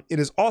 It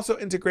is also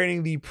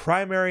integrating the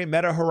primary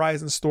Meta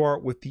Horizon store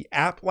with the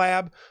App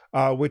Lab,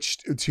 which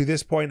to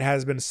this point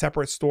has been a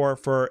separate store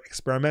for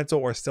experimental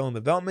or still in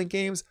development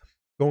games.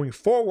 Going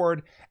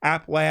forward,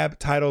 App Lab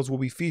titles will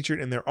be featured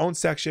in their own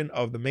section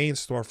of the main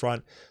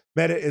storefront.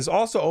 Meta is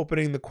also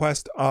opening the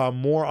Quest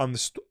more on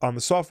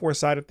the software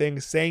side of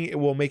things, saying it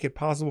will make it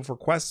possible for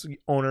Quest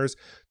owners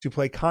to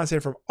play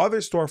content from other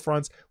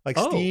storefronts like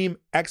Steam,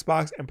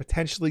 Xbox, and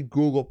potentially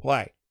Google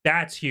Play.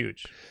 That's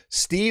huge.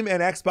 Steam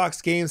and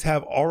Xbox games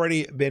have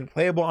already been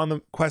playable on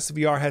the Quest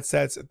VR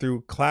headsets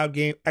through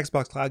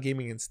Xbox Cloud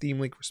Gaming and Steam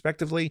Link,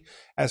 respectively.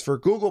 As for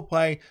Google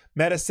Play,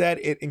 Meta said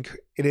it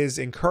is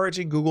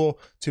encouraging Google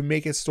to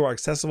make its store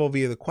accessible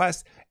via the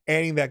Quest,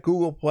 adding that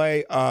Google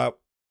Play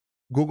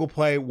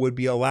would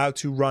be allowed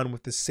to run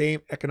with the same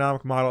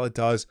economic model it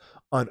does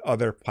on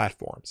other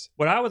platforms.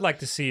 What I would like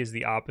to see is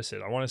the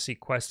opposite. I want to see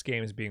Quest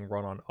games being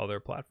run on other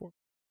platforms.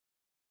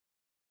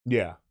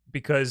 Yeah.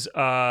 Because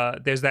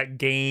there's that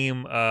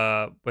game,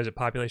 was it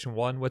Population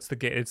 1? What's the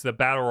game? It's the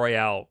Battle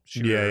Royale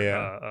shooter.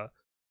 Yeah.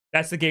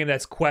 That's the game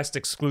that's Quest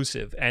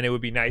exclusive, and it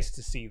would be nice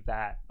to see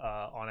that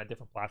on a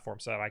different platform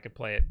so that I could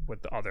play it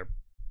with the other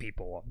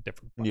people on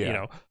different,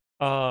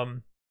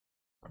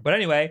 but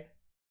anyway,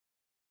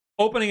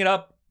 opening it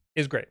up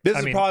is great. This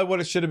is probably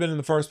what it should have been in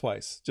the first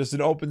place. Just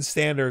an open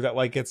standard that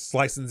like gets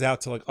licensed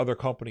out to like other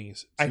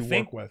companies to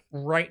work with.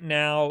 Right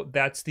now,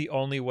 that's the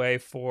only way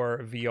for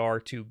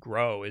VR to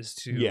grow is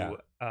to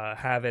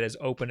have it as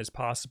open as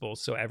possible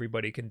so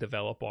everybody can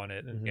develop on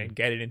it and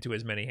get it into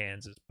as many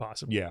hands as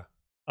possible. Yeah.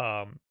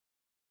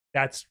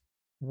 That's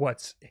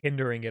what's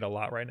hindering it a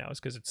lot right now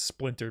is because it's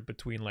splintered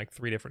between like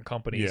 3 different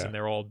companies and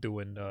they're all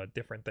doing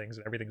different things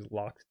and everything's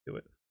locked to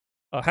it.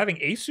 Having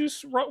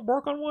Asus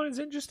work on one is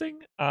interesting.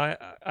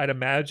 I'd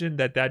imagine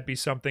that'd be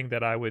something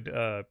that I would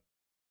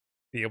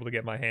be able to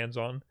get my hands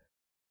on.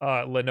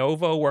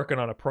 Lenovo working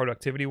on a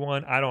productivity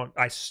one.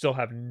 I still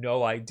have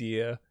no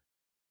idea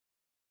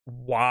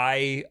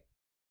why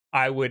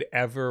I would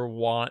ever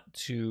want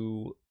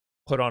to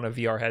put on a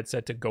VR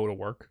headset to go to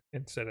work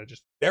instead of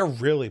just... They're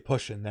really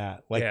pushing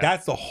that. Like,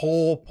 that's the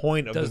whole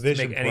point of the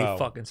Vision Pro. Doesn't make any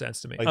fucking sense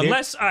to me. Like,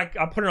 unless I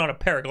put it on a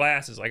pair of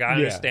glasses. Like, I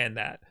understand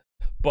that.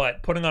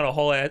 But putting on a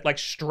whole head, like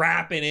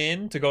strapping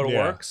in to go to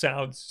work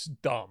sounds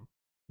dumb.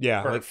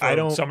 Yeah, for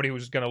somebody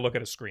who's going to look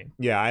at a screen.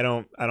 Yeah, I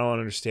don't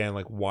understand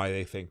like why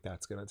they think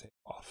that's going to take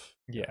off.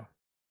 Yeah.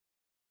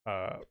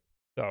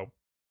 So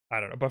I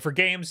don't know, but for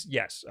games,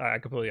 yes, I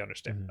completely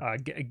understand.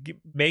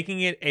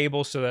 Making it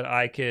able so that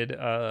I could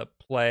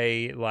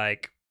play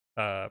like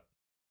I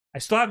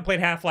still haven't played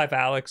Half-Life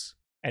Alyx,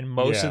 and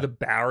most of the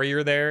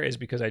barrier there is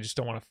because I just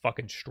don't want to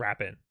fucking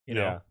strap in, you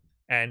know.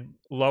 And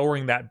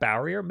lowering that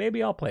barrier,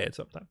 maybe I'll play it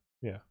sometime.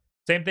 Yeah.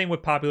 Same thing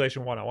with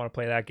Population 1. I want to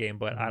play that game,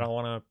 but I don't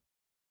want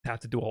to have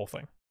to do a whole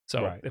thing.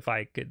 So if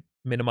I could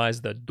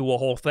minimize the do a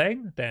whole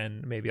thing,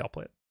 then maybe I'll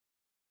play it.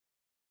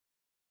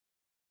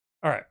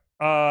 All right.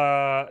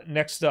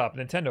 Next up,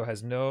 Nintendo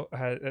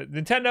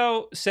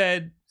Nintendo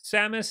said,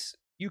 Samus,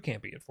 you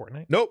can't be at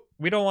Fortnite. Nope.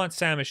 We don't want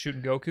Samus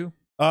shooting Goku.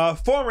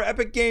 Former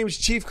Epic Games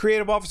Chief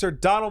Creative Officer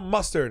Donald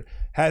Mustard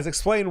has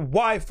explained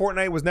why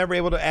Fortnite was never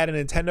able to add a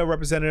Nintendo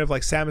representative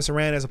like Samus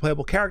Aran as a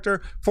playable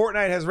character.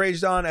 Fortnite has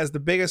raged on as the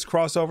biggest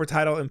crossover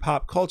title in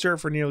pop culture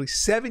for nearly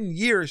 7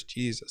 years.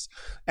 Jesus.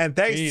 And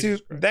thanks to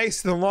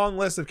the long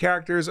list of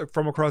characters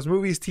from across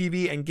movies,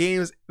 TV, and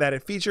games that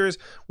it features,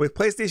 with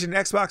PlayStation and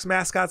Xbox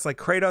mascots like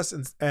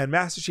Kratos and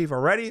Master Chief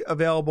already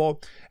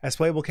available as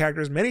playable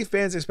characters, many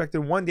fans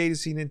expected one day to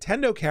see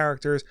Nintendo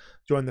characters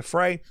join the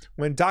fray.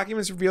 When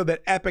documents revealed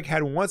that Epic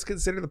had once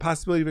considered the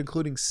possibility of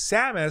including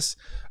Samus,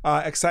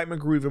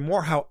 excitement grew even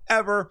more.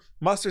 However,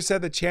 Mustard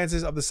said the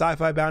chances of the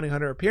sci-fi bounty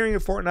hunter appearing in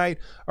Fortnite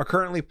are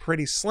currently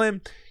pretty slim.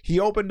 He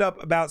opened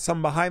up about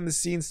some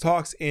behind-the-scenes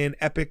talks at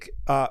Epic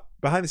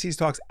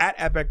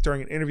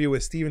during an interview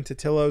with Steven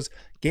Totillo's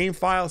Game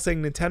File,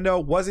 saying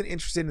Nintendo wasn't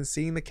interested in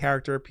seeing the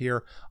character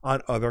appear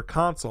on other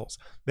consoles.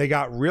 They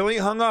got really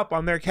hung up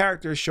on their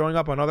characters showing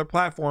up on other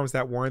platforms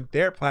that weren't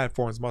their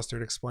platforms,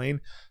 Mustard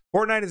explained.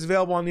 Fortnite is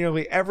available on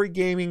nearly every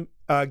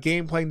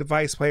game-playing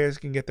device players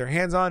can get their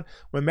hands on.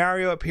 Were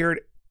Mario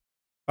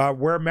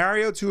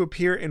to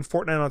appear in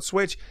Fortnite on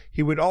Switch,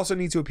 he would also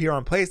need to appear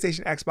on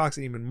PlayStation, Xbox,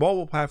 and even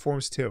mobile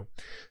platforms too.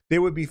 They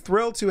would be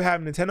thrilled to have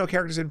Nintendo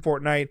characters in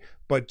Fortnite,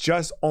 but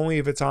just only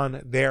if it's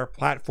on their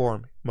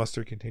platform,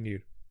 Mustard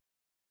continued.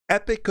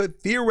 Epic could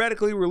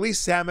theoretically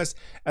release Samus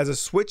as a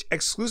Switch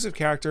exclusive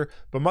character,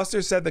 but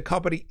Mustard said the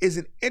company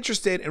isn't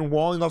interested in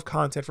walling off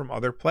content from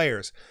other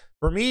players.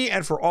 For me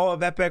and for all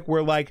of Epic,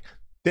 we're like,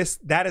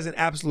 That is an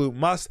absolute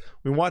must.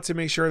 We want to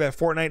make sure that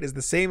Fortnite is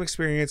the same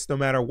experience no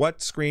matter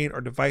what screen or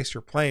device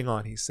you're playing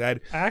on, he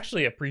said. I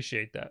actually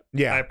appreciate that.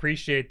 Yeah. I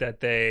appreciate that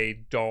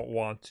they don't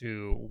want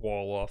to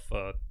wall off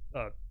a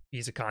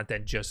piece of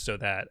content just so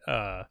that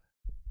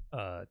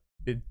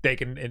they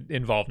can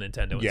involve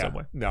Nintendo in some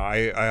way. No,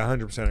 I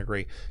 100%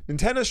 agree.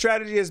 Nintendo's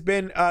strategy has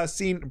been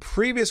seen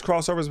previous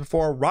crossovers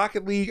before.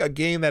 Rocket League, a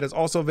game that is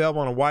also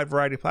available on a wide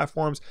variety of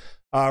platforms,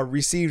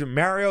 received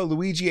Mario,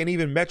 Luigi, and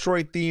even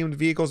Metroid-themed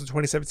vehicles in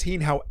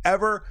 2017.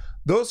 However,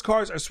 those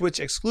cars are Switch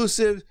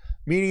exclusive,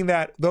 meaning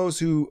that those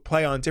who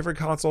play on different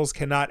consoles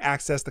cannot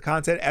access the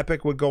content.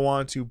 Epic would go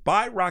on to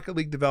buy Rocket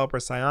League developer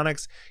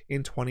Psyonix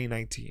in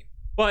 2019.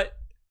 But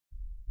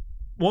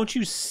won't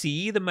you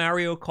see the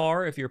Mario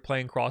car if you're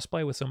playing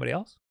crossplay with somebody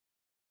else?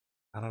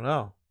 I don't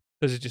know.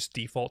 Does it just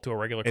default to a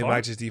regular car? It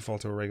might just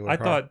default to a regular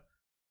car. I thought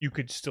you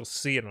could still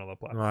see it on other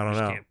platforms. I don't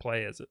know. You can't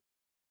play as it.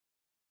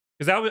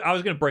 Because I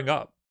was going to bring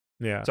up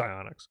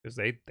Psyonix because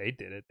they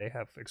did it. They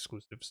have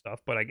exclusive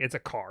stuff, but it's a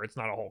car. It's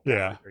not a whole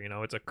character. You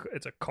know, it's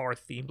a car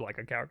themed like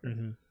a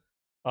character.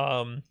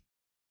 Mm-hmm.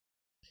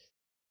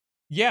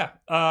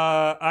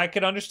 I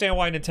could understand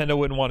why Nintendo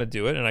wouldn't want to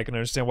do it, and I can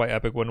understand why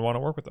Epic wouldn't want to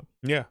work with them.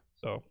 Yeah.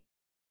 So,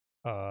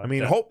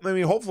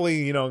 hopefully,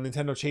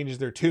 Nintendo changes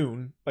their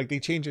tune. Like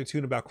they changed their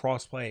tune about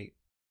crossplay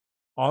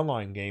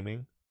online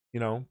gaming.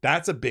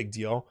 That's a big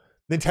deal.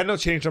 Nintendo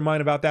changed their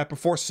mind about that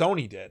before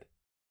Sony did.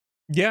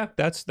 Yeah,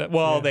 that's that.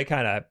 Well, they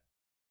kind of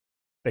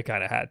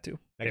had to.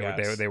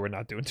 They were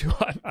not doing too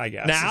hot, I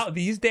guess. Now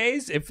these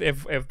days,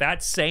 if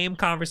that same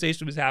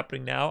conversation was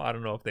happening now, I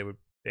don't know if they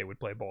would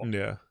play ball.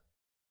 Yeah.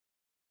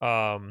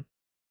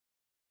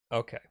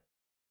 Okay.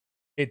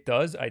 It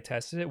does. I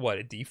tested it. What,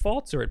 it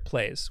defaults or it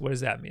plays? What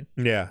does that mean?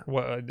 Yeah.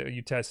 What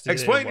you tested?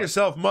 Explain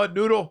yourself, Mud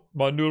Noodle.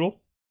 Mud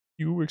Noodle.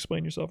 You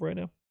explain yourself right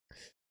now.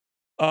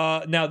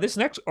 Now this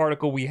next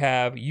article we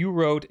have, you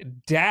wrote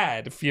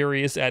 "Dad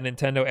furious at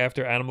Nintendo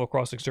after Animal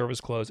Crossing service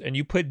closed," and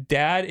you put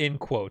 "Dad" in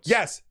quotes.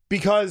 Yes,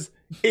 because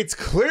it's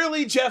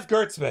clearly Jeff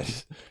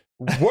Gertzman,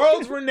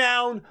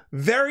 world-renowned,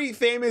 very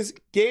famous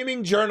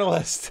gaming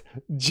journalist,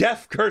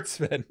 Jeff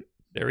Gertzman.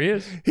 There he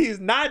is. He's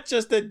not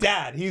just a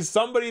dad. He's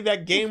somebody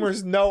that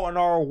gamers know and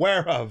are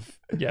aware of.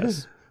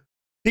 Yes.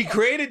 He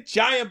created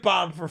Giant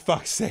Bomb, for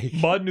fuck's sake.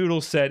 Mud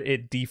Noodle said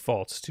it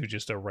defaults to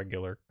just a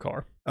regular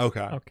car.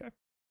 Okay.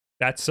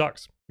 That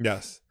sucks.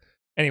 Yes.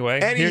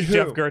 Anyway, here's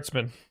Jeff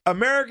Gertzman.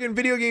 American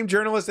video game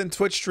journalist and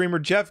Twitch streamer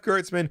Jeff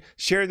Gertzman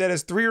shared that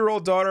his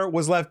 3-year-old daughter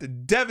was left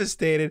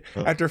devastated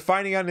after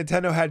finding out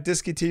Nintendo had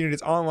discontinued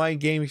its online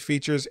gaming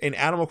features in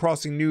Animal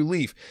Crossing New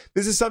Leaf.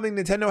 This is something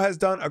Nintendo has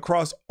done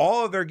across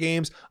all of their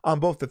games on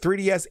both the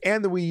 3DS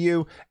and the Wii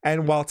U,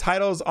 and while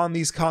titles on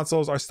these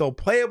consoles are still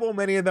playable,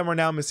 many of them are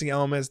now missing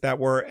elements that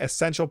were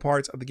essential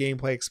parts of the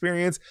gameplay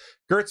experience.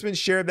 Gertzman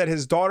shared that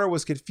his daughter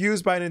was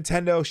confused by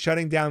Nintendo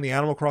shutting down the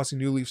Animal Crossing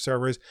New Leaf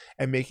servers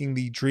and making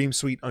the Dream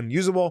Suite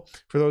unusable.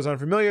 For those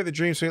unfamiliar, the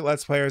Dream Suite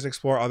lets players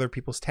explore other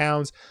people's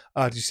towns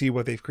to see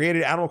what they've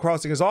created. Animal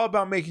Crossing is all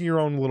about making your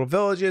own little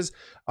villages,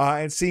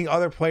 and seeing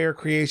other player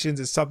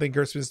creations is something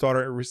Gertzman's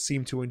daughter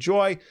seemed to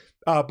enjoy,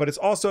 but it's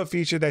also a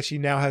feature that she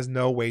now has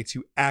no way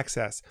to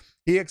access.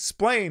 He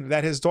explained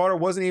that his daughter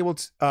wasn't able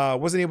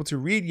to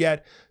read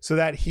yet,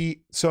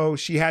 so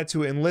she had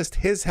to enlist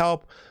his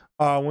help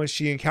when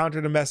she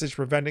encountered a message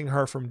preventing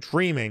her from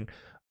dreaming.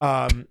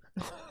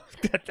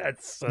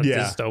 That's so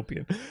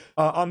dystopian.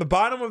 On the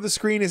bottom of the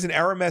screen is an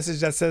error message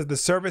that says the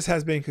service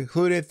has been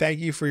concluded. Thank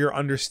you for your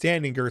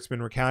understanding,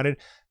 Gertzman recounted.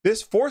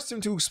 This forced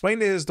him to explain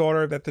to his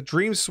daughter that the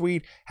Dream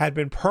Suite had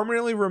been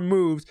permanently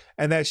removed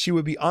and that she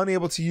would be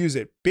unable to use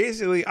it.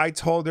 Basically, I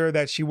told her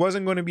that she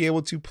wasn't going to be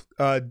able to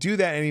do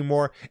that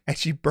anymore, and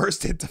she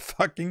burst into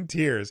fucking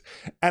tears.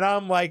 And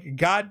I'm like,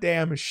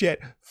 goddamn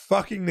shit,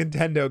 fucking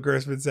Nintendo,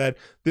 Gertzman said.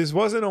 This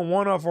wasn't a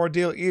one-off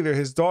ordeal either.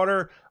 His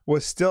daughter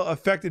was still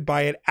affected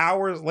by it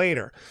hours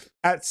later.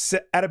 At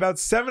about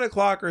 7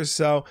 o'clock or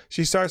so,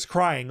 she starts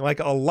crying, like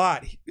a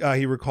lot,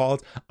 he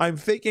recalled. I'm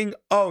thinking,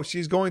 oh, she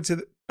has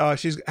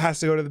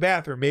to go to the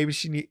bathroom. Maybe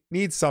she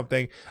needs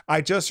something.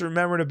 I just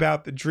remembered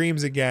about the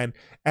dreams again,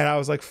 and I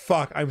was like,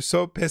 fuck, I'm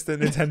so pissed at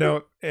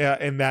Nintendo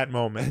in that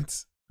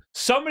moment.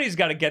 Somebody's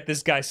got to get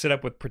this guy set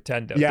up with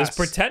Pretendo. Yes. Does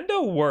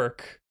Pretendo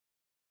work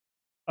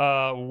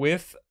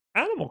with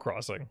Animal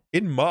Crossing?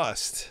 It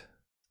must.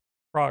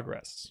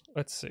 Progress.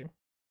 Let's see.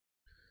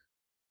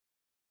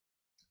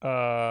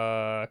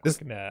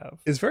 Quick nav.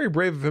 It's very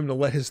brave of him to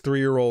let his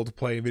 3-year-old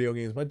play video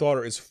games. My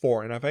daughter is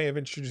 4, and if I have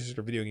introduced her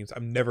to video games,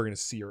 I'm never going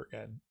to see her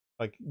again.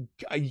 Like,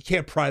 you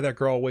can't pry that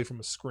girl away from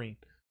a screen.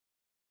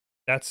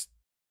 That's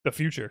the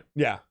future.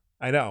 Yeah,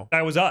 I know.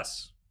 That was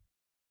us.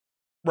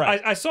 Right.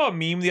 I saw a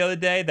meme the other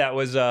day that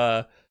was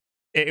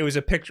it was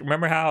a picture.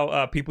 Remember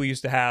how people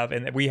used to have,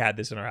 and we had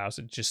this in our house.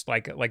 It's just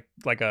like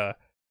a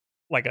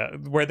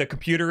where the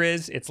computer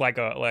is. It's like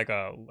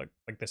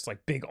this like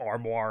big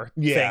armoire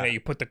thing that you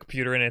put the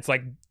computer in. It's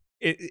like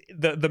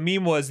the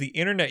meme was the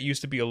internet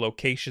used to be a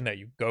location that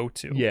you go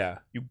to. Yeah,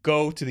 you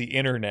go to the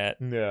internet.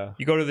 Yeah,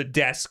 you go to the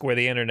desk where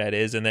the internet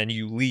is, and then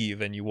you leave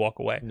and you walk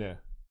away. Yeah.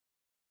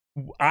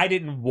 I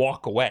didn't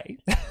walk away.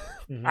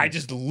 I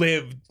just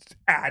lived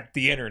at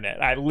the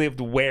internet. I lived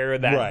where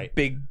that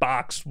big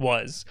box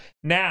was.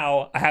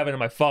 Now I have it on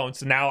my phone,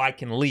 so now I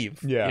can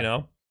leave. Yeah. You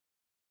know?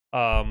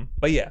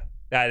 But yeah,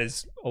 that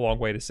is a long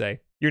way to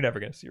say you're never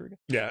gonna see her again.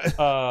 Yeah.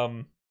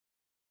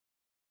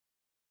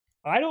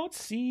 I don't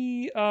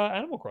see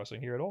Animal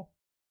Crossing here at all.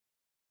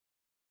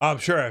 I'm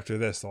sure after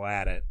this they'll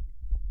add it.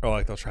 Or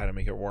like they'll try to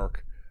make it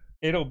work.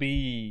 It'll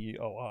be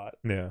a lot.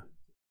 Yeah.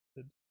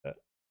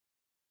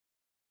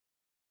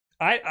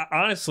 I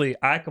honestly,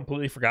 I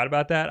completely forgot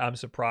about that. I'm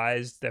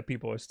surprised that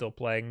people are still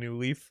playing New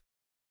Leaf.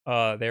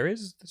 There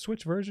is the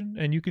Switch version,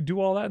 and you could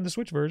do all that in the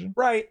Switch version.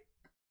 Right.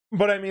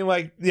 But I mean,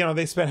 like, you know,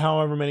 they spent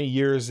however many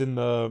years in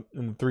the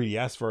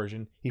 3DS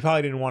version. He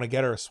probably didn't want to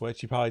get her a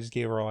Switch. He probably just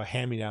gave her a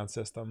hand-me-down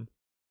system.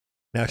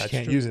 Now she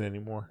can't use it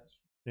anymore.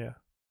 Yeah.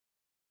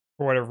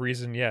 For whatever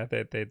reason, yeah,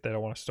 they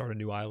don't want to start a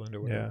new island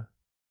or whatever. Yeah.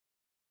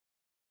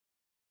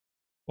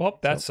 Well,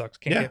 that sucks.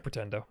 Can't get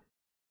Pretendo.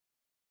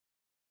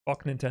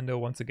 Fuck Nintendo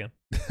once again.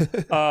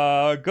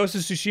 Ghost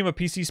of Tsushima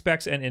PC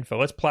specs and info.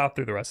 Let's plow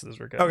through the rest of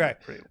this. Okay.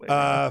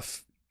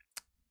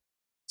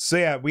 So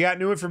yeah, we got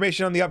new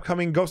information on the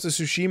upcoming Ghost of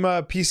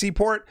Tsushima PC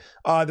port.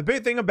 The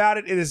big thing about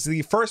it is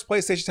the first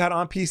PlayStation title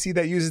on PC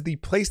that uses the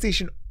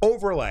PlayStation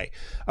overlay,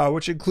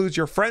 which includes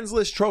your friends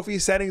list, trophy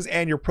settings,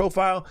 and your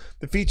profile.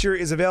 The feature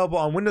is available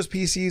on Windows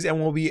PCs and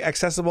will be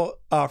accessible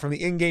from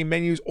the in-game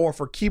menus or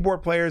for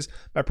keyboard players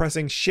by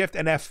pressing Shift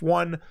and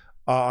F1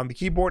 on the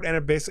keyboard, and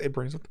it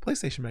brings up the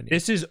PlayStation menu.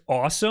 This is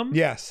awesome.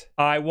 Yes.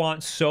 I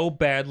want so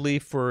badly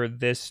for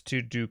this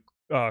to do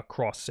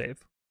cross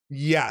save.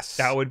 Yes.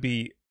 That would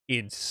be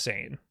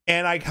insane.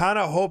 And I kind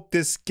of hope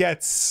this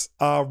gets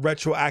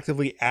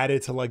retroactively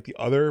added to like the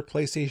other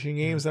PlayStation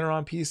games that are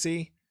on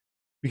PC,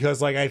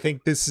 because like I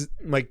think this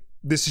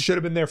should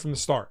have been there from the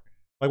start.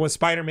 Like when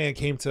Spider-Man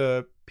came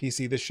to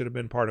PC, this should have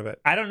been part of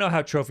it. I don't know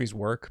how trophies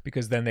work,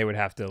 because then they would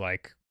have to,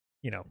 like,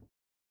 you know,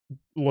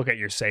 look at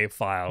your save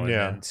file and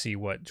then see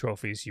what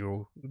trophies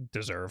you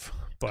deserve.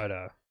 But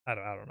I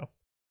don't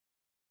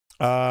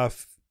know.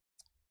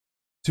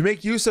 To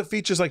make use of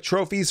features like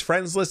trophies,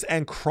 friends list,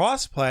 and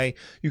crossplay,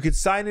 you could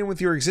sign in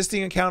with your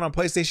existing account on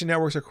PlayStation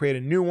Networks or create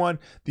a new one.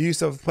 The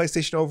use of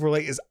PlayStation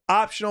Overlay is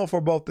optional for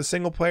both the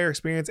single player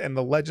experience and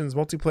the Legends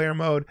multiplayer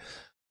mode.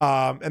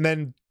 And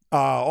then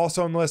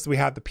also on the list, we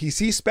have the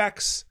PC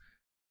specs.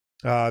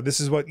 This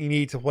is what you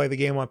need to play the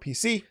game on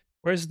PC.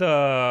 Where's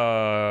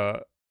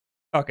the...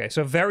 Okay,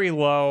 so very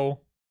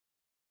low.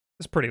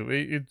 It's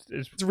pretty...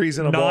 It's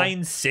reasonable.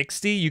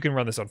 960, you can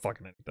run this on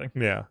fucking anything.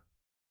 Yeah.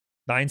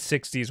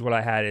 960 is what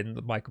I had in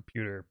my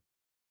computer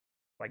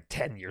like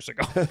 10 years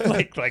ago.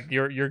 like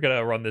you're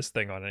gonna run this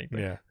thing on anything.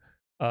 Yeah.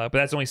 But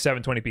that's only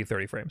 720p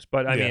 30 frames.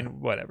 But I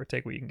mean, whatever,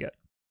 take what you can get.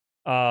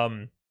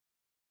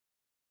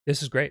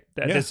 This is great.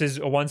 This is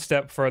a one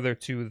step further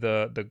to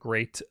the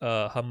great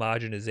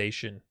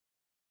homogenization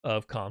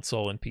of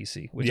console and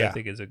PC, which I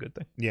think is a good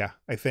thing. Yeah,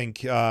 I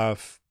think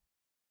if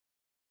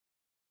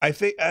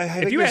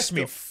you asked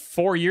me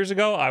 4 years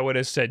ago, I would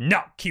have said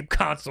no, keep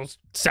consoles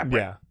separate.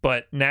 Yeah.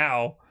 But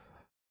now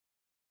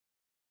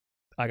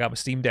I got my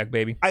Steam Deck,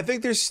 baby. I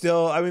think there's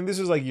still, I mean, this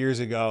was like years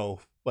ago,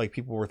 like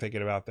people were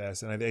thinking about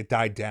this and it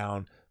died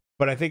down.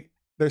 But I think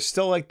there's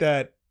still like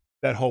that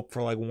hope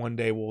for like one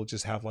day we'll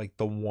just have like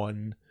the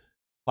one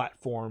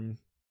platform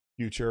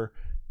future.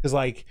 Because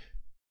like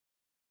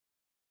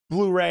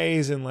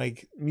Blu-rays and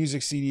like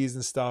music CDs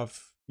and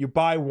stuff, you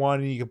buy one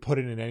and you can put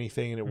it in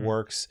anything and it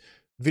works.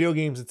 Video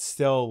games, it's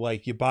still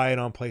like you buy it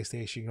on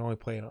PlayStation, you can only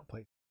play it on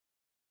PlayStation.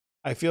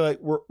 I feel like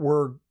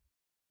we're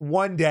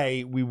one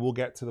day we will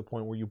get to the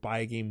point where you buy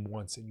a game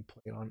once and you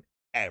play it on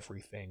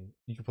everything.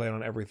 You can play it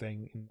on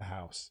everything in the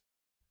house.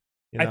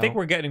 You know? I think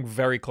we're getting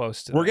very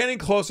close to We're getting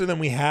closer than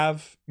we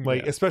have,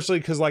 like especially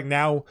because like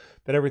now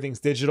that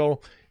everything's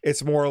digital,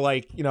 it's more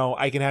like, you know,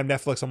 I can have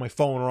Netflix on my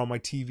phone or on my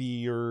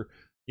TV or,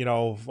 you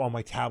know, on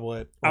my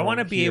tablet. I want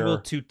to be able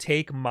to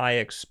take my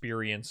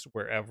experience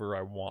wherever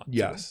I want.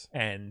 Yes.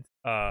 And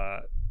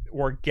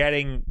we're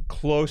getting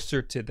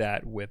closer to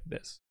that with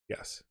this.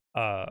 Yes.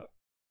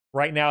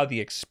 Right now, the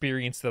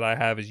experience that I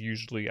have is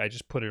usually I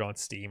just put it on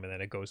Steam and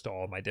then it goes to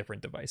all my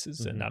different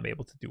devices and I'm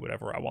able to do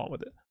whatever I want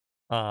with it.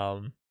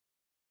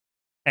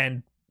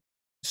 And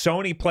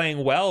Sony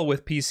playing well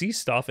with PC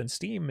stuff and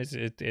Steam is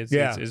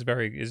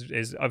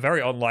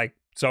very unlike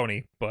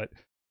Sony, but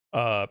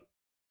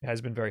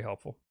has been very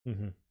helpful.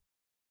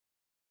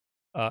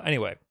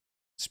 Anyway,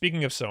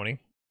 speaking of Sony,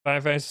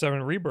 Final Fantasy VII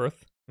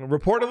Rebirth.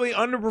 Reportedly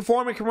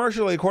underperforming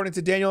commercially, according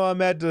to Daniel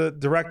Ahmed, the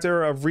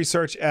director of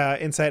research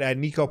insight at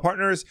Nico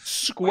Partners.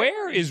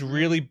 Square is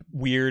really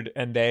weird,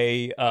 and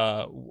they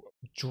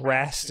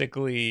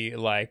drastically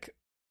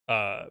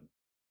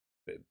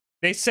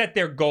they set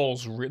their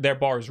goals, their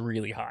bars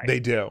really high. They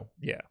do,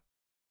 yeah.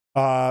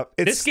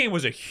 This game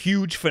was a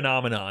huge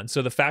phenomenon,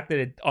 so the fact that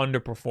it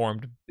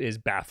underperformed is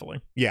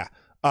baffling. Yeah.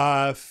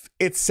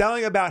 It's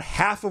selling about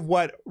half of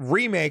what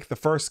Remake, the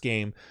first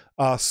game,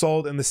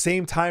 sold in the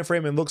same time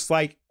frame, and looks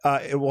like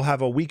it will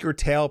have a weaker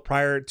tail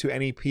prior to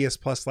any PS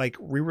Plus like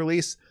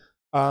re-release.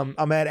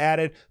 Ahmed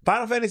added,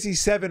 Final Fantasy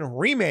VII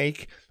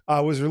Remake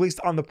was released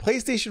on the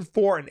PlayStation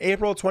 4 in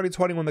April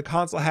 2020 when the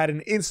console had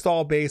an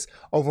install base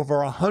of over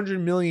 100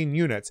 million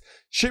units.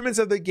 Shipments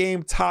of the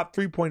game topped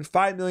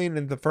 3.5 million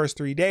in the first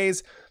 3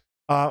 days,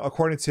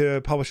 according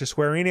to publisher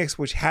Square Enix,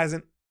 which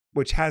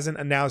hasn't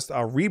announced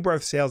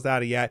Rebirth sales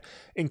data yet.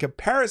 In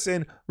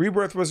comparison,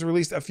 Rebirth was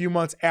released a few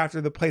months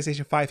after the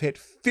PlayStation 5 hit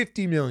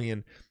 50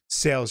 million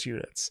sales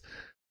units.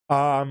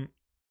 Yeah,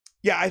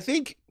 I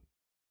think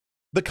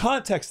the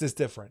context is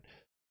different.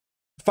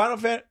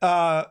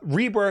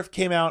 Rebirth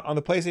came out on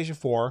the PlayStation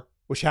 4,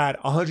 which had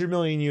 100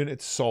 million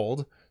units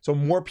sold. So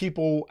more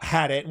people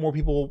had it, more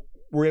people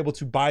were able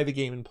to buy the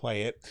game and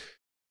play it.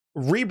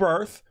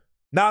 Rebirth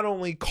not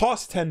only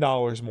costs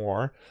 $10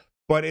 more,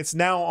 but it's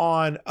now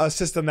on a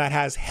system that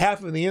has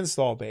half of the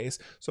install base.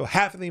 So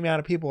half of the amount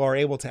of people are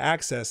able to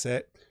access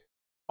it.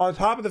 On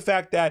top of the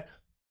fact that,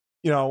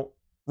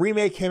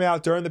 Remake came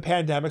out during the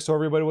pandemic, so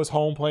everybody was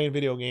home playing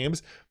video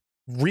games.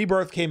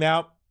 Rebirth came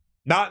out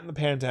not in the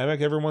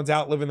pandemic. Everyone's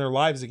out living their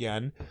lives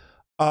again.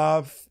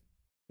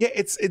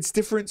 It's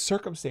different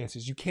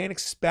circumstances. You can't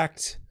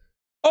expect.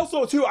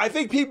 Also, too, I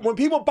think when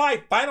people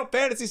buy Final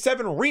Fantasy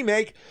VII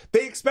Remake,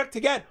 they expect to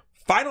get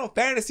Final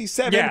Fantasy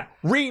VII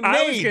Remade.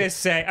 I was going to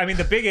say,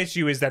 the big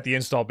issue is that the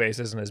install base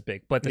isn't as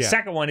big. But the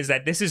second one is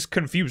that this is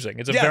confusing.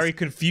 It's a very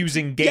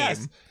confusing game.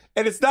 Yes.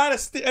 And it's not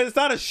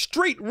a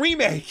straight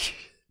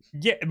remake.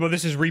 Yeah, well,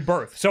 this is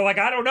Rebirth. So, I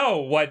don't know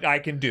what I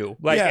can do.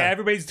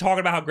 Everybody's talking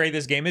about how great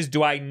this game is.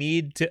 Do I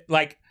need to,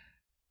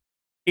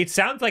 it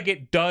sounds like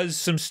it does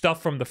some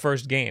stuff from the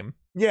first game.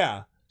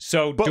 Yeah.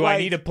 So, do I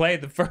need to play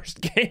the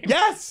first game?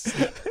 Yes!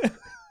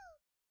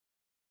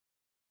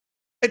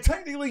 And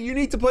technically, you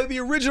need to play the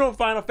original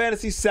Final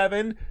Fantasy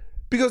VII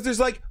because there's,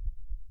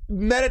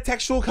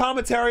 metatextual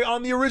commentary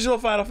on the original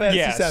Final Fantasy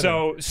VII.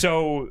 Yeah,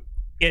 so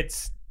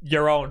it's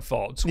your own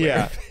fault, Square.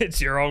 Yeah.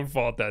 It's your own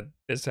fault that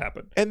this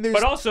happened.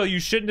 But also, you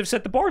shouldn't have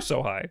set the bar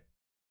so high.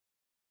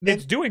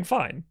 It's doing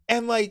fine.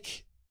 And,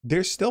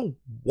 there's still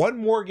one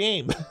more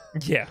game.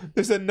 Yeah.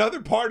 There's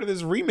another part of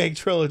this remake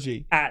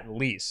trilogy. At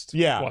least.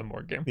 Yeah. One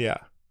more game. Yeah.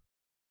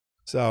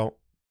 So,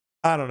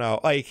 I don't know.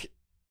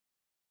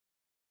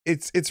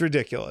 It's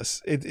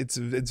ridiculous. It's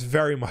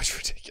very much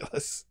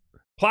ridiculous.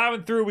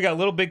 Plowing through, we got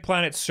Little Big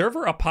Planet.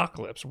 Server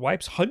apocalypse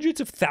wipes hundreds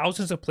of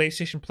thousands of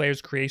PlayStation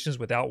players' creations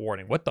without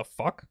warning. What the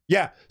fuck?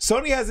 Yeah,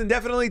 Sony has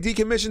indefinitely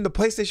decommissioned the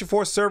PlayStation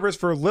 4 servers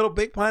for Little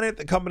Big Planet.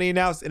 The company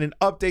announced in an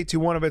update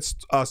to one of its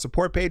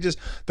support pages.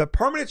 The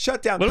permanent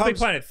shutdown Little Big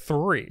Planet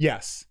 3?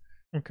 Yes.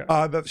 Okay.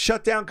 The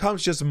shutdown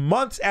comes just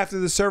months after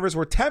the servers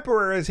were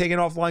temporarily taken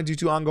offline due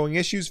to ongoing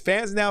issues.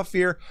 Fans now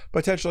fear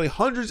potentially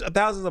hundreds of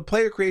thousands of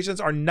player creations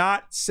are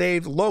not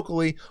saved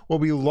locally, will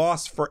be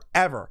lost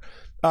forever.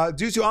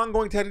 Due to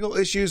ongoing technical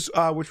issues,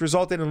 which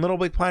resulted in Little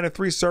Big Planet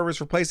 3 servers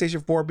for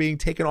PlayStation 4 being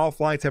taken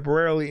offline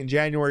temporarily in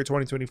January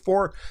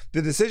 2024,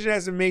 the decision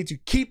has been made to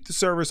keep the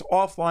servers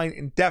offline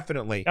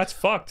indefinitely. That's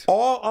fucked.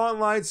 All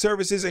online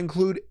services,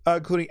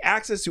 including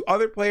access to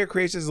other player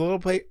creations, Little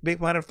Big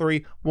Planet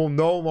 3 will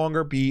no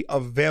longer be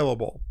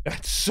available.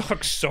 That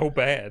sucks so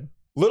bad.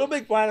 Little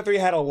Big Planet 3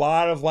 had a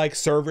lot of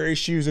server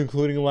issues,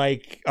 including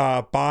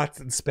bots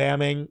and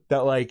spamming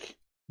that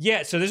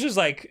Yeah, so this was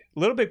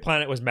Little Big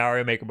Planet was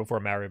Mario Maker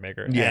before Mario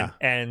Maker. Yeah.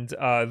 And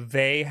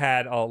they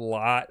had a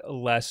lot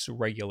less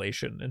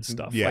regulation and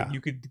stuff. Yeah. You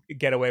could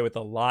get away with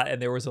a lot,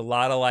 and there was a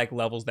lot of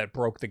levels that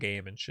broke the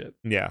game and shit.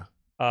 Yeah.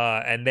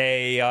 And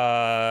they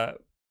I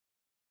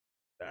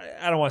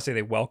don't want to say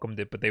they welcomed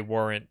it, but they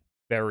weren't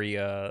very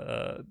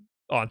on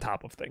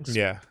top of things.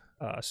 Yeah.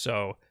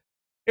 So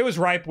it was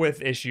ripe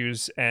with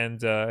issues, and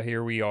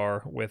here we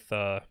are with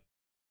the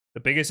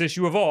biggest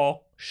issue of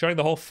all, shutting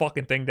the whole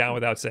fucking thing down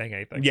without saying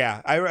anything.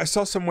 Yeah, I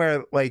saw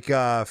somewhere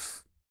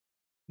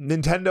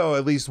Nintendo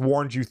at least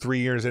warned you 3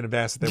 years in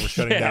advance that they were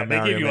shutting down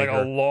Mario They gave you Maker.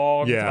 a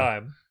long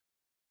time.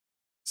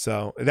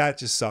 So that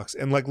just sucks.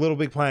 And Little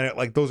Big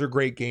Planet, those are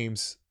great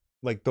games.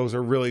 Those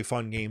are really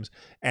fun games.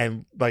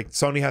 And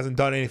Sony hasn't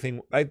done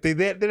anything. They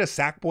did a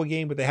Sackboy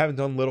game, but they haven't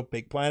done Little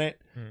Big Planet.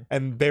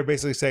 And they're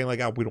basically saying we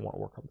don't want to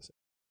work on this.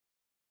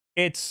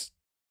 It's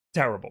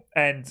terrible.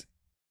 And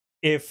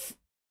if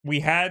we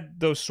had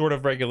those sort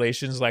of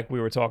regulations like we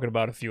were talking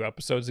about a few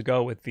episodes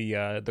ago with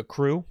the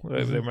crew.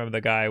 Mm-hmm. Remember the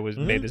guy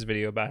made this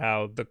video about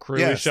how the crew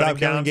is shutting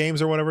down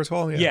games or whatever it's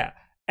called. Yeah.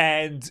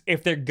 And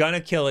if they're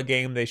gonna kill a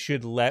game, they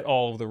should let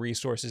all of the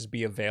resources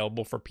be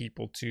available for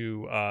people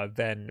to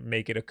then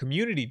make it a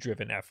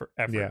community-driven effort.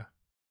 Yeah.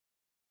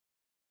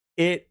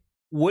 It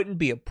wouldn't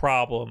be a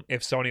problem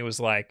if Sony was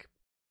like,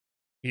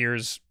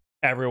 here's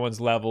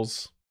everyone's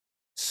levels,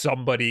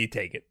 somebody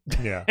take it.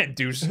 Yeah. And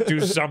do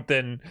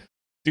something.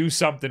 Do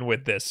something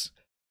with this.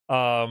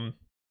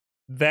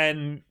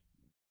 Then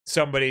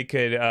somebody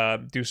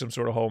could do some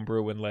sort of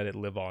homebrew and let it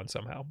live on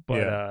somehow.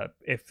 But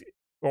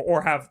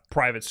or have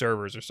private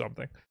servers or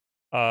something.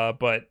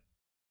 But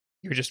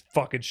you're just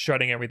fucking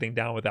shutting everything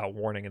down without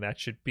warning, and a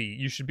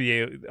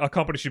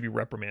company should be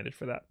reprimanded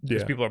for that.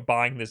 Because people are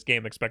buying this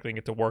game expecting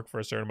it to work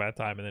for a certain amount of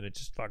time, and then it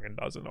just fucking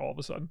doesn't all of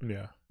a sudden.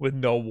 Yeah. With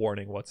no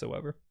warning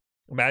whatsoever.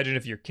 Imagine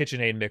if your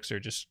KitchenAid mixer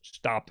just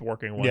stopped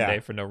working one day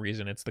for no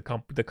reason. It's the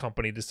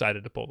company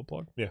decided to pull the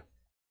plug. Yeah.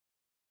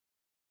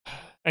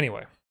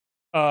 Anyway,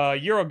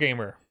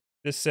 Eurogamer.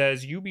 This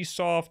says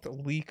Ubisoft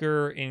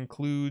leaker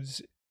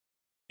includes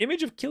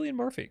image of Cillian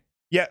Murphy.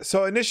 Yeah,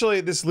 so initially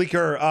this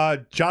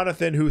leaker,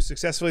 Jonathan, who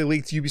successfully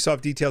leaked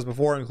Ubisoft details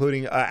before,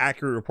 including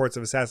accurate reports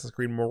of Assassin's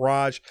Creed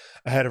Mirage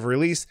ahead of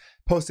release,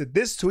 posted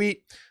this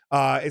tweet.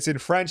 It's in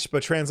French,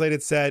 but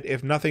translated said,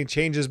 if nothing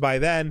changes by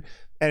then,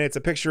 and it's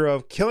a picture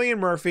of Cillian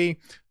Murphy,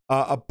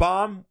 a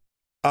bomb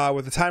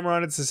with a timer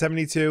on it, it's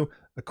 72,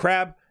 a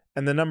crab,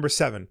 and the number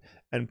 7.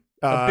 And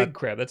a big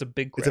crab. That's a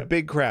big crab. It's a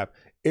big crab.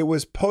 It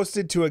was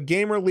posted to a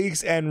Gamer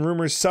Leaks and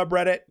Rumors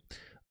subreddit.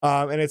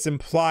 And it's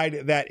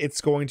implied that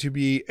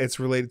it's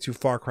related to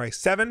Far Cry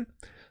 7.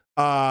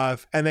 And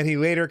then he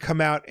later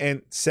come out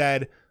and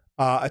said,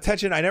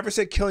 attention, I never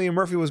said Cillian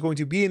Murphy was going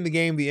to be in the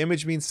game. The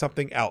image means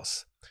something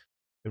else.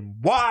 And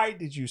why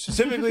did you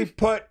specifically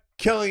put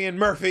Cillian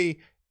Murphy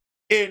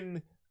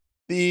in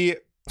the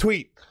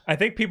tweet? I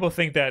think people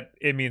think that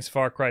it means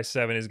Far Cry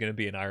 7 is going to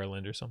be in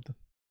Ireland or something.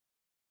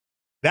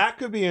 That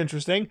could be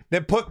interesting.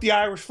 Then put the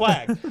Irish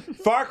flag.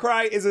 Far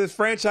Cry is a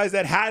franchise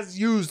that has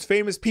used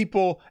famous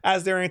people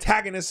as their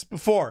antagonists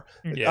before.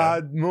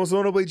 Yeah. Most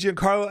notably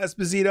Giancarlo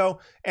Esposito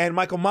and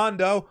Michael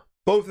Mondo,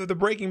 both of the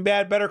Breaking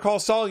Bad Better Call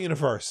Saul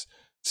universe.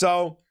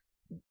 So,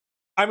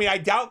 I mean, I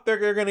doubt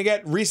they're going to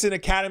get recent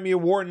Academy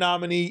Award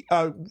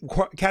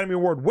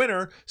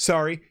winner,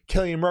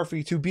 Cillian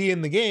Murphy, to be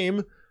in the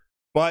game,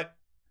 but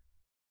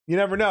you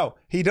never know.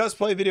 He does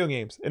play video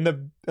games. In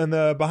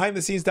the behind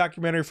the scenes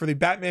documentary for the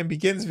Batman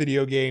Begins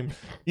video game,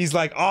 he's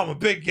like, "Oh, I'm a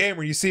big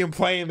gamer." You see him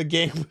playing the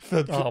game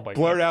with a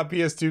blurred out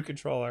PS2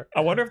 controller.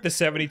 I wonder if the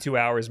 72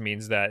 hours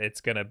means that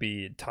it's gonna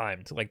be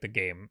timed like the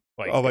game,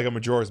 like a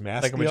Majora's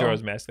Mask, like a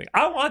Majora's Mask thing.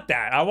 I want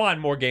that. I want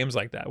more games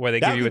like that where they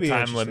give you a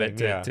time limit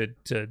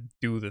to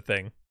do the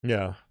thing.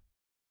 Yeah.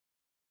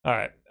 All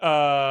right.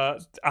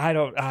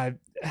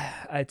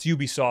 It's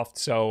Ubisoft,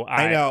 so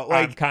I know,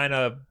 like, I'm kind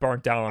of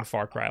burnt down on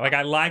Far Cry. Like,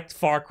 I liked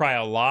Far Cry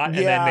a lot, and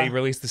then they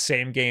released the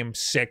same game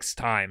 6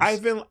 times.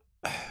 I've been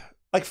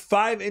like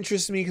 5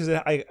 interests me because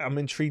I'm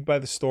intrigued by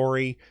the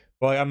story,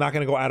 but like, I'm not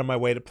gonna go out of my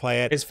way to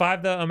play it. Is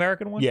 5 the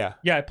American one? Yeah,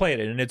 I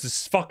played it, and it's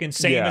the fucking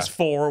same as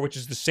 4, which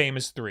is the same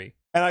as 3.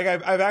 And like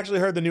I've actually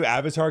heard the new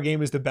Avatar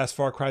game is the best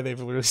Far Cry they've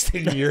released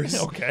in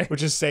years. Okay,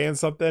 which is saying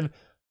something.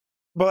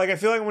 But like I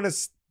feel like I'm gonna.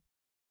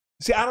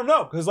 See, I don't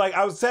know, because like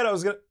I was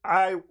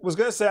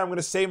gonna say I'm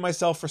gonna save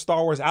myself for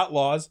Star Wars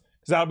Outlaws,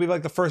 because that'll be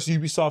like the first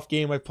Ubisoft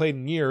game I've played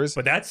in years.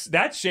 But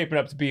that's shaping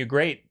up to be a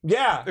great game.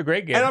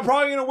 And I'm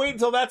probably gonna wait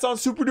until that's on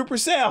super duper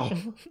sale.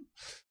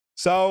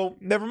 So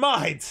never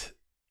mind.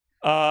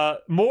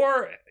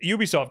 More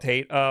Ubisoft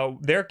hate.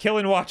 They're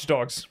killing Watch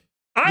Dogs.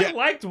 I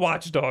liked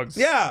Watch Dogs.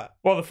 Yeah.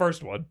 Well, the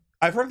first one.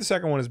 I've heard the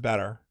second one is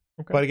better.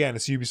 Okay. But again,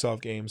 it's a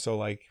Ubisoft game, so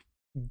like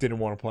didn't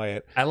want to play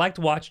it. I liked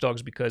Watch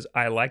Dogs because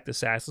I liked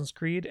Assassin's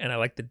Creed and I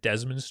liked the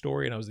Desmond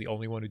story, and I was the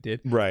only one who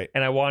did. Right.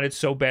 And I wanted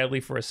so badly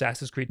for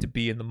Assassin's Creed to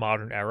be in the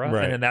modern era,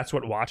 right. And then that's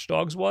what Watch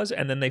Dogs was,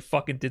 and then they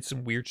fucking did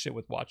some weird shit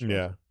with Watch Dogs.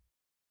 Yeah.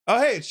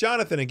 Oh, hey, it's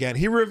Jonathan again.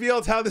 He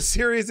revealed how the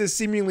series is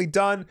seemingly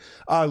done.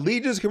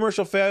 Legion's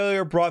commercial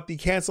failure brought the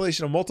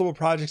cancellation of multiple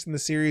projects in the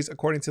series,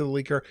 according to the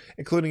leaker,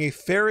 including a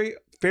fairly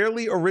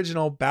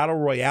original Battle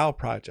Royale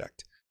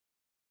project.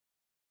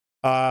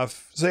 So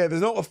yeah,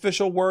 there's no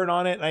official word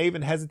on it. I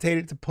even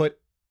hesitated to put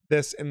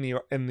this in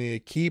the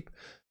keep,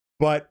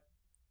 but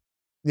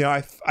you know,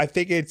 I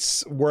think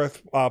it's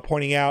worth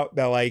pointing out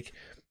that, like,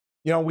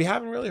 you know, we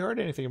haven't really heard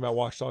anything about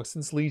Watch Dogs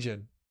since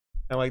Legion,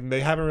 and like they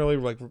haven't really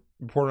like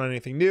reported on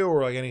anything new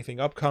or like anything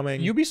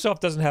upcoming. Ubisoft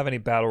doesn't have any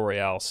Battle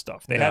Royale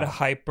stuff. They had a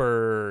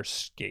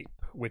Hyperscape,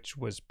 which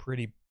was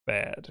pretty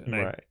bad, and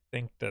I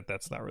think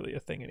that's not really a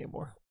thing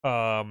anymore.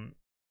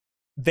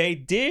 They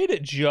did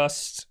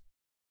just.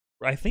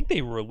 I think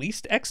they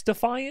released X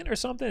Defiant or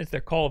something. It's their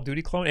Call of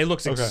Duty clone. It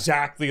looks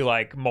exactly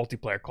like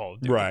multiplayer Call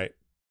of Duty. Right.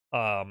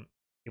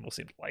 People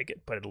seem to like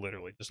it, but it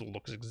literally just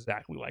looks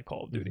exactly like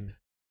Call of Duty.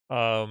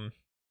 Mm-hmm.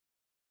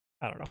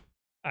 I don't know.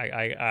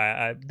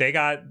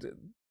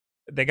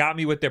 They got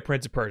me with their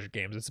Prince of Persia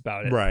games. It's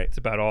about it. Right. It's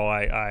about all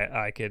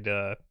I could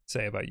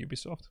say about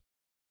Ubisoft.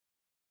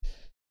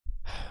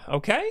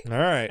 Okay. All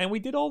right. And we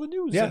did all the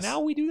news. Yes. And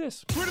now we do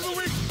this. Tweet of the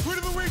week. Tweet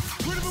of the week.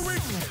 Tweet of the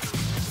week.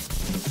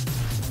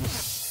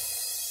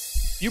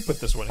 You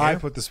put this one here. I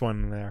put this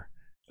one in there.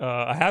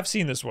 I have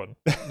seen this one.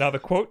 Now the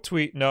quote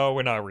tweet. No,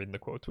 we're not reading the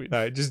quote tweet. All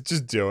right, just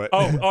do it.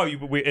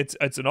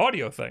 It's an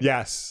audio thing.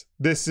 Yes,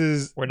 this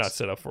is. We're not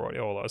set up for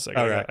audio. Hold on a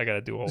second. Okay. I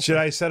gotta do a whole. Should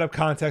I set up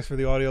context for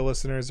the audio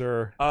listeners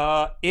or?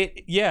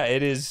 It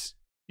is.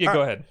 Yeah,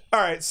 go ahead. All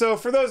right. So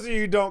for those of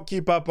you who don't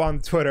keep up on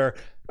Twitter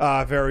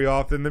very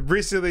often,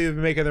 recently have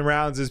been making the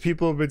rounds is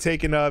people have been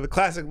taking the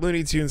classic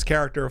Looney Tunes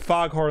character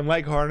Foghorn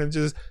Leghorn and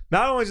just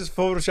not only just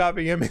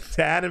photoshopping him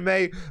into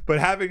anime, but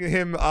having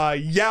him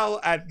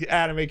yell at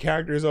anime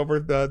characters over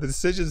the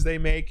decisions they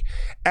make.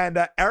 And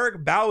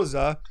Eric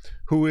Bauza,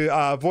 who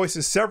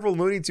voices several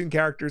Looney Tune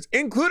characters,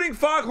 including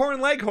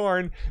Foghorn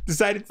Leghorn,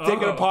 decided to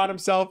take it upon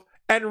himself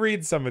and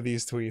read some of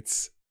these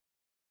tweets.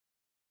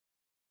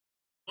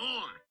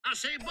 Boy, I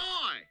say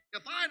boy,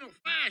 your final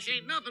flash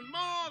ain't nothing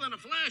more than a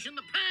flash in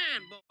the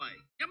pan, boy.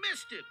 You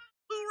missed it.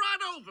 Flew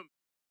right over me.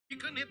 You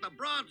couldn't hit the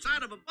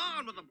broadside of a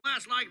barn with a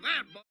blast like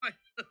that, boy.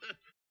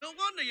 No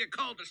wonder you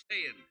called to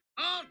stay in.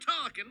 All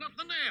talk and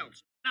nothing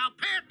else. Now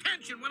pay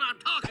attention when I'm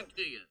talking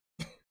to you.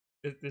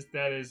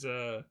 That is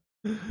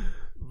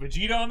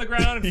Vegeta on the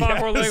ground and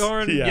Foghorn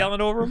Leghorn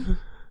yelling over him.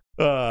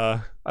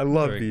 I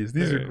love these.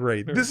 These are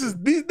great. This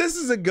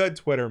is a good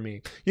Twitter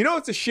meme. You know,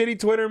 it's a shitty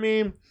Twitter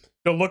meme.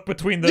 The look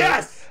between the.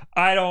 Yes.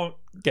 I don't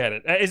get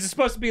it. Is it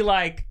supposed to be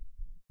like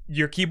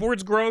your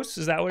keyboard's gross?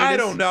 Is that what it is? I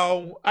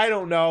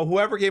don't know.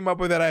 Whoever came up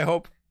with it, I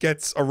hope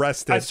gets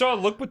arrested. I saw a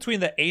look between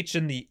the H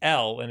and the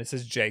L, and it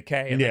says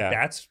JK. And like,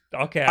 that's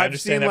okay. I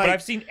understand that, like, but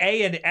I've seen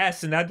A and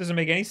S, and that doesn't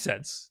make any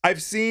sense.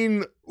 I've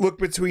seen look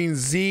between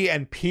Z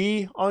and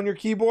P on your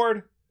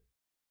keyboard.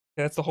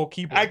 That's the whole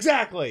keyboard.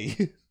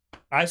 Exactly.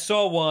 I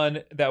saw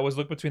one that was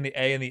look between the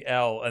A and the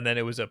L, and then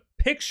it was a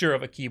picture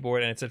of a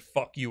keyboard, and it said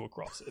 "fuck you"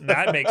 across it. And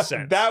that makes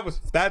sense.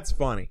 That's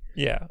funny.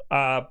 Yeah.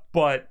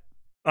 But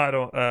I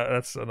don't.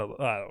 That's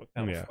another. I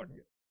don't fucking get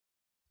it.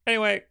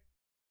 Anyway,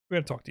 we're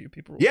gonna talk to you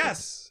people.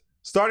 Yes.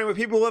 Starting with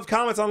people who left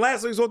comments on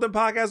last week's Wolf Den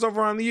Podcast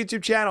over on the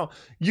YouTube channel,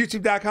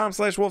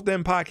 youtube.com/Wolf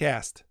Den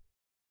Podcast.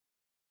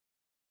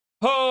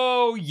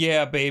 Oh,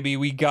 yeah, baby.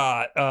 We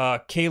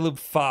got Caleb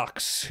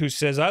Fox, who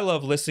says, I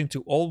love listening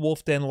to Old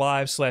Wolf Den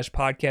Live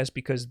 /podcast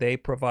because they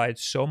provide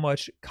so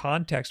much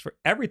context for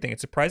everything.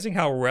 It's surprising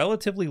how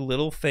relatively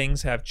little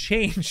things have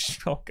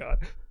changed. Oh, God.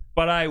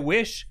 But I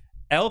wish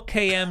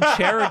LKM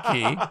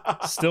Cherokee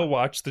still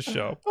watched the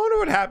show. I wonder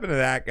what happened to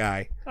that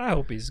guy. I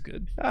hope he's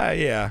good.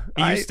 Yeah.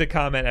 He used to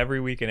comment every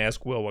week and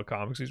ask Will what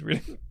comics he's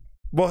reading.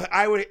 Well,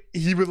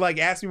 he would like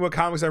ask me what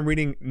comics I'm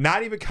reading,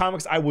 not even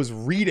comics I was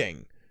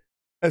reading.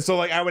 And so,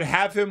 like, I would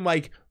have him,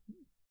 like,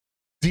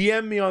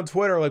 DM me on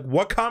Twitter, like,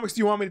 what comics do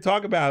you want me to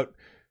talk about?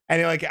 And,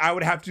 like, I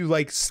would have to,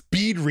 like,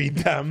 speed read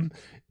them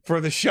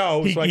for the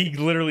show. He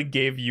literally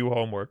gave you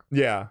homework.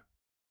 Yeah.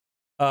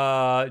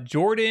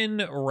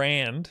 Jordan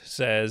Rand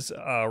says,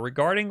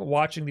 regarding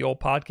watching the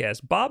old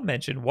podcast, Bob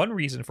mentioned one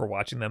reason for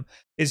watching them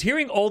is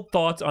hearing old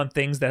thoughts on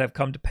things that have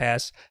come to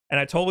pass, and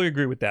I totally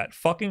agree with that.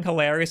 Fucking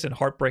hilarious and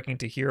heartbreaking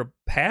to hear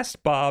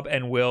past Bob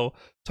and Will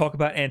talk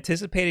about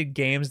anticipated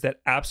games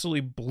that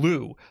absolutely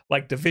blew,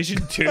 like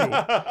Division 2.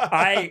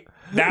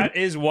 That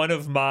is one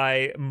of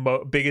my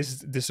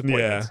biggest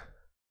disappointments.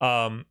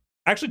 Yeah.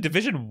 Actually,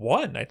 Division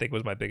 1, I think,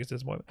 was my biggest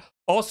disappointment.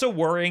 Also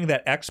worrying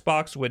that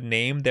Xbox would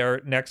name their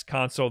next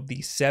console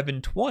the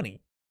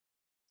 720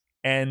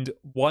 and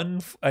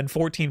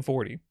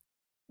 1440.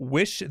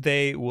 Wish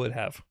they would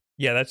have.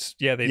 Yeah,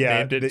 they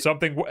named it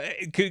something.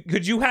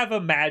 Could you have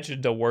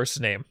imagined a worse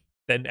name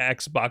than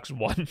Xbox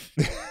One?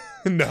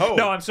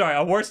 No, I'm sorry.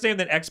 A worse name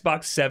than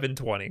Xbox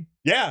 720.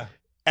 Yeah,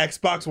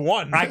 Xbox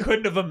One. I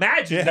couldn't have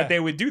imagined that they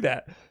would do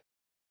that.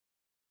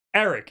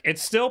 Eric,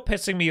 it's still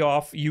pissing me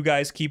off. You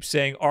guys keep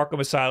saying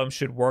Arkham Asylum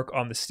should work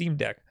on the Steam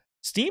Deck.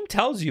 Steam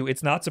tells you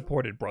it's not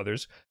supported,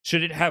 brothers.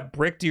 Should it have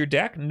bricked your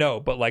deck?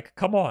 No, but like,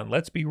 come on,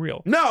 let's be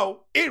real.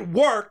 No, it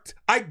worked.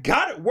 I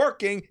got it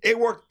working. It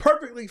worked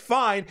perfectly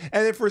fine.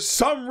 And then for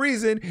some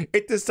reason,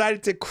 it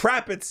decided to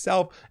crap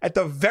itself at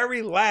the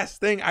very last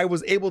thing I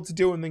was able to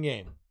do in the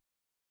game.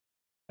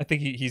 I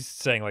think he's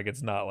saying like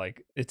it's not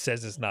like, it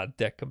says it's not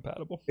deck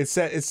compatible. It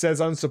says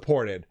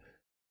unsupported.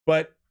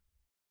 But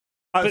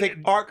I think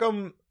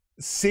Arkham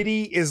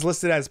City is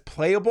listed as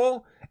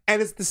playable,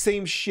 and it's the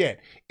same shit.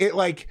 It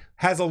like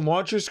has a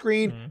launcher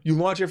screen. You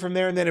launch it from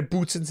there, and then it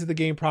boots into the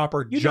game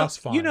proper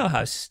fine. You know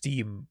how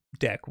Steam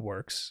Deck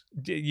works.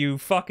 You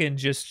fucking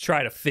just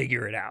try to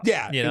figure it out.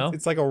 Yeah, you know,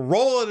 it's like a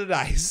roll of the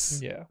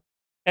dice. Yeah,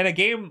 and a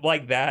game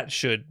like that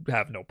should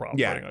have no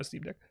problem running on a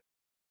Steam Deck.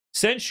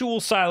 Sensual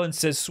Silence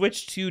says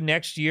Switch 2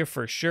 next year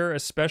for sure,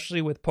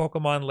 especially with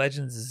Pokemon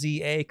Legends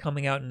ZA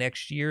coming out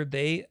next year.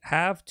 They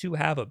have to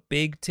have a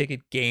big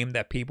ticket game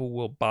that people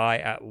will buy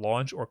at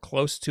launch or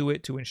close to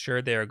it to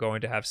ensure they are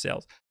going to have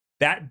sales.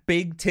 That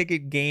big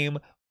ticket game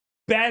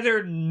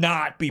better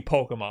not be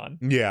Pokemon.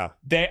 Yeah.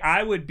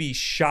 I would be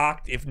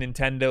shocked if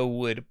Nintendo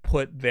would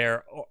put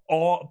their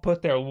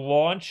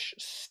launch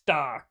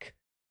stock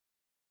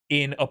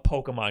in a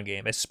Pokemon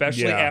game,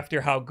 especially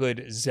after how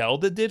good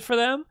Zelda did for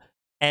them.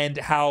 And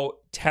how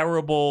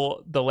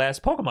terrible the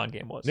last Pokemon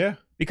game was. Yeah.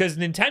 Because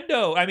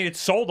Nintendo, I mean, it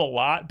sold a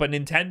lot, but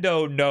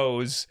Nintendo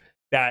knows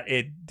that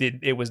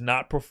it was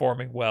not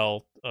performing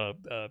well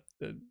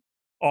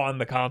on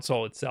the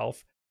console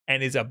itself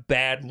and is a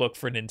bad look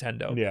for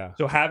Nintendo. Yeah.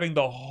 So having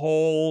the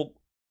whole...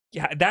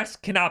 Yeah, that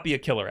cannot be a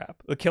killer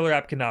app. A killer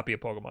app cannot be a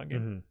Pokemon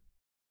game.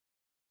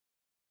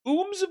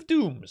 Ooms of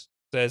Dooms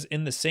says,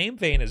 in the same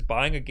vein as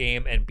buying a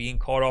game and being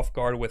caught off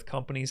guard with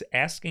companies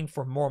asking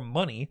for more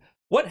money,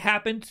 what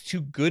happened to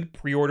good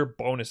pre-order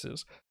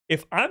bonuses?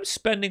 If I'm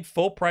spending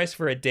full price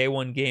for a day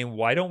one game,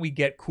 why don't we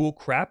get cool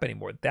crap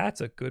anymore? That's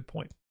a good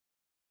point.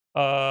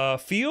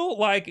 Feel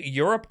like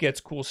Europe gets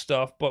cool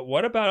stuff, but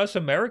what about us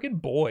American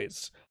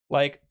boys?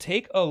 Like,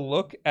 take a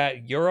look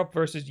at Europe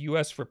versus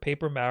US for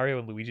Paper Mario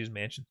and Luigi's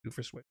Mansion 2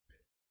 for Switch.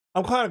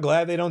 I'm kind of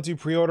glad they don't do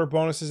pre-order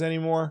bonuses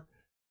anymore,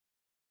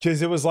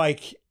 because it was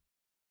like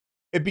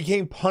it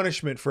became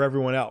punishment for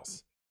everyone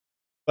else.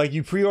 Like,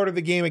 you pre-order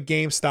the game at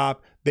GameStop,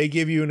 they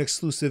give you an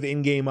exclusive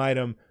in-game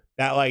item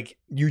that like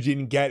you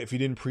didn't get if you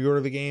didn't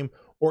pre-order the game.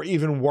 Or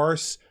even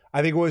worse,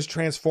 I think it was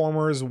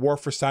Transformers War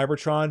for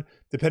Cybertron.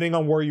 Depending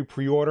on where you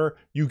pre-order,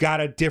 you got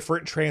a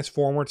different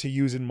Transformer to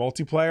use in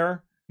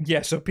multiplayer.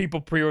 Yeah, so people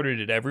pre-ordered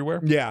it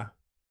everywhere. Yeah.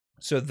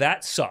 So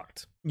that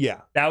sucked.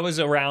 Yeah. That was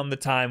around the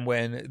time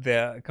when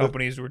the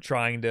companies were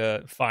trying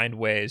to find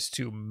ways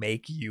to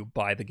make you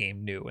buy the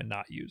game new and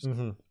not used.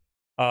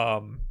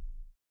 Mm-hmm.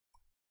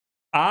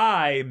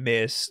 I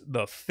miss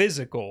the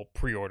physical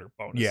pre-order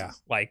bonuses. Yeah.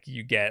 Like,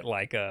 you get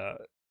like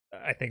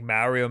I think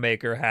Mario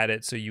Maker had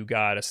it, so you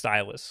got a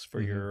stylus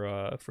for your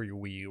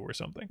Wii U or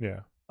something.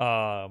 Yeah.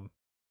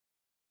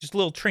 Just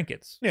little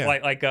trinkets. Yeah.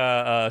 Like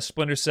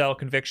Splinter Cell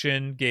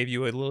Conviction gave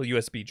you a little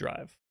USB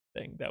drive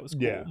thing. That was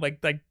cool. Yeah.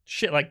 Like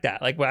shit like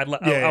that. Like,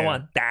 I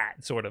want that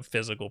sort of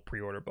physical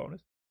pre-order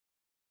bonus.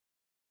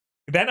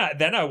 Then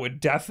I would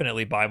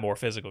definitely buy more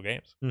physical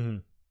games. Mm-hmm.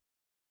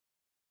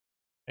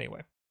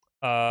 Anyway.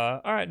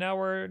 All right, now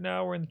we're in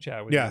the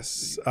chat.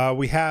 Yes.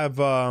 We have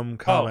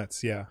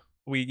comments. Yeah.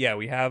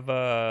 We have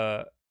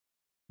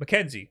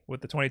Mackenzie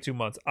with the 22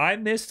 months. I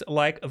missed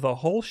like the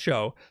whole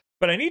show,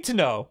 but I need to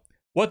know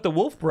what the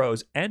Wolf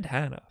Bros and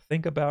Hannah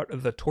think about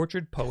the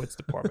Tortured Poets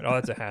Department. Oh,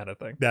 that's a Hannah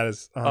thing. That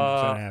is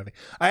 100% Hannah.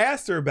 I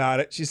asked her about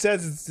it. She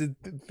says the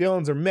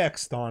feelings are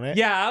mixed on it.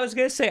 Yeah, I was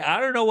gonna say I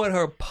don't know what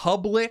her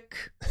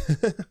public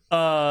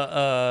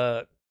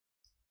what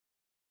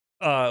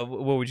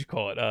would you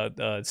call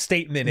it?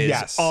 Statement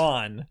is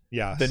on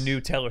the new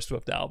Taylor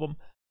Swift album.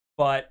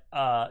 But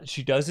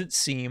she doesn't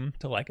seem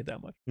to like it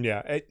that much.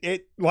 Yeah,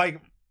 it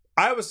like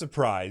I was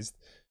surprised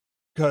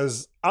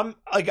because I'm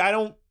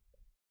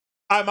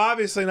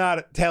obviously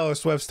not Taylor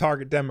Swift's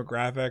target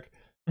demographic,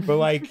 but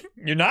like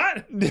you're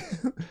not.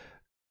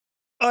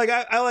 Like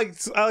I like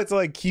to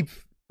like keep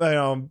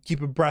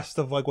abreast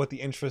of like what the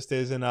interest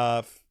is in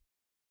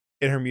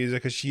her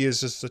music, because she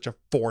is just such a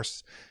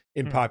force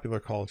in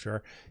popular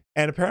culture.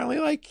 And apparently,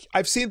 like,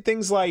 I've seen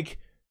things like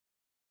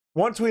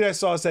one tweet I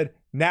saw said,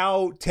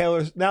 now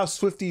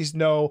Swifties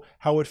know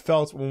how it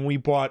felt when we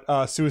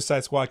bought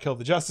Suicide Squad Kill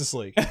the Justice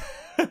League.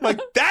 Like,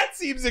 that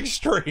seems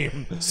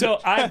extreme. So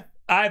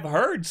I've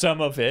heard some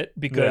of it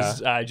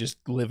because I just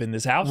live in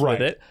this house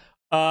with it.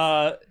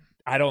 I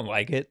don't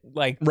like it.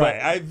 Like,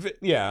 right.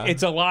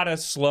 It's a lot of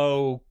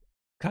slow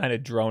kind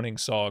of droning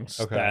songs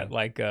that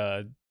like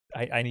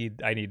I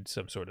need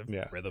some sort of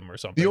rhythm or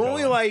something. The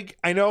only like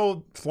I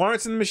know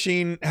Florence and the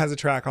Machine has a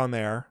track on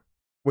there,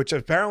 which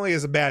apparently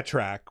is a bad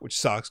track, which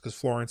sucks because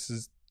Florence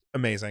is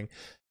amazing.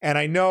 And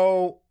I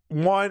know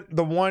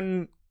the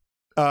one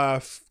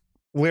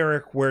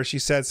lyric where she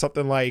said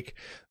something like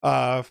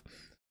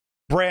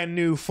brand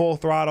new Full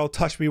Throttle,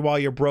 touch me while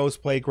your bros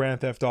play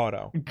Grand Theft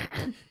Auto.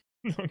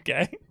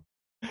 Okay.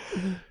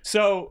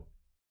 So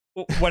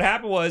what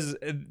happened was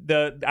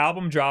the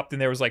album dropped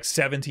and there was like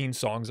 17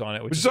 songs on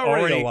it, which is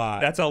already a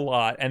lot. That's a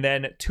lot. And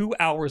then 2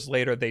 hours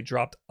later, they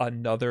dropped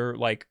another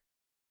like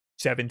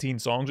 17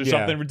 songs or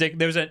something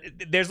ridiculous.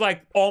 There's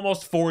like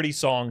almost 40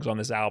 songs on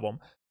this album.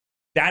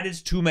 That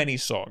is too many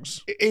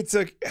songs.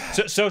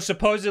 So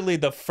supposedly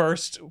the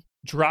first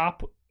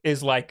drop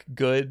is like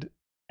good,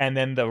 and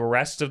then the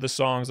rest of the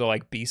songs are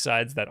like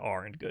B-sides that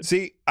aren't good.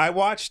 See, I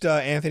watched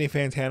Anthony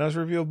Fantano's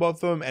review of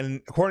both of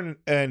them,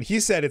 and he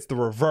said it's the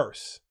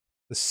reverse.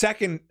 The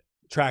second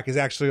track is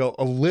actually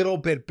a little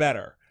bit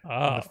better.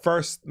 The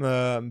first,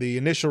 the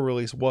initial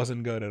release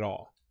wasn't good at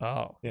all.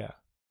 Oh, yeah.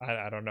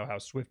 I don't know how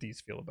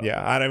Swifties feel about that.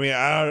 Yeah, I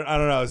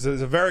don't know. It's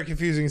a very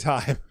confusing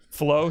time.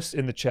 Flos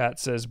in the chat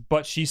says,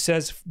 but she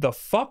says the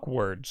fuck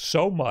word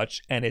so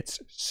much, and it's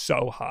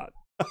so hot.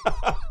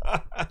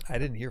 I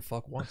didn't hear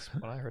fuck once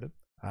when I heard it.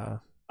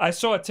 I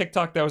saw a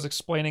TikTok that was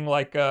explaining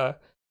like Taylor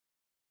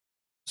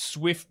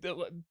Swift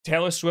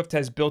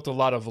has built a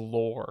lot of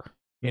lore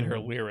in her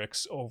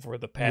lyrics over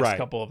the past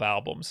couple of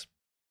albums.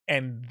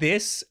 And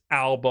this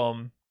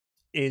album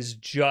is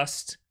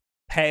just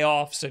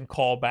payoffs and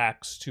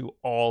callbacks to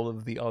all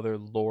of the other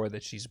lore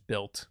that she's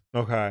built.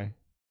 Okay.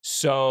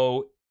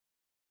 So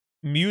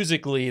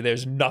musically,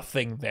 there's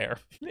nothing there.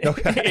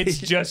 Okay. It's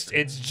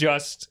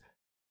just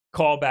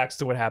callbacks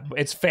to what happened.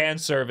 It's fan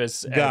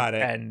service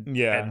and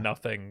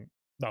nothing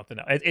else.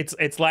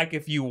 It's like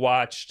if you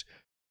watched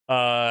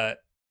the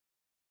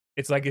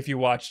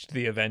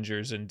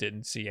Avengers and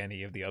didn't see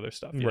any of the other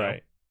stuff, you know?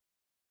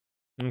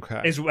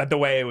 Okay. Is the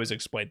way it was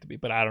explained to me,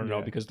 but I don't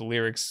know because the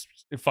lyrics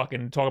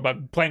fucking talk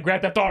about playing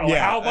Grand Theft Auto.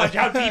 Yeah. Like,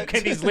 how deep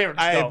can these lyrics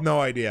go? I have no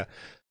idea.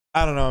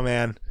 I don't know,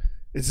 man.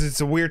 It's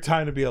a weird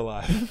time to be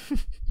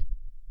alive.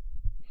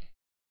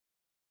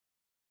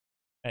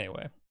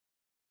 Anyway.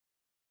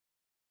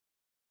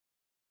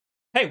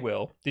 Hey,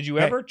 Will, did you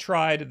ever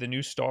try the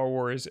new Star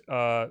Wars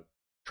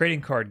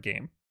trading card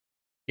game?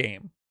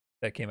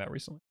 that came out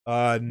recently?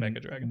 Mega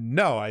Dragon.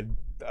 No,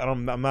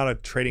 I'm not a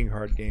trading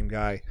card game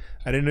guy.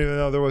 I didn't even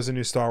know there was a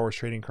new Star Wars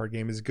trading card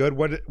game. Is it good?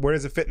 Where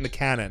does it fit in the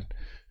canon?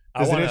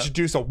 Does it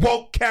introduce a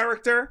woke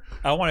character?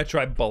 I want to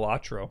try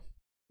Balatro.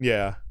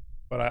 Yeah.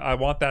 But I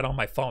want that on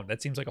my phone.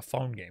 That seems like a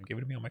phone game. Give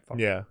it to me on my phone.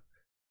 Yeah.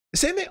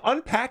 Same thing.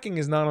 Unpacking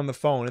is not on the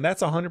phone, and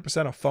that's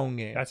 100% a phone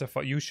game. That's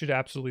you should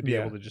absolutely be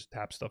able to just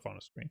tap stuff on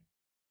a screen.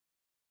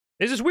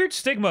 There's this weird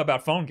stigma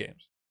about phone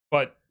games,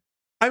 but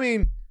I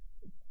mean,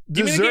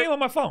 give me the game on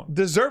my phone.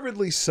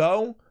 Deservedly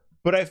so,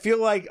 but I feel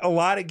like a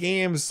lot of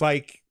games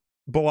like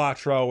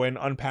Balatro and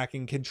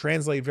Unpacking can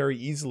translate very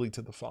easily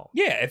to the phone.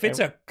 Yeah, if it's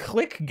a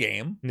click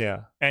game,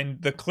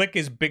 and the click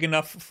is big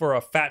enough for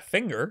a fat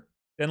finger,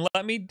 then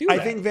let me do that.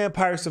 I think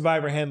Vampire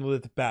Survivor handled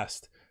it the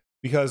best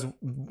because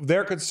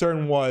their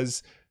concern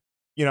was,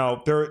 you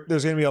know,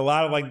 there's going to be a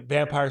lot of like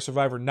Vampire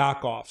Survivor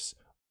knockoffs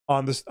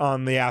on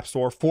the App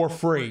Store for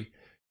free.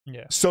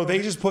 Yeah. So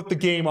they just put the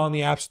game on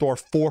the App Store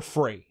for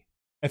free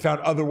and found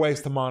other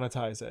ways to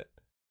monetize it.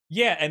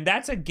 Yeah, and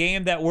that's a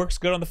game that works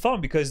good on the phone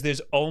because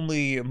there's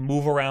only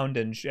move around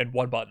and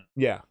one button.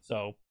 Yeah.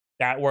 So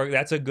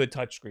that's a good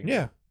touchscreen.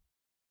 Yeah.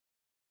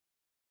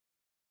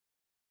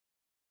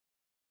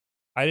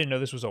 I didn't know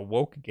this was a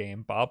woke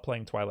game. Bob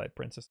playing Twilight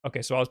Princess.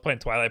 Okay, so I was playing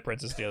Twilight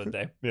Princess the other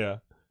day. Yeah.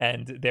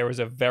 And there was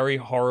a very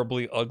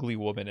horribly ugly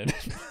woman in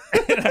it.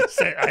 And I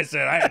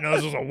said, I didn't know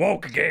this was a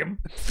woke game.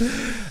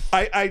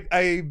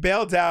 I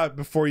bailed out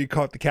before you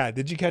caught the cat.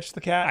 Did you catch the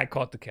cat? I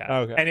caught the cat.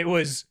 Okay. And it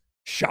was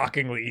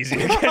shockingly easy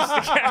to catch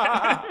the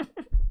cat.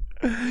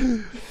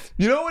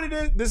 You know what it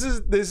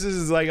is? This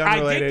is like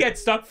unrelated. I did get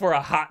stuck for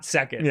a hot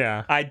second.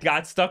 Yeah. I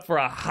got stuck for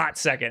a hot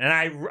second. And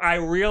I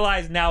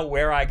realize now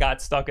where I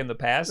got stuck in the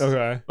past.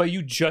 Okay. But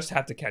you just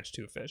have to catch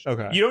 2 fish.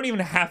 Okay. You don't even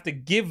have to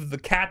give the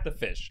cat the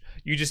fish.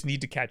 You just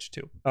need to catch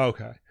 2.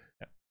 Okay.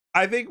 Yeah.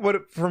 I think what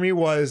it, for me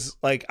was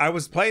like I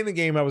was playing the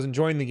game, I was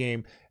enjoying the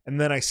game, and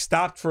then I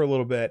stopped for a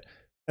little bit.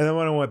 And then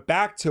when I went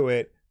back to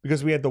it,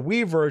 because we had the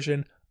Wii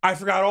version, I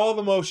forgot all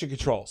the motion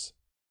controls.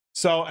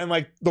 So, and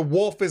like the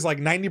Wolf is like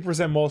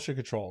 90% motion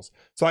controls.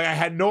 So I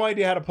had no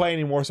idea how to play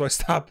anymore, so I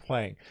stopped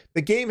playing.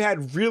 The game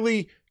had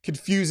really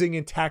confusing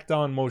and tacked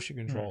on motion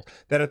controls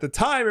that at the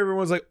time everyone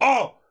was like,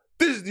 oh,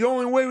 this is the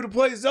only way to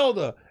play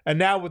Zelda. And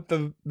now with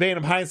the vein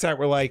of hindsight,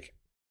 we're like,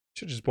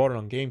 should have just bought it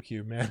on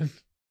GameCube, man.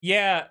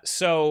 Yeah,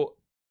 so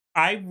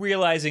I'm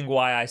realizing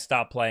why I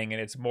stopped playing,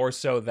 and it's more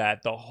so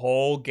that the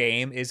whole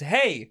game is,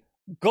 hey,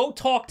 go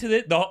talk to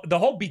the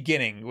whole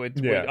beginning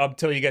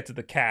until you get to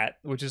the cat,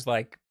 which is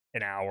like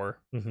an hour.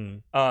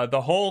 Mm-hmm.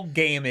 The whole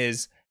game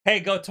is,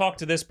 hey, go talk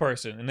to this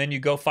person, and then you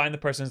go find the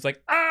person. It's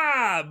like,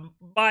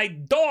 my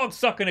dog's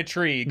stuck in a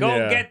tree.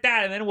 Go get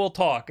that, and then we'll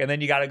talk. And then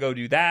you got to go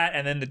do that,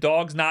 and then the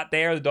dog's not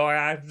there. The dog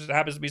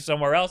happens to be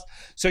somewhere else.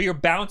 So you're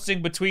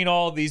bouncing between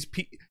all these.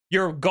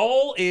 Your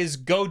goal is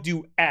go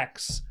do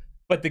X,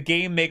 but the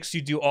game makes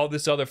you do all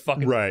this other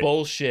fucking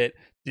bullshit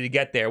to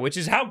get there, which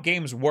is how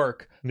games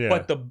work. Yeah.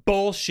 But the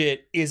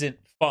bullshit isn't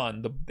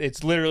fun.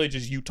 It's literally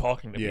just you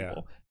talking to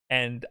people.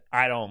 And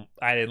I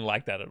didn't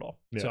like that at all.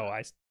 Yeah. So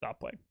I stopped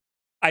playing.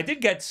 I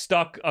did get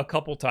stuck a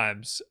couple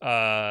times.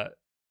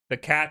 The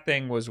cat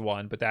thing was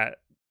one, but that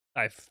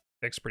I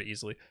fixed pretty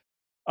easily.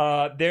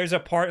 There's a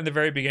part in the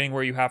very beginning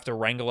where you have to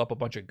wrangle up a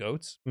bunch of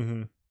goats.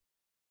 Mm-hmm.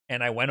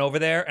 And I went over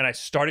there and I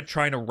started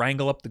trying to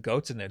wrangle up the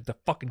goats, and the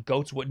fucking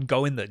goats wouldn't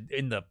go in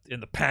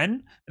the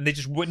pen, and they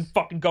just wouldn't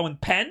fucking go in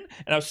pen.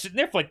 And I was sitting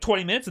there for like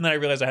 20 minutes, and then I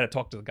realized I had to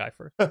talk to the guy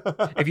first.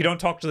 If you don't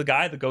talk to the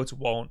guy, the goats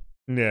won't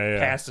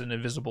past an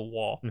invisible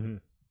wall. Mm-hmm.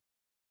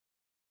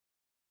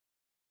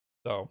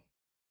 So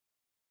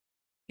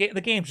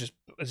the game's just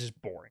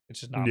boring.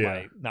 It's just not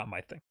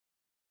my thing.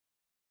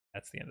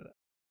 That's the end of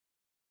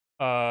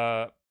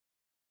that.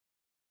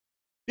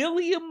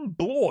 William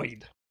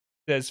Bloyd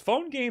says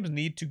phone games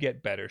need to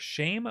get better.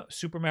 Shame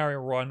Super Mario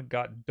Run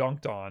got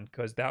dunked on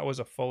because that was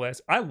a full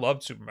ass. I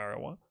loved Super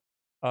Mario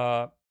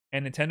 1.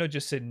 And Nintendo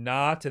just said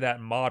nah to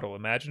that model.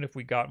 Imagine if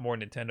we got more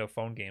Nintendo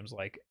phone games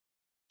like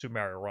Super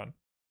Mario Run.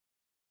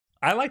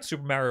 I liked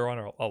Super Mario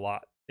Run a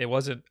lot. It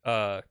wasn't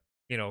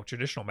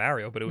traditional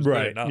Mario, but it was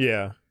good enough.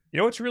 Yeah. You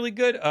know what's really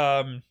good?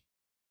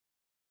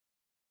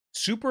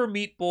 Super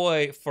Meat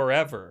Boy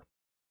Forever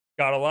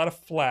got a lot of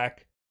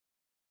flack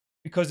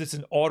because it's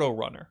an auto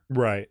runner.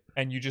 Right.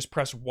 And you just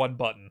press one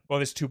button. Well,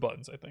 there's 2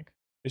 buttons, I think.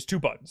 There's 2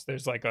 buttons.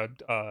 There's like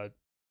a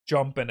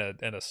jump and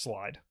a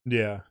slide.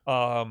 Yeah.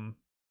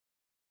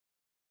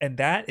 And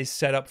that is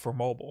set up for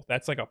mobile.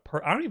 That's like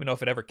I don't even know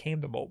if it ever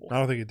came to mobile. I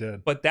don't think it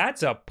did. But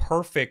that's a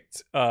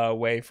perfect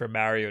way for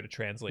Mario to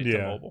translate to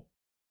mobile.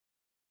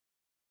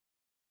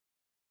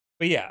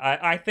 But yeah,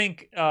 I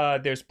think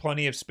there's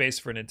plenty of space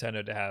for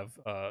Nintendo to have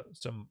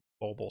some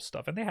mobile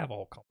stuff, and they have a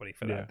whole company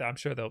for that. I'm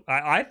sure they'll.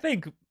 I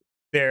think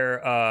their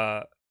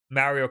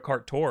Mario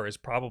Kart Tour is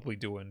probably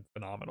doing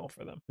phenomenal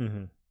for them.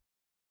 Mm-hmm.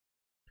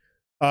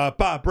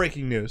 Bob,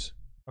 breaking news.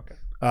 Okay.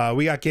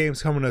 We got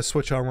games coming to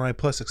Switch Online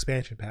Plus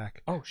expansion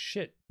pack. Oh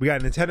shit! We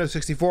got Nintendo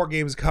 64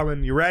 games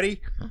coming. You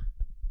ready?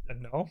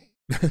 No.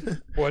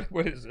 What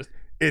is this?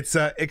 It's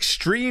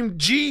Extreme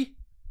G,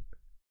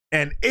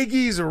 and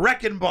Iggy's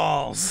Wrecking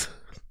Balls.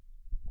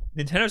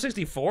 Nintendo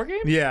 64 game?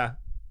 Yeah.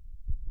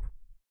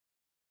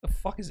 The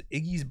fuck is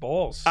Iggy's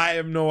Balls? I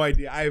have no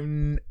idea. I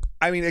mean,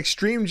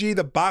 Extreme G,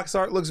 the box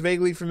art looks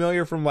vaguely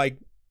familiar from like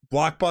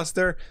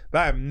Blockbuster, but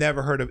I've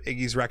never heard of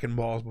Iggy's Wrecking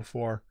Balls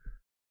before.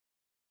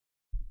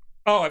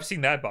 Oh, I've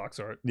seen that box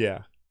art.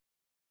 Yeah.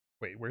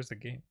 Wait, where's the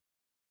game?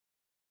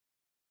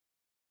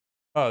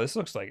 Oh, this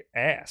looks like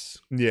ass.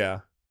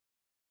 Yeah.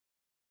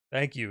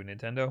 Thank you,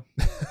 Nintendo.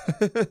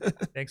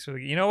 Thanks for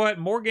the. You know what?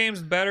 More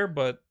games better,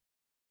 but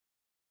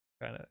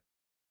kind of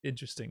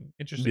interesting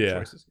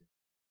choices.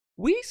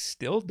 We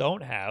still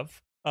don't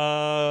have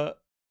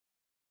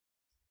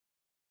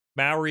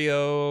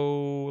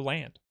Mario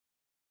Land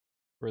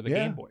for the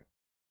Game Boy,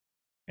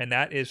 and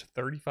that is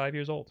 35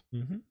 years old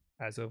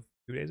as of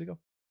 2 days ago.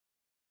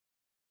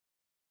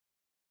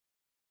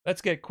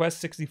 Let's get Quest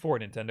 64,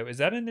 Nintendo. Is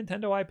that a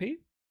Nintendo IP?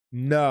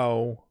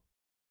 No,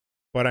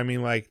 but I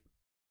mean, like,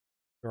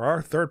 there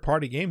are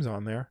third-party games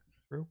on there.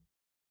 True.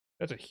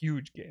 That's a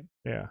huge game.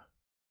 Yeah.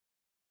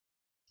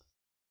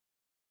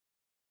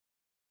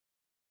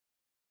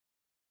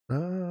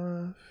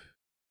 Do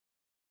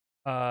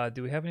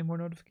we have any more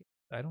notifications?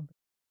 I don't think.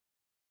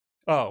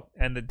 Oh,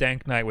 and the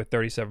Dank Knight with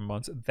 37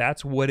 months.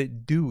 That's what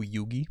it do,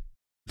 Yugi.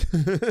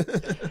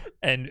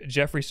 And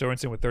Jeffrey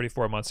Sorensen with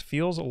 34 months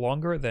feels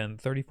longer than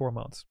 34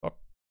 months. Oh,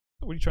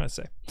 what are you trying to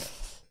say?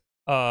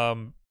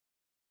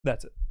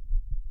 That's it.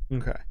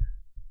 Okay.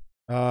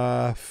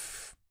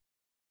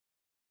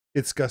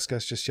 It's Gus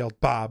just yelled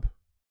Bob,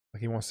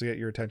 like he wants to get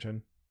your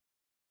attention.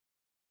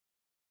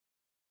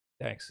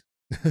 Thanks.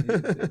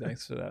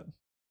 Thanks for that.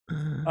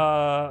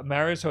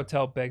 Mario's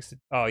Hotel begs to...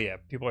 Oh yeah,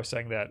 people are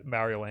saying that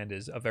Mario Land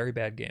is a very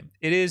bad game.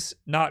 It is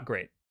not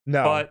great.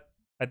 No, but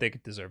I think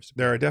it deserves to be.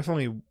 There are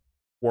definitely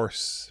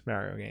worse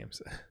Mario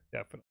games.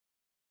 Definitely.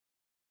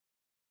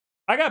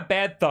 I got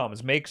bad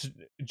thumbs. Makes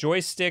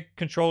joystick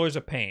controllers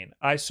a pain.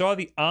 I saw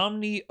the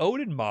Omni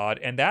Odin mod,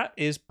 and that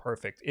is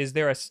perfect. Is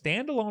there a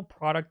standalone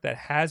product that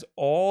has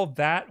all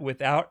that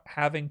without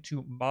having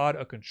to mod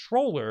a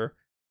controller?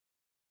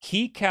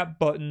 Keycap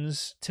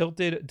buttons,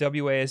 tilted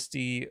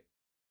WASD,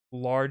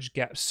 large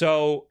gap.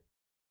 So,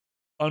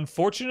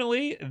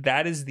 unfortunately,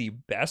 that is the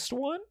best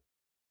one.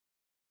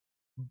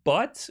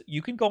 But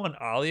you can go on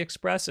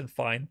AliExpress and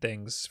find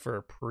things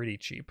for pretty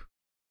cheap.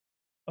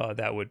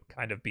 That would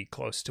kind of be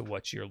close to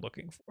what you're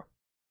looking for.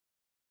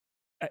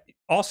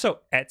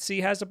 Also,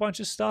 Etsy has a bunch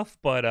of stuff,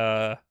 but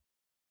I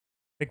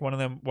think one of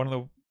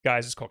the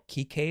guys is called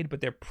Keycade, but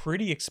they're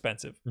pretty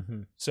expensive.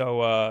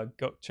 So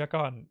go check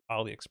on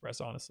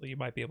AliExpress. Honestly, you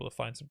might be able to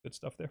find some good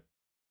stuff there.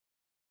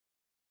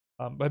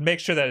 But make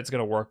sure that it's going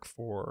to work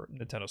for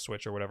Nintendo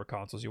Switch or whatever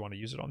consoles you want to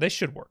use it on. They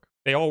should work.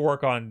 They all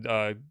work on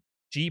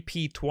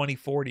GP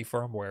 2040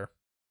 firmware,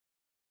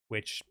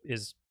 which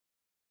is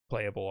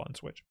playable on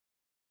Switch.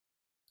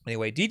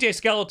 Anyway, DJ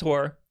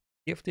Skeletor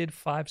gifted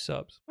 5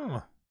 subs.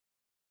 Oh.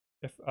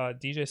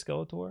 DJ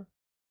Skeletor,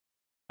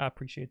 I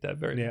appreciate that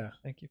very much.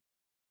 Thank you.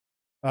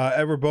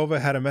 Everbova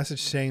had a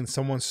message saying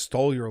someone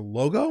stole your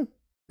logo.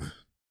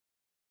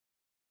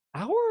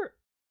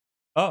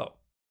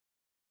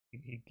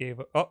 He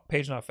gave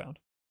page not found.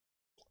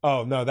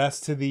 Oh no, that's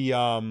to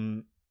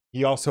the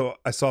he also,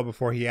 I saw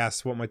before, he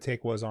asked what my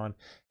take was on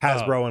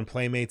Hasbro and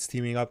Playmates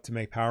teaming up to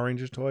make Power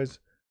Rangers toys.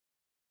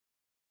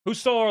 Who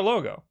stole our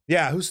logo?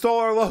 Yeah, who stole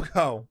our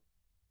logo?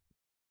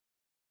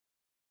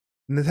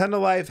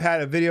 Nintendo Life had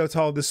a video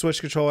told the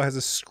Switch controller has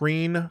a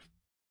screen.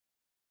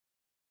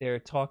 They're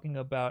talking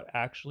about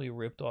actually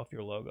ripped off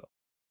your logo.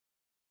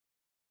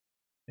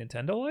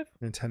 Nintendo Life?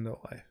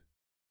 Nintendo Life.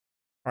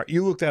 All right,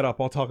 you look that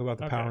up. I'll talk about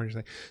the Power Rangers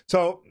thing.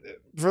 So,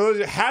 for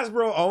those,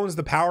 Hasbro owns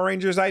the Power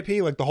Rangers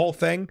IP, like the whole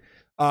thing,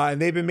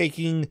 and they've been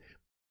making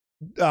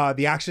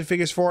the action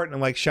figures for it and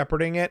like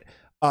shepherding it.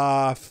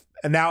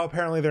 And now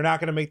apparently they're not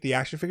going to make the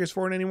action figures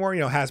for it anymore. You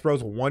know,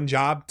 Hasbro's one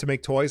job to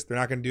make toys. They're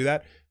not going to do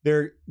that.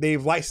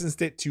 They've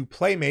licensed it to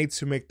Playmates,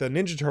 who make the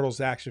Ninja Turtles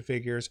action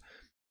figures,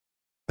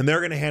 and they're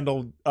going to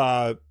handle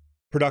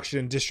production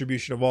and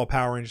distribution of all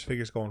Power Rangers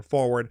figures going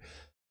forward.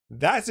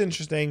 That's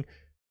interesting.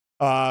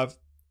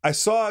 I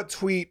saw a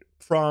tweet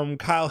from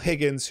Kyle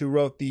Higgins, who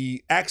wrote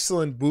the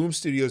excellent Boom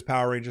Studios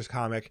Power Rangers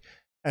comic,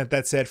 and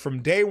that said,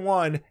 from day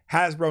one,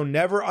 Hasbro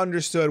never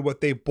understood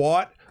what they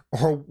bought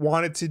or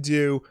wanted to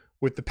do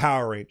with the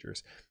Power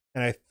Rangers.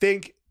 And I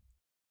think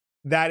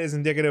that is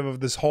indicative of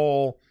the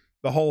whole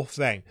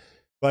thing.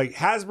 Like,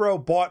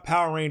 Hasbro bought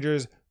Power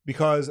Rangers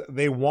because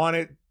they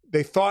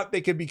thought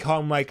they could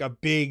become like a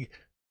big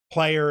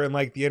player in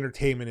like the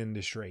entertainment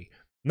industry,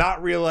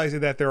 not realizing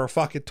that they're a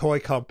fucking toy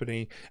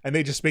company and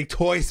they just make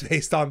toys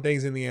based on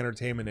things in the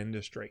entertainment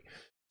industry.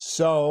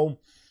 So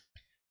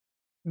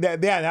now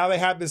they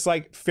have this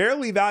like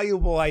fairly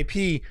valuable IP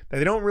that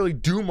they don't really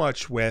do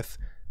much with.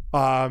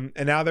 And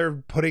now they're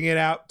putting it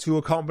out to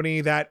a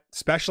company that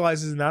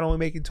specializes in not only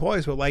making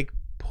toys, but like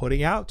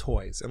putting out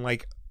toys and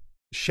like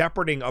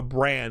shepherding a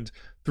brand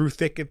through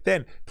thick and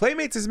thin.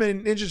 Playmates has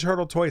been Ninja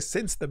Turtle toys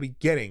since the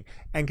beginning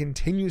and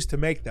continues to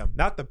make them.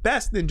 Not the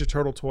best Ninja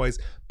Turtle toys,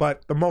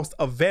 but the most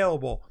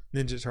available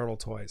Ninja Turtle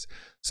toys.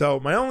 So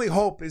my only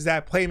hope is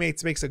that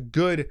Playmates makes a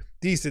good,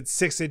 decent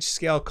 6-inch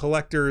scale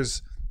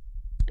collector's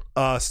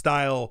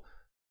style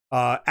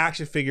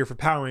action figure for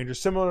Power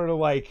Rangers, similar to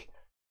like,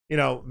 you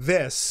know,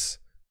 this,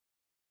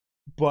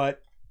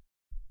 but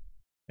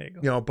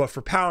but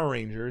for Power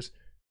Rangers.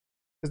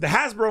 Because the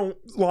Hasbro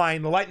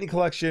line, the Lightning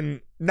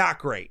Collection, not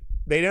great.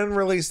 They didn't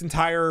release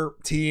entire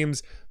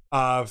teams.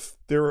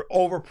 They're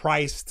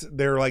overpriced.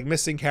 They're like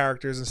missing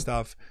characters and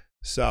stuff.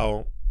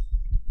 So,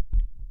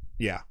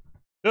 yeah.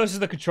 This is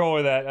the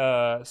controller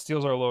that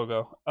steals our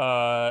logo.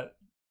 I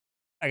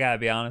gotta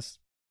be honest.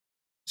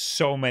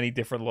 So many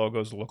different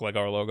logos look like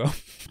our logo.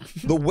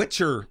 The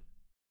Witcher,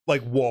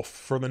 like Wolf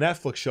from the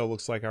Netflix show,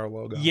 looks like our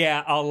logo.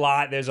 Yeah, a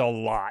lot. There's a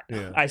lot.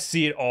 Yeah. I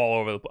see it all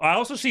over the place. I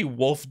also see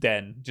WULFF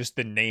Den, just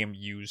the name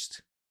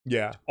used.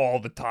 Yeah. All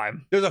the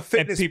time. There's a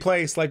fitness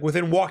place like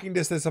within walking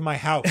distance of my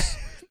house.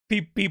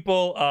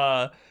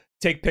 People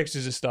take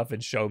pictures of stuff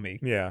and show me.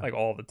 Yeah. Like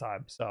all the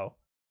time. So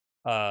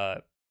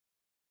yeah,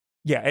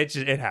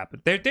 it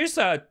happened. There's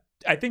I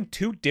think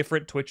 2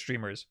 different Twitch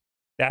streamers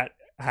that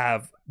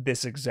have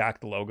this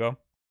exact logo.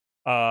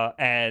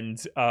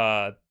 And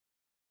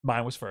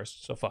mine was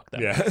first, so fuck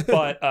them. Yeah.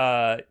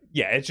 But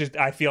yeah, it's just,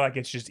 I feel like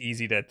it's just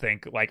easy to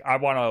think like I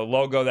want a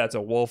logo that's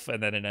a wolf,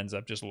 and then it ends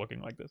up just looking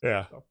like this.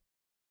 Yeah. So.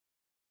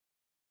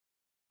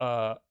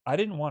 I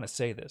didn't want to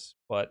say this,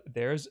 but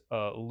there's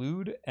a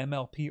lewd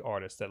MLP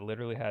artist that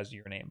literally has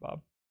your name,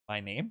 Bob. My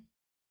name?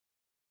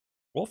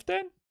 WULFF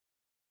Den?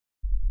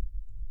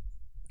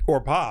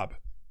 Or Bob.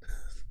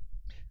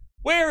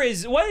 What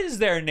is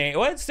their name?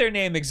 What's their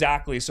name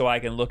exactly, so I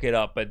can look it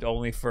up, but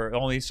only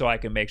so I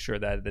can make sure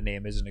that the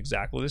name isn't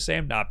exactly the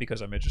same, not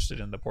because I'm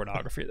interested in the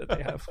pornography that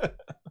they have.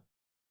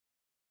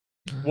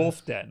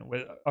 WULFF Den.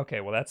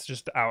 Okay, well that's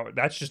just our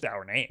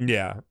name.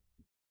 Yeah.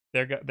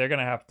 They're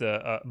gonna have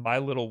to My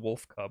Little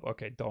Wolf Cub.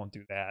 Okay, don't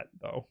do that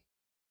though.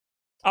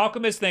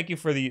 Alchemist, thank you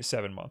for the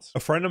 7 months. A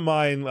friend of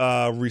mine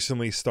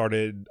recently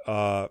started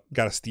got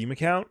a Steam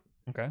account.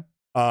 Okay.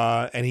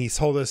 And he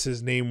told us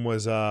his name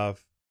was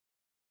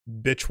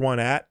Bitch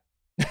One At.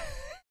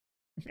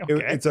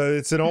 Okay.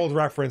 It's an old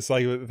reference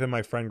like within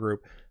my friend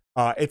group.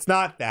 It's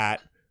not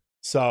that.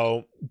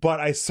 So, but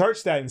I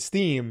searched that in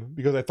Steam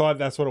because I thought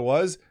that's what it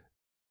was.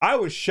 I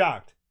was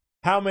shocked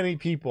how many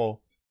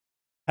people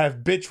have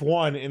Bitch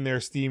One in their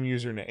Steam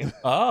username.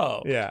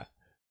 Oh. Yeah.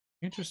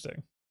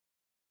 Interesting.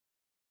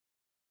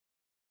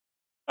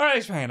 All right,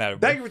 thanks for hanging out,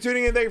 everybody. Thank you for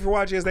tuning in. Thank you for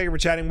watching us. Thank you for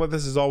chatting with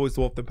us. As always,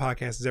 the WULFF Den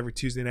Podcast is every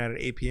Tuesday night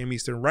at 8 p.m.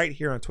 Eastern, right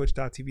here on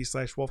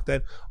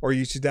twitch.tv/WULFFDEN or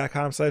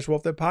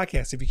youtube.com/WULFFDEN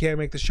Podcast. If you can't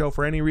make the show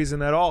for any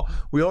reason at all,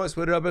 we always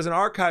put it up as an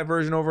archive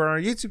version over on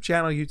our YouTube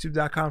channel,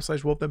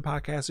 youtube.com/WULFFDEN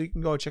Podcast. So you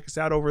can go check us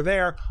out over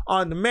there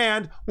on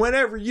demand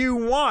whenever you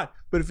want.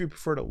 But if you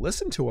prefer to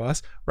listen to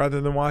us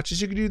rather than watch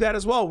us, you can do that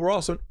as well. We're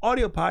also an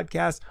audio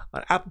podcast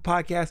on Apple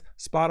Podcasts,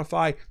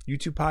 Spotify,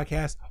 YouTube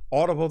Podcasts,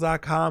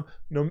 Audible.com,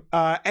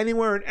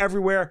 anywhere and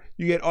everywhere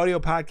you get audio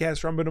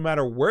podcasts from. But no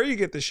matter where you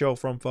get the show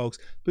from, folks,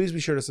 please be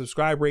sure to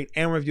subscribe, rate,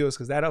 and review us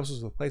because that helps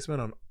us with placement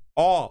on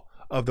all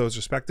of those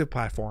respective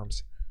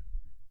platforms.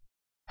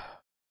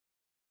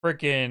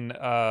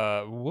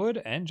 Freaking Wood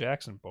and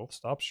Jackson both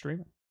stopped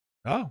streaming.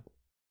 Oh,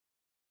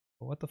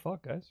 What the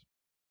fuck, guys?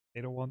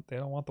 They don't want the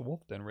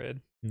WULFF Den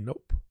raid.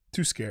 nope.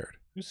 Too scared.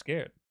 Too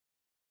scared.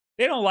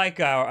 They don't like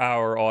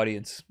our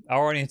audience.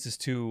 Our audience is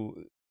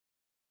too.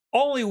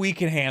 Only we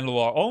can handle.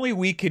 Only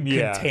we can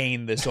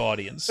contain this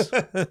audience.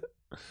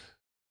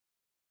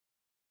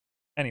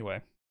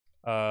 Anyway,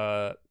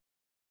 go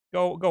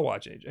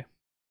watch AJ.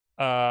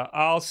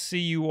 I'll see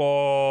you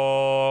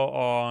all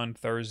on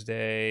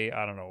Thursday.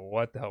 I don't know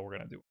what the hell we're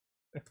gonna do.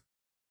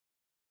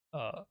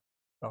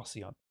 I'll see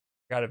you on.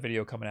 Got a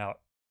video coming out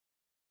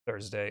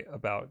Thursday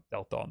about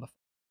Delta on the.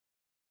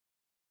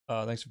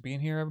 Thanks for being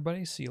here,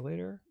 everybody. See you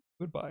later.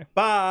 Goodbye.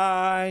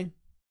 Bye.